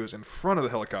again, and he was in front of the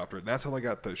helicopter, and that's how they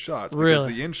got those shots. Because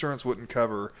Really? the insurance wouldn't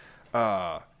cover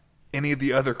any of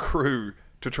the other crew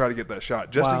to try to get that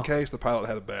shot, just in case the pilot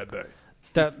had a bad day.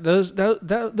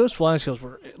 Those flying skills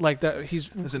were like that.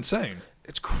 It's insane.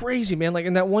 It's crazy, man. Like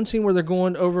in that one scene where they're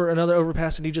going over another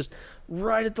overpass, and he just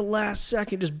right at the last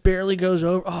second just barely goes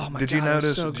over. Oh my god! Did you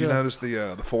notice? So did you notice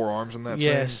the forearms in that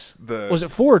yes. scene? Was it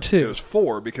 4 or 2? It was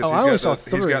 4 because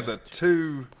he's got the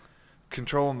 2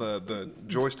 controlling the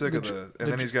joystick and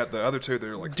then he's got the other 2 that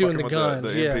are like doing fucking the with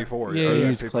guns, the yeah. MP4. Yeah, They yeah.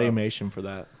 used claymation for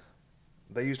that.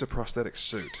 They used a prosthetic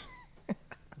suit.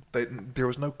 There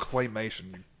was no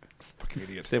claymation. You fucking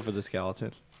idiots. Except for the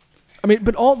skeleton. I mean,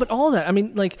 but all that. I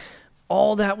mean, like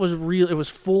all that was real. It was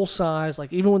full size.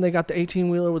 Like even when they got the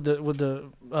 18-wheeler with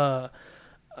the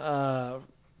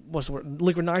what's the word?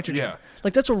 Liquid nitrogen. Yeah.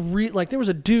 Like that's a real. Like there was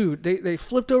a dude. They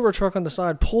flipped over a truck on the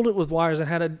side, pulled it with wires, and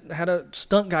had a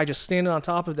stunt guy just standing on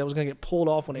top of it that was going to get pulled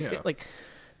off when it hit. Like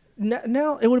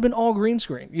now it would have been all green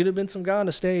screen. You'd have been some guy on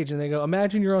the stage, and they go,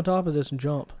 "Imagine you're on top of this and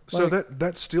jump." So Like,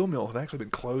 that steel mill had actually been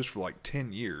closed for like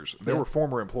 10 years. There were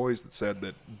former employees that said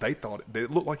that they thought it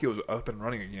looked like it was up and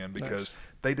running again because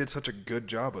they did such a good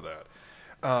job of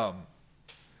that.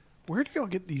 Where do y'all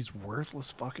get these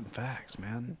worthless fucking facts,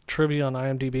 man? trivia on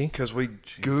IMDb Because we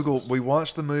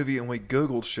watched the movie and we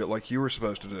Googled shit like you were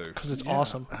supposed to do. because it's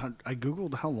awesome. I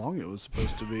googled how long it was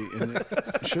supposed to be, and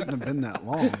it shouldn't have been that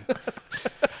long.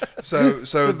 So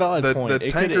a valid the point. It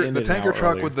could've tanker ended the tanker an hour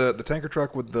truck earlier. the tanker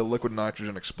truck with the liquid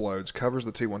nitrogen explodes, covers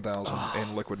the T-1000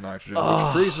 in liquid nitrogen,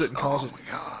 which freezes it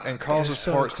and causes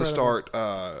so parts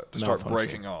incredible. to start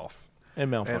breaking off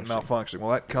And and malfunctioning.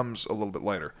 Well, that comes a little bit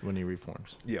later. when he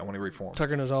reforms. Yeah, when he reforms.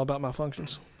 Tucker knows all about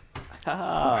malfunctions.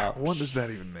 What does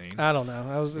that even mean? I don't know.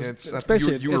 I was. Yeah, It's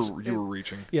basically you were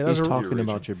reaching. Yeah, that He's was a, talking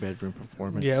about your bedroom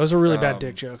performance. yeah, it was a really bad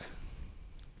dick joke.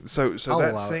 So I'll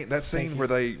that allow it. scene where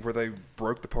they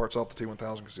broke the parts off the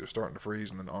T-1000 because it was starting to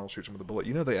freeze, and then Arnold shoots him with a bullet.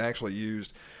 You know,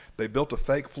 they built a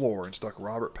fake floor and stuck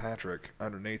Robert Patrick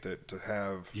underneath it to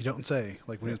have. You don't say,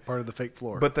 like when it's part of the fake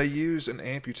floor. But they used an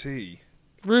amputee.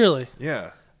 Really?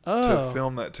 Yeah. Oh. To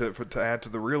film that to add to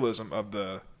the realism of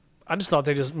the. I just thought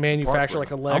they just manufactured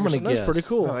like a leg. I'm or gonna something. That's guess. pretty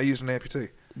cool. No, they used an amputee.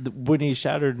 When he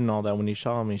shattered and all that, when he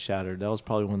saw him, he shattered. That was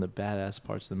probably one of the badass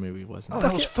parts of the movie, wasn't Oh, it?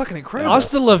 that was fucking incredible.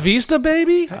 Hasta la vista,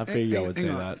 baby. I figured y'all would say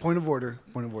hang on. that. Point of order.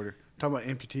 Talking about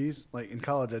amputees. Like in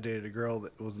college, I dated a girl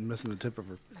that was missing the tip of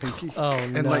her pinky. Oh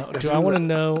And no! like, as Do soon I as want to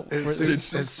know?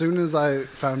 As soon as I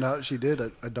found out she did,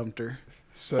 I dumped her.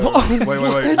 So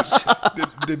wait.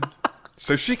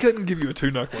 So she couldn't give you a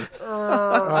 2-knuckler.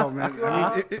 Oh man,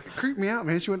 I mean, it creeped me out,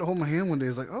 man. She went to hold my hand one day.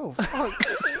 It's like, oh fuck.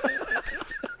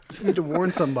 You need to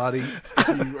warn somebody if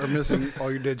you are missing all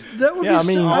your digits. That would Yeah, be I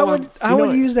mean, so, I would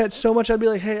know- use that so much. I'd be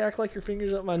like, hey, act like your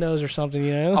fingers up my nose or something.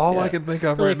 You know? All I can think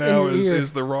of right Like, in now your ear.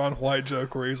 is the Ron White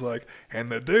joke where he's like,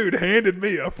 and the dude handed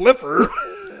me a flipper.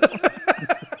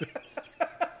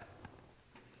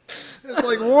 It's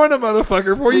like, warn a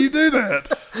motherfucker before you do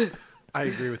that. I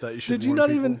agree with that. You should. Did you warn not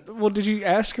people. even? Well, did you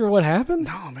ask her what happened?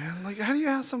 No, man. Like, how do you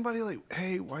ask somebody like,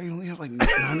 hey, why you only have like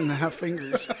 9.5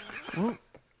 fingers?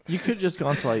 You could have just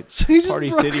gone to like So you just Party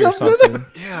broke City or up with something.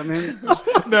 Yeah, man.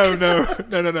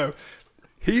 No.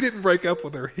 He didn't break up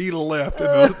with her. He left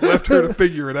and left her to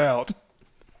figure it out.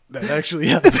 That actually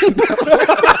happened.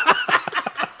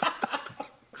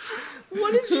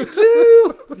 What did you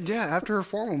do? Yeah, after her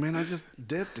formal, man, I just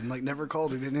dipped and like never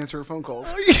called her. Didn't answer her phone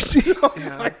calls. You see?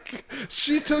 Yeah,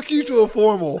 She took you to a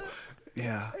formal,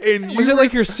 yeah. and Was it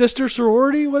like your sister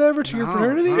sorority, whatever, to your No,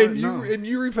 fraternity? no. and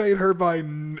you repaid her by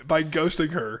ghosting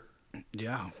her.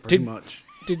 Yeah, pretty Did- much.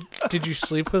 Did you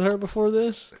sleep with her before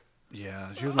this?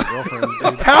 Yeah, she was my girlfriend.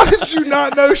 Dude. How did you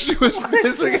not know she was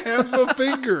missing half a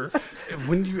finger?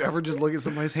 When do you ever just look at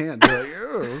somebody's hand? You're like,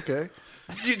 oh, okay.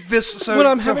 When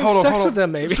I'm having sex with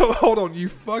them, maybe. So hold on, you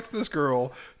fucked this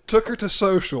girl, took her to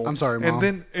social. I'm sorry, Mom.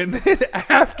 And then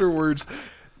afterwards,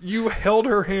 you held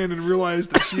her hand and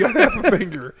realized that she had half a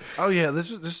finger. Oh yeah,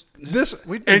 this.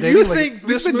 We've been And dating you like, think we've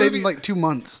this been dating movie- like 2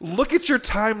 months? Look at your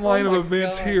timeline Oh of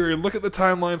events here, and look at the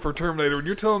timeline for Terminator. And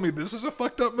you're telling me this is a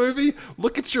fucked up movie?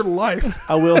 Look at your life.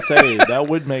 I will say that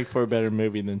would make for a better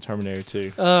movie than Terminator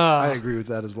 2. I agree with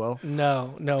that as well.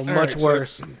 No, much right, so-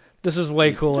 worse. This is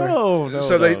way cooler. No.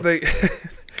 So they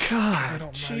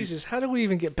God, Jesus, how do we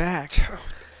even get back?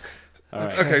 All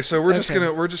right. okay. So we're just Okay.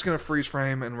 gonna freeze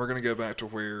frame, and we're gonna go back to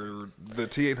where the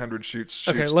T-800 shoots.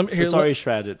 Okay, shoots let me. Here, It's already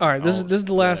shredded. all right, this Oh, is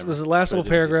the last. whatever. This is the last little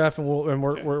Shredded paragraph, and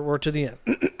we're to the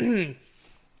end.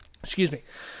 Excuse me.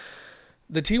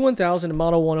 The T-1000 and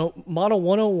Model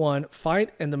 101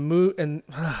 fight and the move and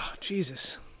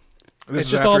Jesus. This It's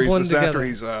is just after all he's, blended this is after together.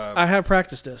 he's I have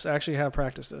practiced this. I actually have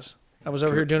practiced this. I was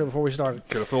over here doing it before we started.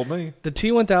 could have fooled me. The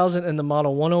T1000 and the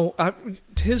Model 10,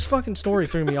 his fucking story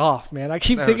threw me off, man. I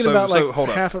keep No, thinking so- about so, like hold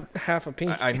up. half a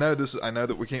pink. I know this. I know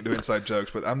that we can't do inside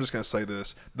jokes, but I'm just going to say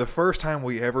this: the first time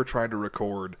we ever tried to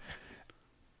record,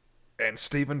 and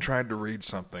Steven tried to read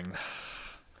something.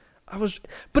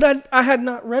 But I had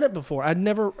not read it before. I'd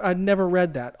never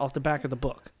read that off the back of the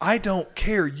book. I don't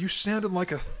care. You sounded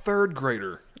like a third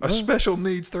grader, a special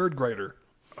needs third grader.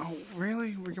 Oh,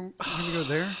 really? We're gonna go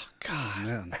there? God,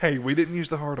 man. Hey, we didn't use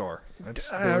the hard R.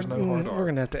 There was no hard R. We're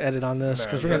gonna have to edit on this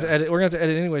because No, we're gonna have to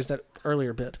edit anyways that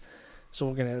earlier bit. So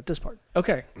we're gonna edit this part.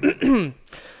 Okay.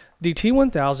 The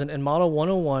T1000 and Model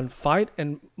 101 fight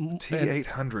and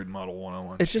T800 Model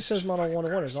 101. it just says Model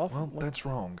 101 is off. Well, that's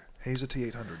wrong. He's a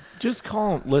T800. Just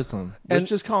call him. Listen,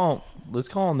 let's call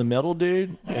him the Metal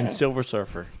Dude and Silver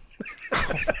Surfer.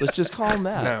 Let's just call him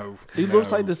that. No, He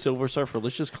looks like the Silver Surfer.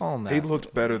 Let's just call him that. He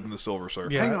looked better than the Silver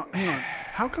Surfer. Yeah. Hang on.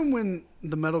 How come when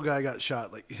the metal guy got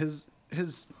shot, like his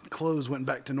clothes went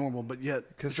back to normal, but yet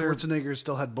 'Cause they're- Schwarzenegger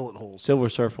still had bullet holes? Silver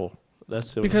Surfer. That's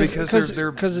Silver. Because they're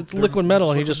it's they're liquid metal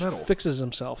and he liquid just metal. fixes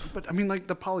himself. But I mean, like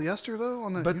the polyester though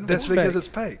on that. But uniform? that's It's because fake. it's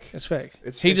fake. It's fake.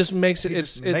 It's- he it's- just makes it. he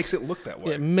It's just makes it look that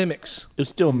way. It mimics. It's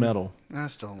still metal, I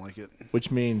still don't like it. which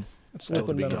means It's Still liquid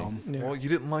to be metal. dumb. Yeah. Well, you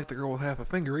didn't like the girl with half a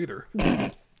finger either.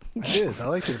 I did. I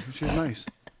liked it. She was nice.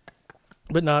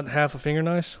 But not half a finger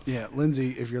nice. Yeah,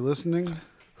 Lindsay, if you're listening,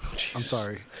 I'm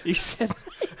sorry. you said.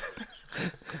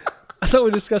 I thought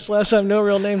we discussed last time no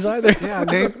real names either. Yeah,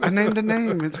 I named a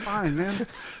name. It's fine, man.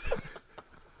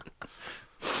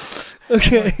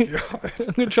 Okay.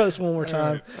 I'm gonna try this one more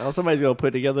time. Oh, somebody's gonna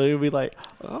put together. It'll be like,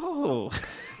 oh,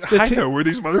 I know where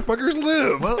these motherfuckers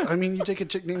live. Well, I mean, you take a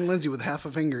chick named Lindsay with half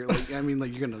a finger. Like, I mean,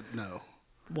 like you're gonna know.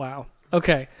 Wow.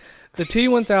 Okay. The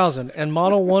T1000 and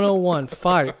Model 101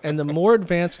 fight, and the more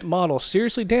advanced model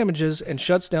seriously damages and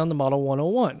shuts down the Model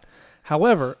 101.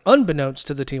 However, unbeknownst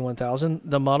to the T1000,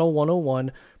 the Model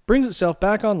 101 brings itself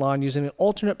back online using an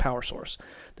alternate power source.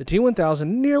 The T1000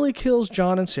 nearly kills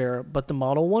John and Sarah, but the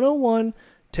Model 101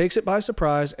 takes it by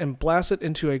surprise and blasts it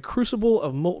into a crucible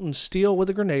of molten steel with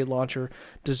a grenade launcher,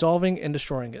 dissolving and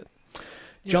destroying it.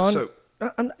 John,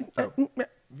 a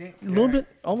little bit,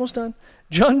 almost done.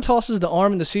 John tosses the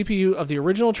ARM and the CPU of the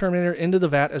original Terminator into the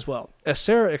vat as well. As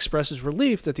Sarah expresses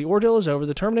relief that the ordeal is over,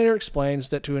 the Terminator explains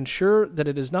that to ensure that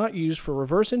it is not used for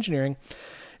reverse engineering,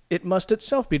 it must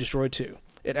itself be destroyed too.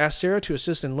 It asks Sarah to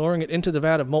assist in lowering it into the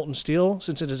vat of molten steel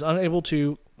since it is unable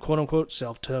to, quote-unquote,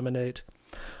 self-terminate.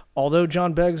 Although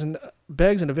John begs and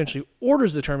eventually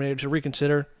orders the Terminator to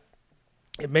reconsider,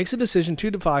 it makes a decision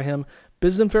to defy him,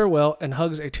 bids them farewell, and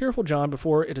hugs a tearful John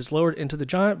before it is lowered into the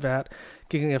giant vat,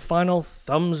 giving a final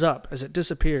thumbs up as it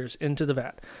disappears into the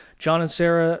vat. John and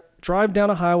Sarah drive down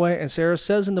a highway, and Sarah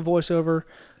says in the voiceover,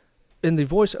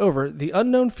 the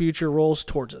unknown future rolls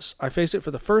towards us. I face it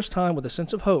for the first time with a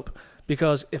sense of hope,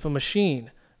 because if a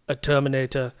machine, a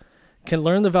Terminator, can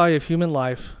learn the value of human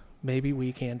life, maybe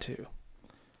we can too.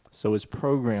 so it's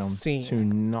programmed Scene. to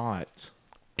not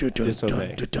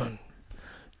disobey.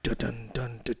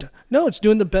 No, it's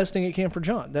doing the best thing it can for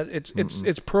John. That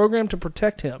it's programmed to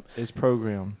protect him. It's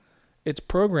programmed. It's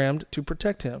programmed to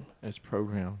protect him. It's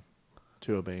programmed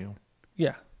to obey him.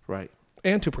 Yeah, Right.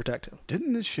 and to protect him.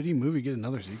 Didn't this shitty movie get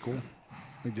another sequel?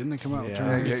 Like, didn't they come out with Yeah.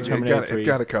 Terminator? it, 3? Terminator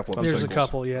got a couple of There's a sequels.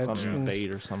 couple, yeah. Something it's-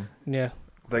 fate or something. Yeah.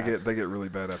 They get really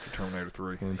bad after Terminator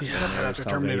 3. After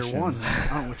Terminator 1. I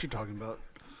don't know what you're talking about.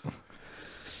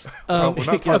 Well, we're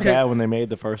not It got okay. bad when they made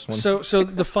the first one. So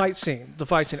the fight scene.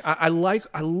 I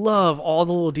love all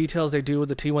the little details they do with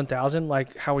the T1000,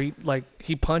 like how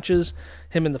he punches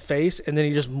him in the face and then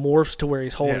he just morphs to where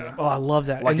he's holding Yeah. him. Oh, I love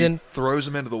that. Like and he then throws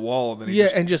him into the wall, and then he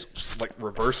and just like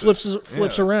reverses.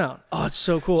 flips Yeah. around. Oh, it's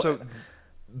so cool. So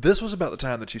this was about the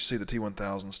time that you see the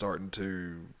T1000 starting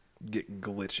to get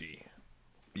glitchy.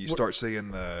 You start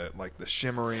seeing the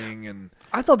shimmering and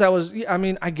I thought that was. I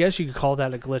mean, I guess you could call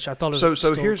that a glitch. I thought it was so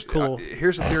still here's cool.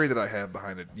 here's the theory that I have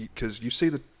behind it, because you see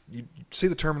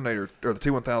the Terminator or the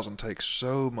T1000 take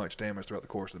so much damage throughout the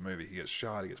course of the movie. He gets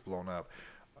shot, he gets blown up.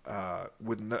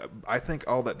 I think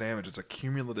all that damage, it's a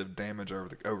cumulative damage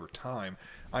over time.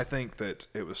 I think that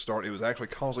it was actually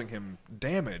causing him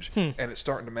damage, and it's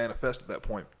starting to manifest at that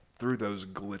point through those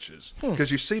glitches,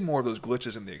 because you see more of those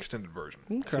glitches in the extended version.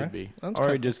 Okay. Could be. That's Or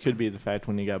kinda- it just could be the fact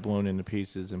when he got blown into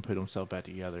pieces and put himself back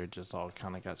together, it just all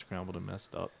kind of got scrambled and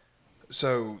messed up.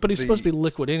 So, But he's supposed to be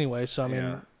liquid anyway, so I mean,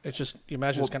 Yeah. it's just you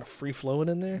imagine it's kind of free flowing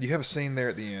in there. You have a scene there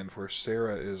at the end where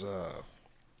Sarah is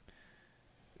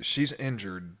she's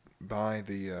injured by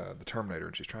the Terminator,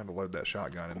 and she's trying to load that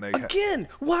shotgun, and Again,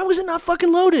 why was it not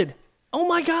fucking loaded? Oh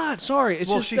my God! Sorry, it's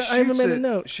just I haven't made a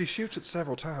note. She shoots it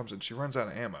several times and she runs out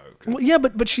of ammo. Well, yeah,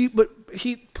 but he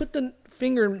put the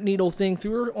finger needle thing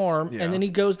through her arm, and then he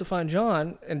goes to find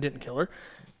John and didn't kill her.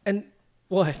 And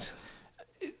what?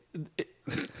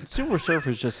 Silver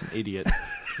Surfer's just an idiot.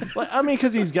 I mean,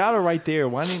 because he's got her right there.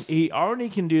 Why didn't he already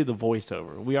can do the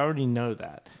voiceover? We already know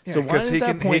that. Yeah, so why because he at that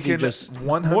can point he just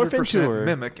 100%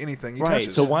 mimic anything he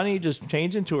touches. So why don't you just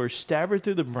change into her, stab her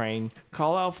through the brain,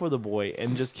 call out for the boy,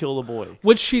 and just kill the boy?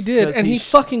 Which she did, and he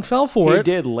fucking fell for it. He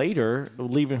did later,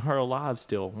 leaving her alive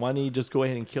still. Why don't you just go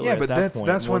ahead and kill her at that point?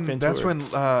 That's when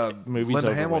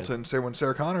Linda Hamilton said when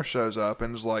Sarah Connor shows up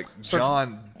and is like,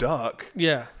 John Duck.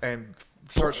 Yeah. And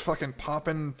starts fucking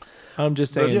popping. I'm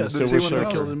just saying the Silver Surfer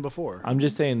Surfer killed him before. I'm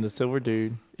just saying the Silver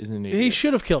Dude is an idiot. He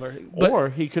should have killed her. Or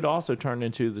he could also turn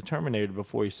into the Terminator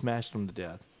before he smashed him to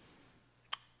death.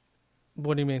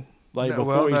 What do you mean? Like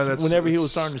whenever he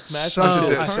was starting to smash him,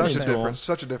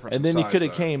 such a difference. And then he could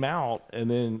have came out,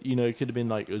 and then it could have been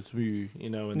like it's me,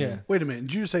 And then, wait a minute,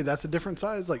 did you say that's a different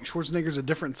size? Like Schwarzenegger's a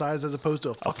different size as opposed to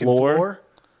a fucking floor? floor?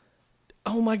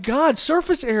 Oh my God,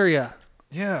 surface area.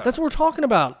 Yeah, that's what we're talking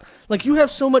about. Like you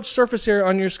have so much surface area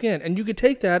on your skin, and you could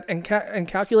take that and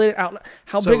calculate out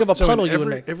how big of a puddle you would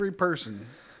make. Every person,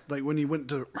 like when he went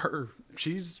to her,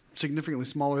 she's significantly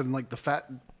smaller than like the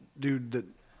fat dude that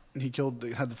he killed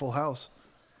that had the full house.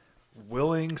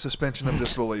 Willing suspension of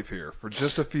disbelief here for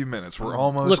just a few minutes. We're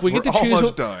almost look. We get to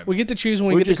choose. Done. We get to choose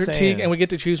when we get to critique, and we get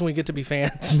to choose when we get to be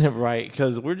fans. Right?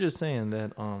 Because we're just saying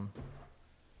that.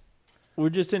 We're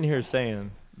just sitting here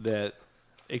saying that.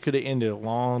 It could have ended a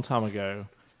long time ago.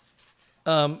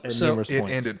 So it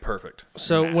ended perfect.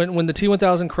 So when the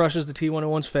T-1000 crushes the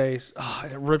T-101's face,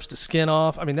 and it rips the skin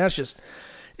off. I mean, it's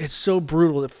so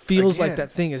brutal. It feels like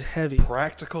that thing is heavy.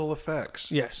 Practical effects.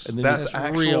 Yes. And then that's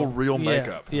actual real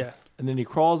makeup. Yeah. And then he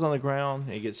crawls on the ground,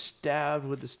 and he gets stabbed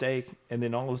with the stake, and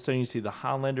then all of a sudden you see the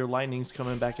Highlander lightnings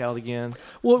coming back out again.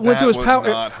 Well, it went through his power.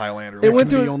 Not Highlander. It went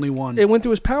through the only one. It went through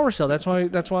his power cell. That's why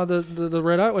the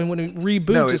red eye. When it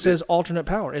reboots, it says alternate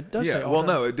power. It does. Yeah. say Well,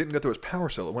 no, it didn't go through his power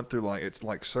cell. It went through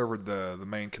severed the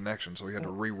main connection, so he had to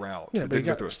reroute. Yeah, it but didn't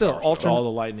go through his still power alternate. cell. All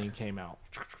the lightning came out.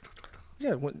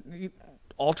 Yeah, when he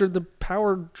altered the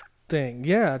power thing.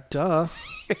 Yeah, duh.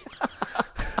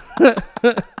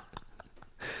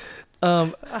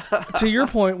 To your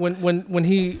point,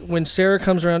 when Sarah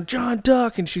comes around, John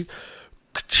Duck, and she's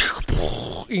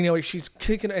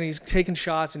kicking and he's taking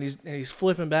shots and he's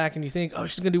flipping back, and you think, oh,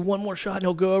 she's gonna do one more shot and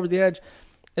he'll go over the edge,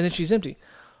 and then she's empty.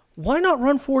 Why not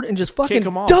run forward and just fucking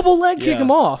double leg kick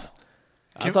him off?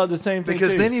 I thought the same thing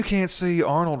because too. then you can't see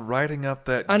Arnold riding up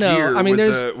that I know. gear I mean,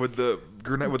 with the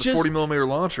grenade with the 40mm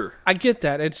launcher. I get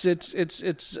that. It's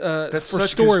for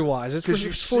story wise. It's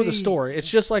for the story. It's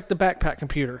just like the backpack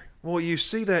computer. Well, you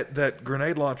see that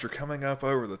grenade launcher coming up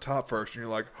over the top first, and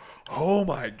you're like, "Oh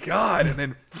my God!" And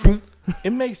then, boom. It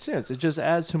makes sense. It just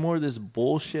adds to more of this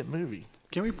bullshit movie.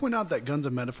 Can we point out that gun's a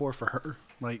metaphor for her?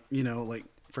 Like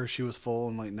first she was full,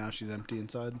 and now she's empty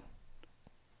inside.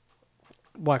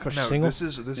 Why? Because she's single. This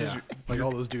is like all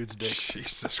those dudes' dicks.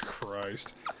 Jesus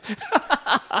Christ.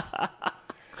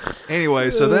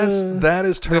 Anyway, so that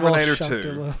is Terminator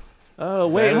 2. Oh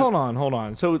wait, hold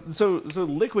on. So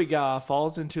Liquid Guy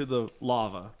falls into the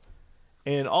lava,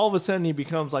 and all of a sudden he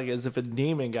becomes like as if a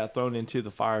demon got thrown into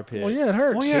the fire pit. Well, yeah, it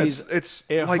hurts. Well, yeah,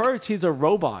 it hurts. He's a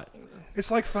robot.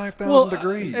 It's like 5,000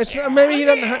 degrees. It's maybe he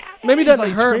doesn't hurt. Maybe he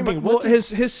doesn't hurt. But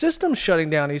his system's shutting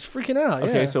down. He's freaking out.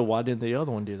 Okay, yeah. so why didn't the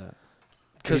other one do that?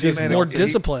 Because he's more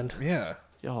disciplined. Yeah.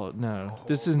 Y'all, no,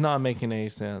 this is not making any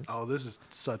sense. Oh, this is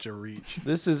such a reach.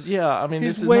 This is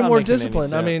this is way not more making any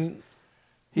disciplined. sense. I mean,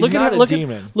 he's not a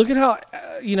demon. Look at how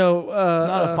it's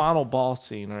not a final boss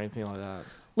scene or anything like that.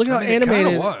 Look at how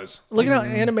animated it was. Look at how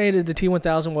animated the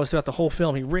T-1000 was throughout the whole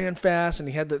film. He ran fast and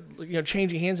he had the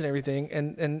changing hands and everything.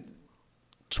 And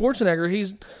Schwarzenegger,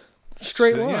 he's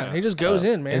straight line. Yeah. He just goes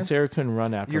in, man. And Sarah couldn't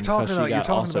run after him because she got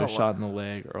also about shot in the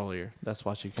leg earlier. That's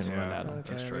why she couldn't run at him.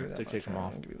 That's true. To kick him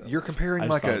off. You're comparing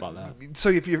so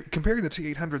if you're comparing the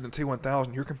T-800 and the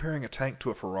T-1000, you're comparing a tank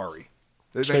to a Ferrari.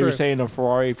 So you're saying a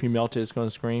Ferrari, if you melt it, it's going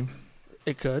to scream?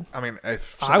 It could. I mean,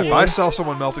 if I saw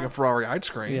someone melting a Ferrari, I'd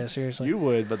scream. Yeah, seriously. You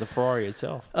would, but the Ferrari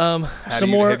itself.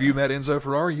 Have you met Enzo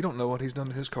Ferrari? You don't know what he's done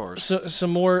to his cars. So, some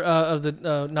more of the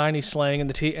 90s slang and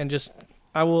the T, and just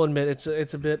I will admit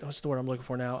it's a bit. What's the word I'm looking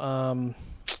for now?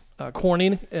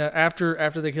 Corny.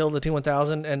 After they killed the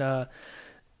T-1000 and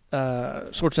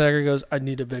Schwarzenegger goes, "I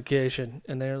need a vacation,"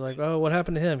 and they're like, "Oh, what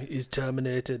happened to him? He's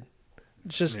terminated."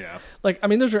 It's just those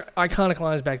are iconic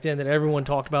lines back then that everyone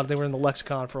talked about. They were in the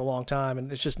lexicon for a long time,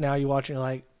 and it's just now you watch and you're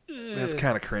like, That's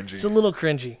kind of cringy. It's a little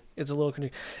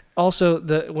cringy. Also,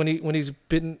 when he's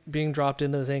being dropped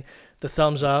into the thing, the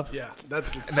thumbs up. Yeah,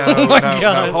 that's Oh my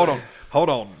God. no. Hold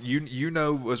on. You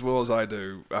know as well as I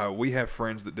do. We have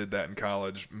friends that did that in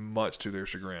college, much to their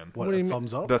chagrin. what do you a mean?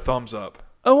 thumbs up. The thumbs up.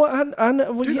 Oh, I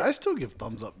know. Well, Dude, yeah. I still give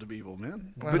thumbs up to people,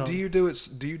 man. But do you do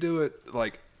it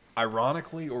like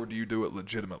ironically, or do you do it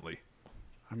legitimately?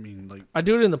 I mean, like, I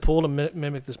do it in the pool to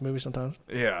mimic this movie sometimes.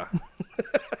 Yeah.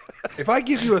 If I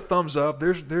give you a thumbs up,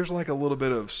 there's like a little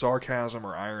bit of sarcasm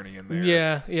or irony in there.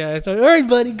 Yeah. It's like, all right,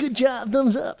 buddy, good job,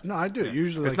 thumbs up. no, I do it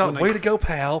usually. It's like, not way to go,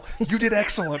 pal. You did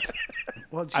excellent.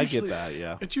 Well, it's I usually, get that,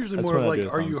 yeah. It's usually That's more of what I do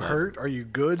like, with are you thumbs up. hurt? Are you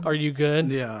good? Are you good?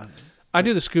 Yeah. I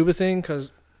do the scuba thing because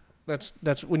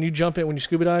that's when you jump in, when you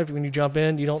scuba dive, when you jump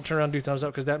in, you don't turn around and do thumbs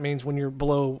up because that means when you're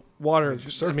below water, Means you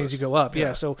it surface. means you go up. Yeah.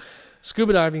 Yeah. So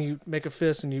scuba diving, you make a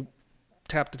fist and you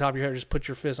tap the top of your head, just put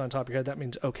your fist on top of your head. That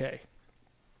means okay.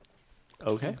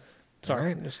 Okay. Sorry. All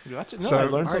right. Just- Gotcha. No, So- I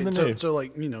learned All right, something so, new. so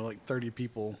like, like 30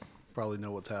 people probably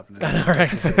know what's happening. All right.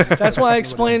 That's why I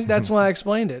explained. That's why I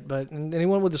explained it. But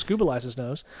anyone with the scuba license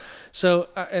knows. So,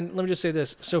 and let me just say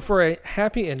this. So, for a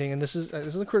happy ending, and this is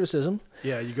a criticism.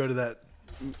 Yeah, you go to that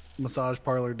massage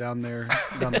parlor down there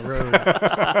down the road.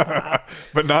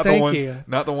 But not Thank the ones you.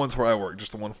 not the ones where I work,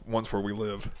 just the ones where we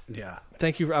live. Yeah.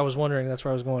 Thank you. I was wondering. That's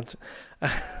where I was going to.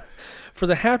 For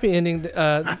the happy ending,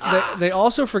 they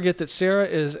also forget that Sarah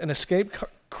is an escaped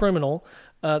criminal.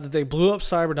 That they blew up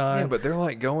Cyberdyne. Yeah, but they're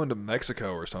like going to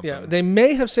Mexico or something. Yeah, they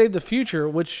may have saved the future,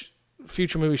 which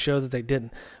future movies show that they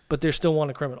didn't, but they're still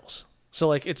wanted criminals. So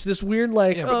like, it's this weird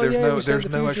like, Yeah, but oh there's yeah, no we saved there's the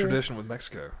no future. extradition with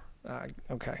Mexico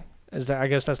Okay, I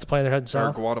guess that's the plan they're heading or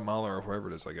south. Guatemala or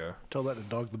wherever it is they go. Tell that to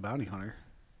Dog the Bounty Hunter.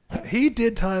 He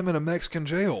did time in a Mexican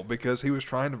jail because he was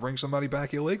trying to bring somebody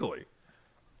back illegally.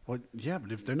 Well, yeah,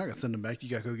 but if they're not going to send them back, you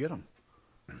got to go get them.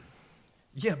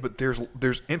 Yeah, but there's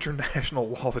international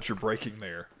law that you're breaking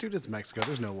there. Dude, it's Mexico.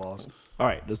 There's no laws. All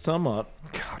right, to sum up,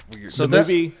 God, weird. So the that's-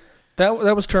 movie.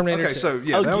 That was Terminator. Okay, 2. so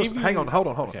yeah, I'll that was. give you- Hang on, hold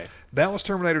on. Okay. That was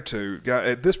Terminator 2.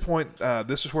 At this point,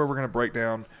 this is where we're going to break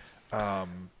down.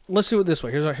 Let's do it this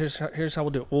way. Here's how we'll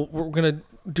do it. We're gonna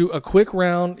do a quick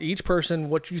round, each person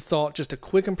what you thought, just a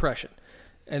quick impression,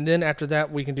 and then after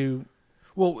that we can do.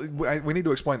 Well, we need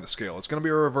to explain the scale. It's going to be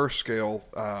a reverse scale.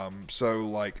 So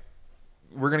like,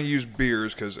 we're going to use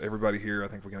beers because everybody here, I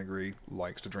think we can agree,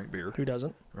 likes to drink beer. Who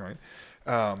doesn't? Right.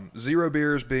 0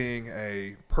 beers being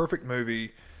a perfect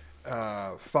movie.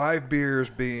 5 beers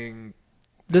being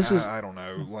I don't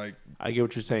know, like I get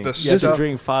what you're saying. The You have to stuff-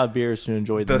 drink 5 beers to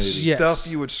enjoy the the movie. Yes. stuff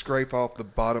you would scrape off the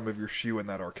bottom of your shoe in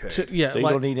that arcade. So, yeah, So you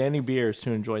like, don't need any beers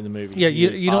to enjoy the movie. Yeah,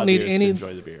 you don't 5 need beers any- to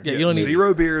enjoy the beer. Yeah, you don't need-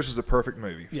 0 beers is a perfect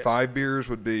movie. Yes. 5 beers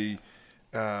would be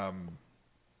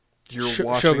you're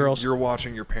Showgirls. you're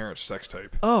watching your parents' sex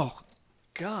tape. oh,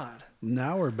 God,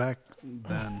 Now we're back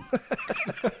then.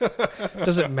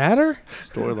 does it matter?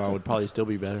 Storyline would probably still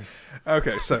be better.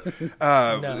 Okay, so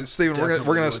No, Steven, we're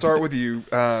definitely gonna would. start with you.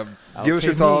 Give us Okay, your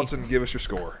me. thoughts and give us your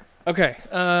score. Okay,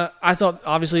 I thought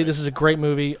obviously this is a great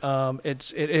movie.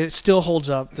 It still holds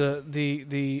up.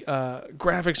 The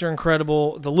graphics are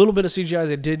incredible. The little bit of CGI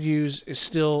they did use is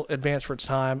still advanced for its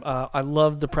time. I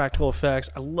love the practical effects.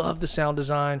 I love the sound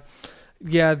design.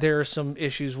 Yeah, there are some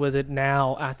issues with it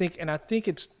now. I think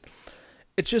it's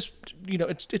just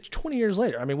it's 20 years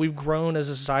later. I mean, we've grown as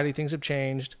a society. Things have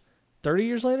changed. 30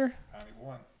 years later.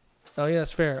 91. Oh yeah,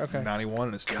 that's fair. Okay. 91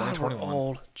 and it's God, we're 2021.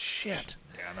 old. Shit.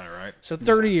 Yeah, I know, right? So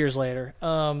 30 years later.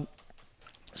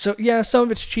 So yeah, some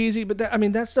of it's cheesy, but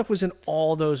that stuff was in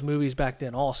all those movies back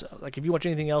then also. Like if you watch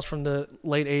anything else from the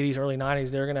late 80s, early 90s,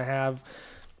 they're going to have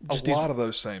just A lot of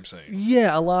those same scenes.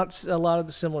 yeah, a lot of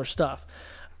the similar stuff.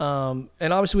 And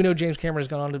obviously we know James Cameron has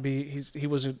gone on to be he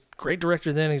was a great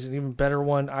director then. He's an even better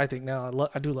one, I think now.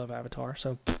 I do love Avatar.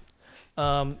 So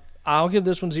I'll give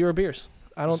this one 0 beers.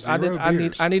 I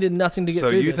needed nothing to get So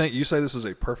through you this. you say this is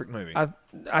a perfect movie?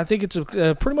 I think it's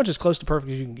pretty much as close to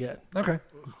perfect as you can get. Okay.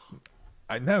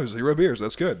 I know 0 beers.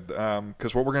 That's good.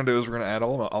 Because what we're going to do is we're going to add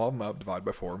all of them up, divide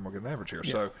by 4, and we'll get an average here.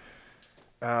 Yeah.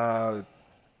 So,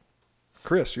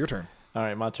 Chris, your turn. All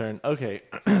right, my turn. Okay,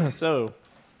 so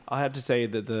I have to say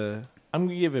that I'm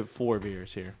gonna give it 4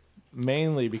 beers here,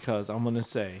 mainly because I'm gonna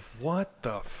say What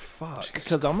the fuck?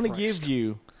 because I'm gonna Christ. give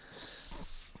you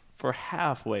for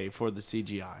halfway for the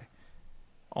CGI,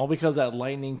 all because that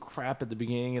lightning crap at the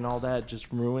beginning and all that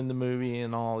just ruined the movie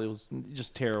and all. It was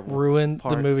just terrible. Ruined the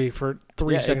part. movie for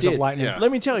 3 Yeah, it seconds of did. lightning. Yeah.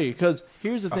 Let me tell you, because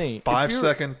here's the thing: if 5 you're-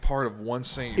 second part of one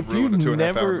scene if ruined a you've 2.5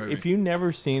 hour never movie. if you've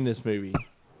never seen this movie,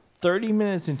 30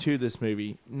 minutes into this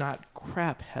movie, not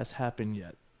crap has happened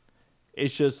yet.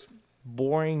 It's just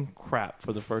boring crap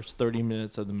for the first 30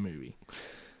 minutes of the movie.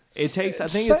 It takes. I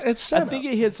It's think set- it's. it's set I think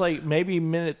up. it hits like maybe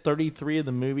minute 33 of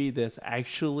the movie that's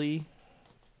actually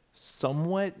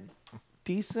somewhat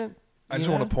decent. I just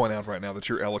want to point out right now that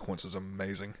your eloquence is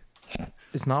amazing.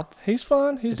 It's not. He's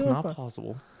fine. He's It's doing not fine.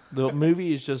 possible. The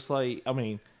movie is just like. I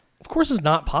mean, Of course, it's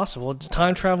not possible. It's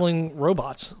time traveling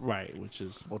robots. right, which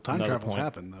is Well, time another travels point.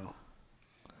 happen though,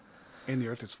 and the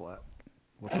Earth is flat.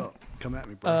 What's up? Come at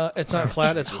me, bro. It's not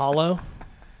flat. It's hollow.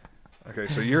 Okay,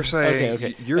 so you're saying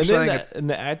Okay. you're and saying then and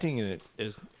the acting in it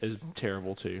is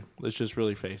terrible too. Let's just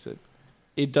really face it.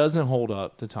 It doesn't hold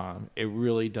up to time. It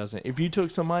really doesn't. If you took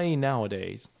somebody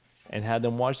nowadays and had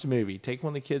them watch the movie, take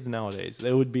one of the kids nowadays,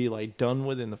 they would be like done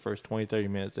within the first 20, 30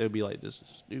 minutes. They would be like, this is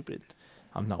stupid.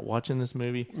 I'm not watching this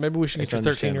movie. Maybe we should get It's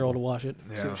your 13-year-old to understandable. watch it.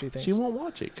 See Yeah. what she thinks. She won't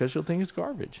watch it because she'll think it's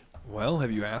garbage. well,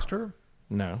 have you asked her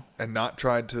No. and not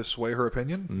tried to sway her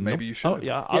opinion? Maybe you should. Oh,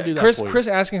 yeah, I'll Yeah, do that Chris, for you. Chris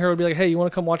asking her would be like, "Hey, you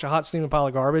want to come watch a hot steaming pile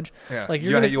of garbage?" Yeah. Like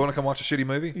yeah, you want to come watch a shitty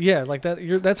movie? Yeah, like that.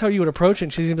 That's how you would approach it.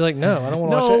 And she's gonna be like, "No, I don't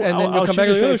want to No, watch it." And then I'll you'll come shoot back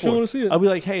and it go, "Oh, straight she want to see it." I'll be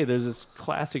like, hey, there's this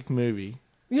classic movie.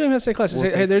 You don't even have to say classic. We'll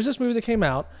Say, see. "Hey, there's this movie that came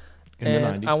out, In the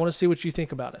and 90s. I want to see what you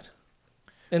think about it."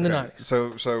 In the Okay,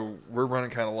 90s. So we're running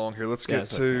kind of long here. Let's Yeah, get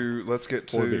it's to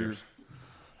Four beers.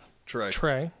 Trey.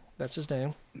 Trey, that's his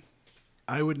name.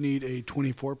 I would need a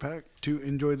 24 pack to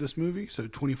enjoy this movie, so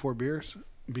 24 beers,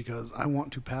 because I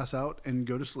want to pass out and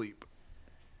go to sleep.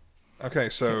 Okay,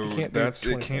 so It can't be it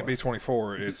 24. can't be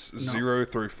 24. It's No. 0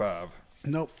 through 5.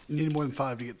 Nope, need more than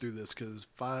 5 to get through this, because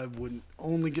 5 would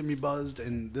only get me buzzed,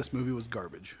 and this movie was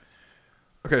garbage.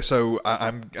 Okay, so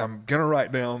I'm gonna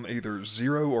write down either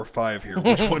 0 or 5 here.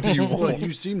 Which one do you Well, want?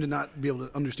 you seem to not be able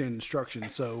to understand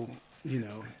instructions, so,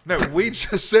 No, we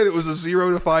just said it was a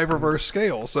 0 to 5 reverse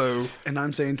scale. So and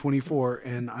I'm saying 24,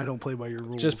 and I don't play by your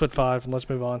rules. Just put 5 and let's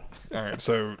move on. all right,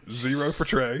 so 0 for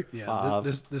Trey. Yeah, Five.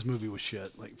 this movie was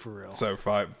shit, like, for real. So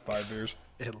five beers.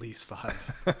 At least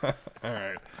 5. All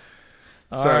right.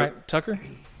 All So- right, Tucker,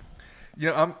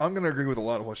 I'm going to agree with a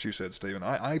lot of what you said, Stephen.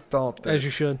 I thought that as you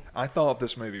should. I thought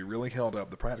this movie really held up.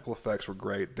 The practical effects were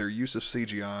great. Their use of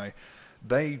CGI,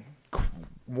 they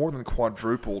more than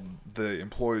quadrupled the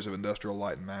employees of Industrial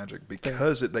Light and Magic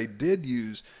because they did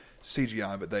use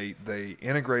CGI, but they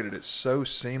integrated it so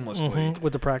seamlessly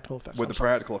With the practical effects. with the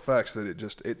practical effects that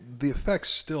the effects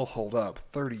still hold up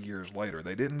 30 years later.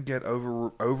 They didn't get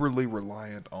overly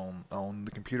reliant on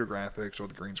the computer graphics or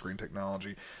the green screen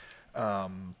technology.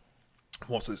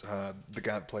 What's his the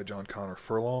guy that played John Connor,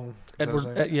 Furlong? Is that his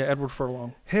name? Edward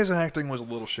Furlong. His acting was a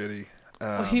little shitty.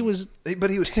 He was but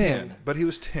he was 10. 10. But he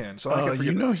was 10. So I can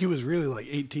forget. He was really like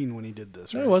 18 when he did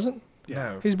this, right? No, he wasn't.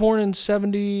 No. He's born in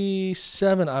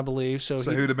 77, I believe. So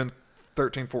So he he would have been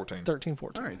 13, 14. 13,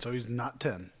 14. All right, so he's not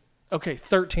 10. Okay,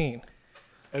 13.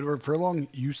 Edward Furlong,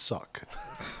 you suck.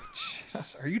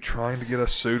 Jesus, are you trying to get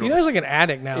us sued? You on guy's like an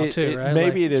addict now too, right?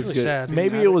 Maybe Like, it it's is really good. sad.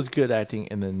 Maybe an it was good acting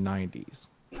in the 90s.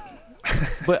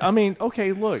 But I mean,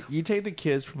 okay, look, you take the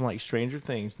kids from like Stranger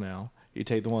Things now. You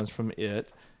take the ones from It.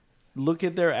 Look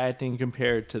at their acting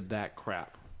compared to that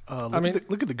crap.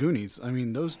 Look at the Goonies. I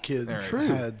mean, those kids True.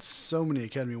 had so many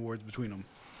Academy Awards between them.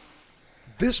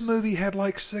 This movie had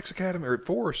like 6 Academy, or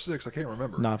 4 or 6, I can't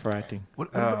remember. Not for acting. What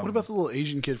about the little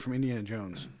Asian kid from Indiana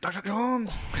Jones? Dr.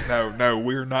 Jones! No,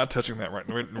 we're not touching that right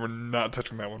now. We're not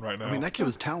touching that one right now. I mean, that kid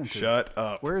was talented. Shut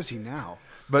up. Where is he now?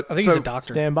 But I think he's a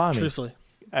doctor. Stand By Me. Truthfully.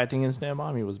 Acting in Stand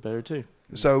By Me was better too.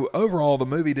 So overall, the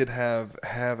movie did have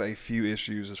a few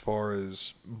issues as far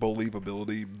as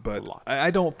believability, but I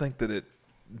don't think that it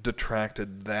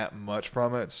detracted that much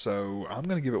from it. So I'm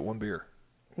going to give it 1 beer.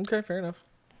 Okay, fair enough.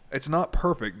 It's not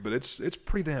perfect, but it's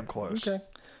pretty damn close. Okay.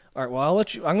 All right. Well, I'm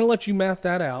going to let you math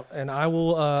that out, and I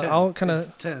will. 10. I'll kind It's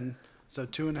of. 10, so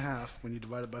 2.5 when you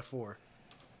divide it by 4.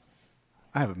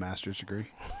 I have a master's degree.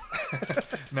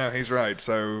 No, he's right.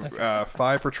 So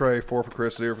 5 for Trey, 4 for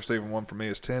Chris, 0 for Stephen, 1 for me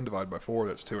is 10 divided by 4.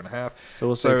 That's 2.5. So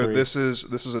we'll say 3. this is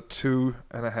a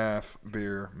 2.5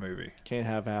 beer movie. Can't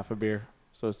have half a beer,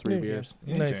 so it's 3 Yeah, you beers.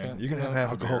 Yeah, No, you you can. can't. You can have No. half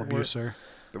a Alcohol beer. abuse, sir.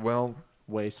 Well,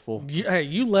 Wasteful.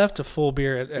 You left a full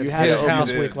beer at You had his to open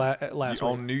house it. week last week.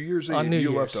 on New Year's Eve, On New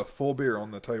you Year's. left a full beer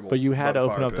on the table. But you had by to the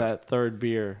open fire up pit. that third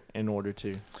beer in order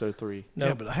to. So 3. No.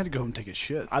 Yeah, but I had to go and take a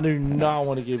shit. I do not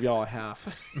want to give y'all a half.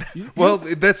 Well,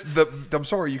 I'm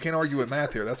sorry, you can't argue with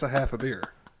math here. That's a half a beer.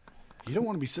 You don't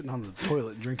want to be sitting on the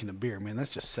toilet drinking a beer, man. That's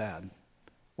just sad.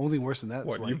 Only worse than that.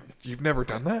 What, Like, you've never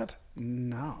done that?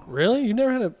 no. Really? You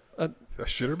never had A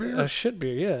shitter beer? a shit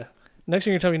beer? Yeah. Next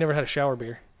thing you're telling me, you never had a shower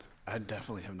beer. I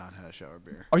definitely have not had a shower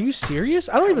beer. Are you serious?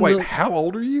 I don't even. Wait, really, how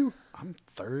old are you? I'm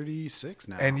 36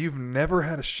 now. And you've never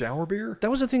had a shower beer?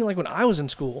 that was the thing. Like when I was in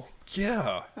school,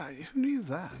 Yeah. Who needs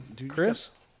that? Dude,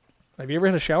 Chris. Have you ever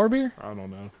had a shower beer? I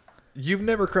don't know. You've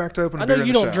never cracked open a I beer know in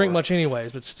you the don't shower. drink much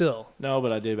anyways, but still. No,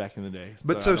 but I did back in the day.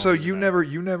 But I so don't do you that.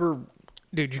 never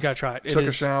Dude, you got to try it. It took a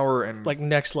is shower and like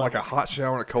next level. like a hot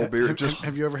shower and a cold beer. It just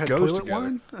have you ever had goes toilet together.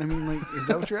 wine? I mean, like, is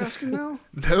that what you're asking now?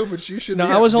 No, but you should. No,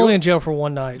 yeah, I was only go- in jail for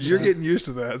one night. You're so. getting used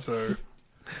to that, so.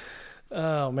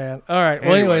 Oh man! All right.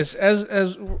 Well, Anyway. anyways,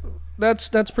 as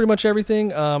that's pretty much everything.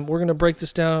 We're gonna break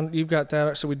this down. You've got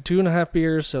that. So we 2.5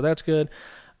 beers, so that's good.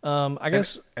 I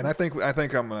guess And I think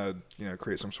I'm gonna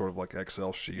create some sort of like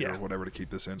Excel sheet Yeah. or whatever to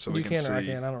keep this in, so you we can can see. or I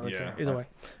can. I don't really yeah, care. Either way,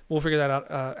 we'll figure that out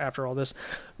after all this.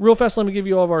 Real fast, let me give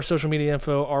you all of our social media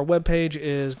info. Our webpage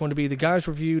is going to be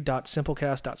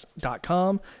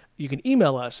theguysreview.simplecast.com. You can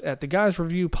email us at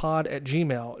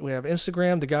theguysreviewpod@gmail. We have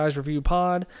Instagram,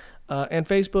 theguysreviewpod, and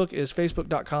Facebook is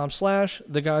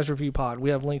facebook.com/theguysreviewpod. We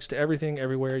have links to everything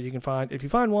everywhere you can find. If you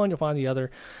find one, you'll find the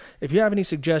other. If you have any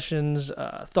suggestions,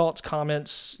 thoughts,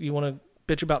 comments, you want to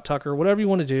bitch about Tucker, whatever you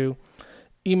want to do,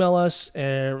 email us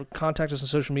and contact us on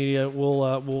social media.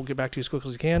 We'll get back to you as quickly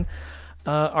as we can.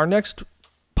 Our next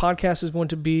podcast is going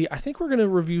to be, I think we're going to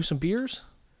review some beers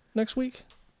next week.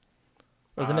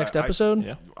 Or the next episode.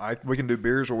 Yeah. We can do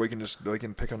beers, or we can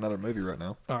pick another movie right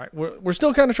now. All right. We're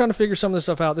still kind of trying to figure some of this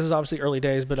stuff out. This is obviously early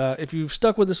days, but if you've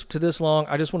stuck with us to this long,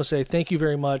 I just want to say thank you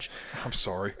very much. I'm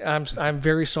sorry. I'm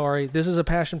very sorry. This is a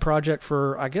passion project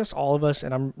for, I guess, all of us,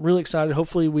 and I'm really excited.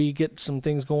 Hopefully we get some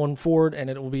things going forward, and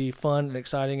it will be fun and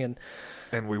exciting. And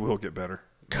we will get better.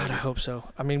 God, I hope so.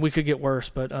 I mean, we could get worse,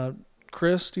 but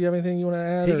Chris, do you have anything you want to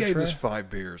add? He or gave Trey? us 5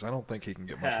 beers. I don't think he can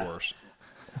get much worse.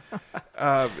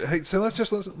 Hey, so let's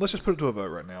just put it to a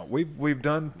vote right now. We've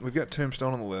got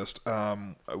Tombstone on the list.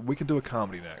 We can do a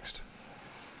comedy next.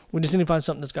 We just need to find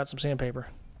something that's got some sandpaper.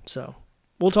 So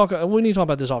we'll talk. We need to talk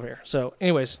about this off air. So,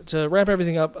 anyways, to wrap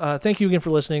everything up, thank you again for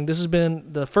listening. This has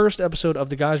been the first episode of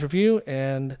the Guys Review,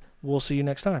 and we'll see you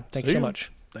next time. Thank you so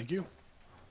much. Thank you.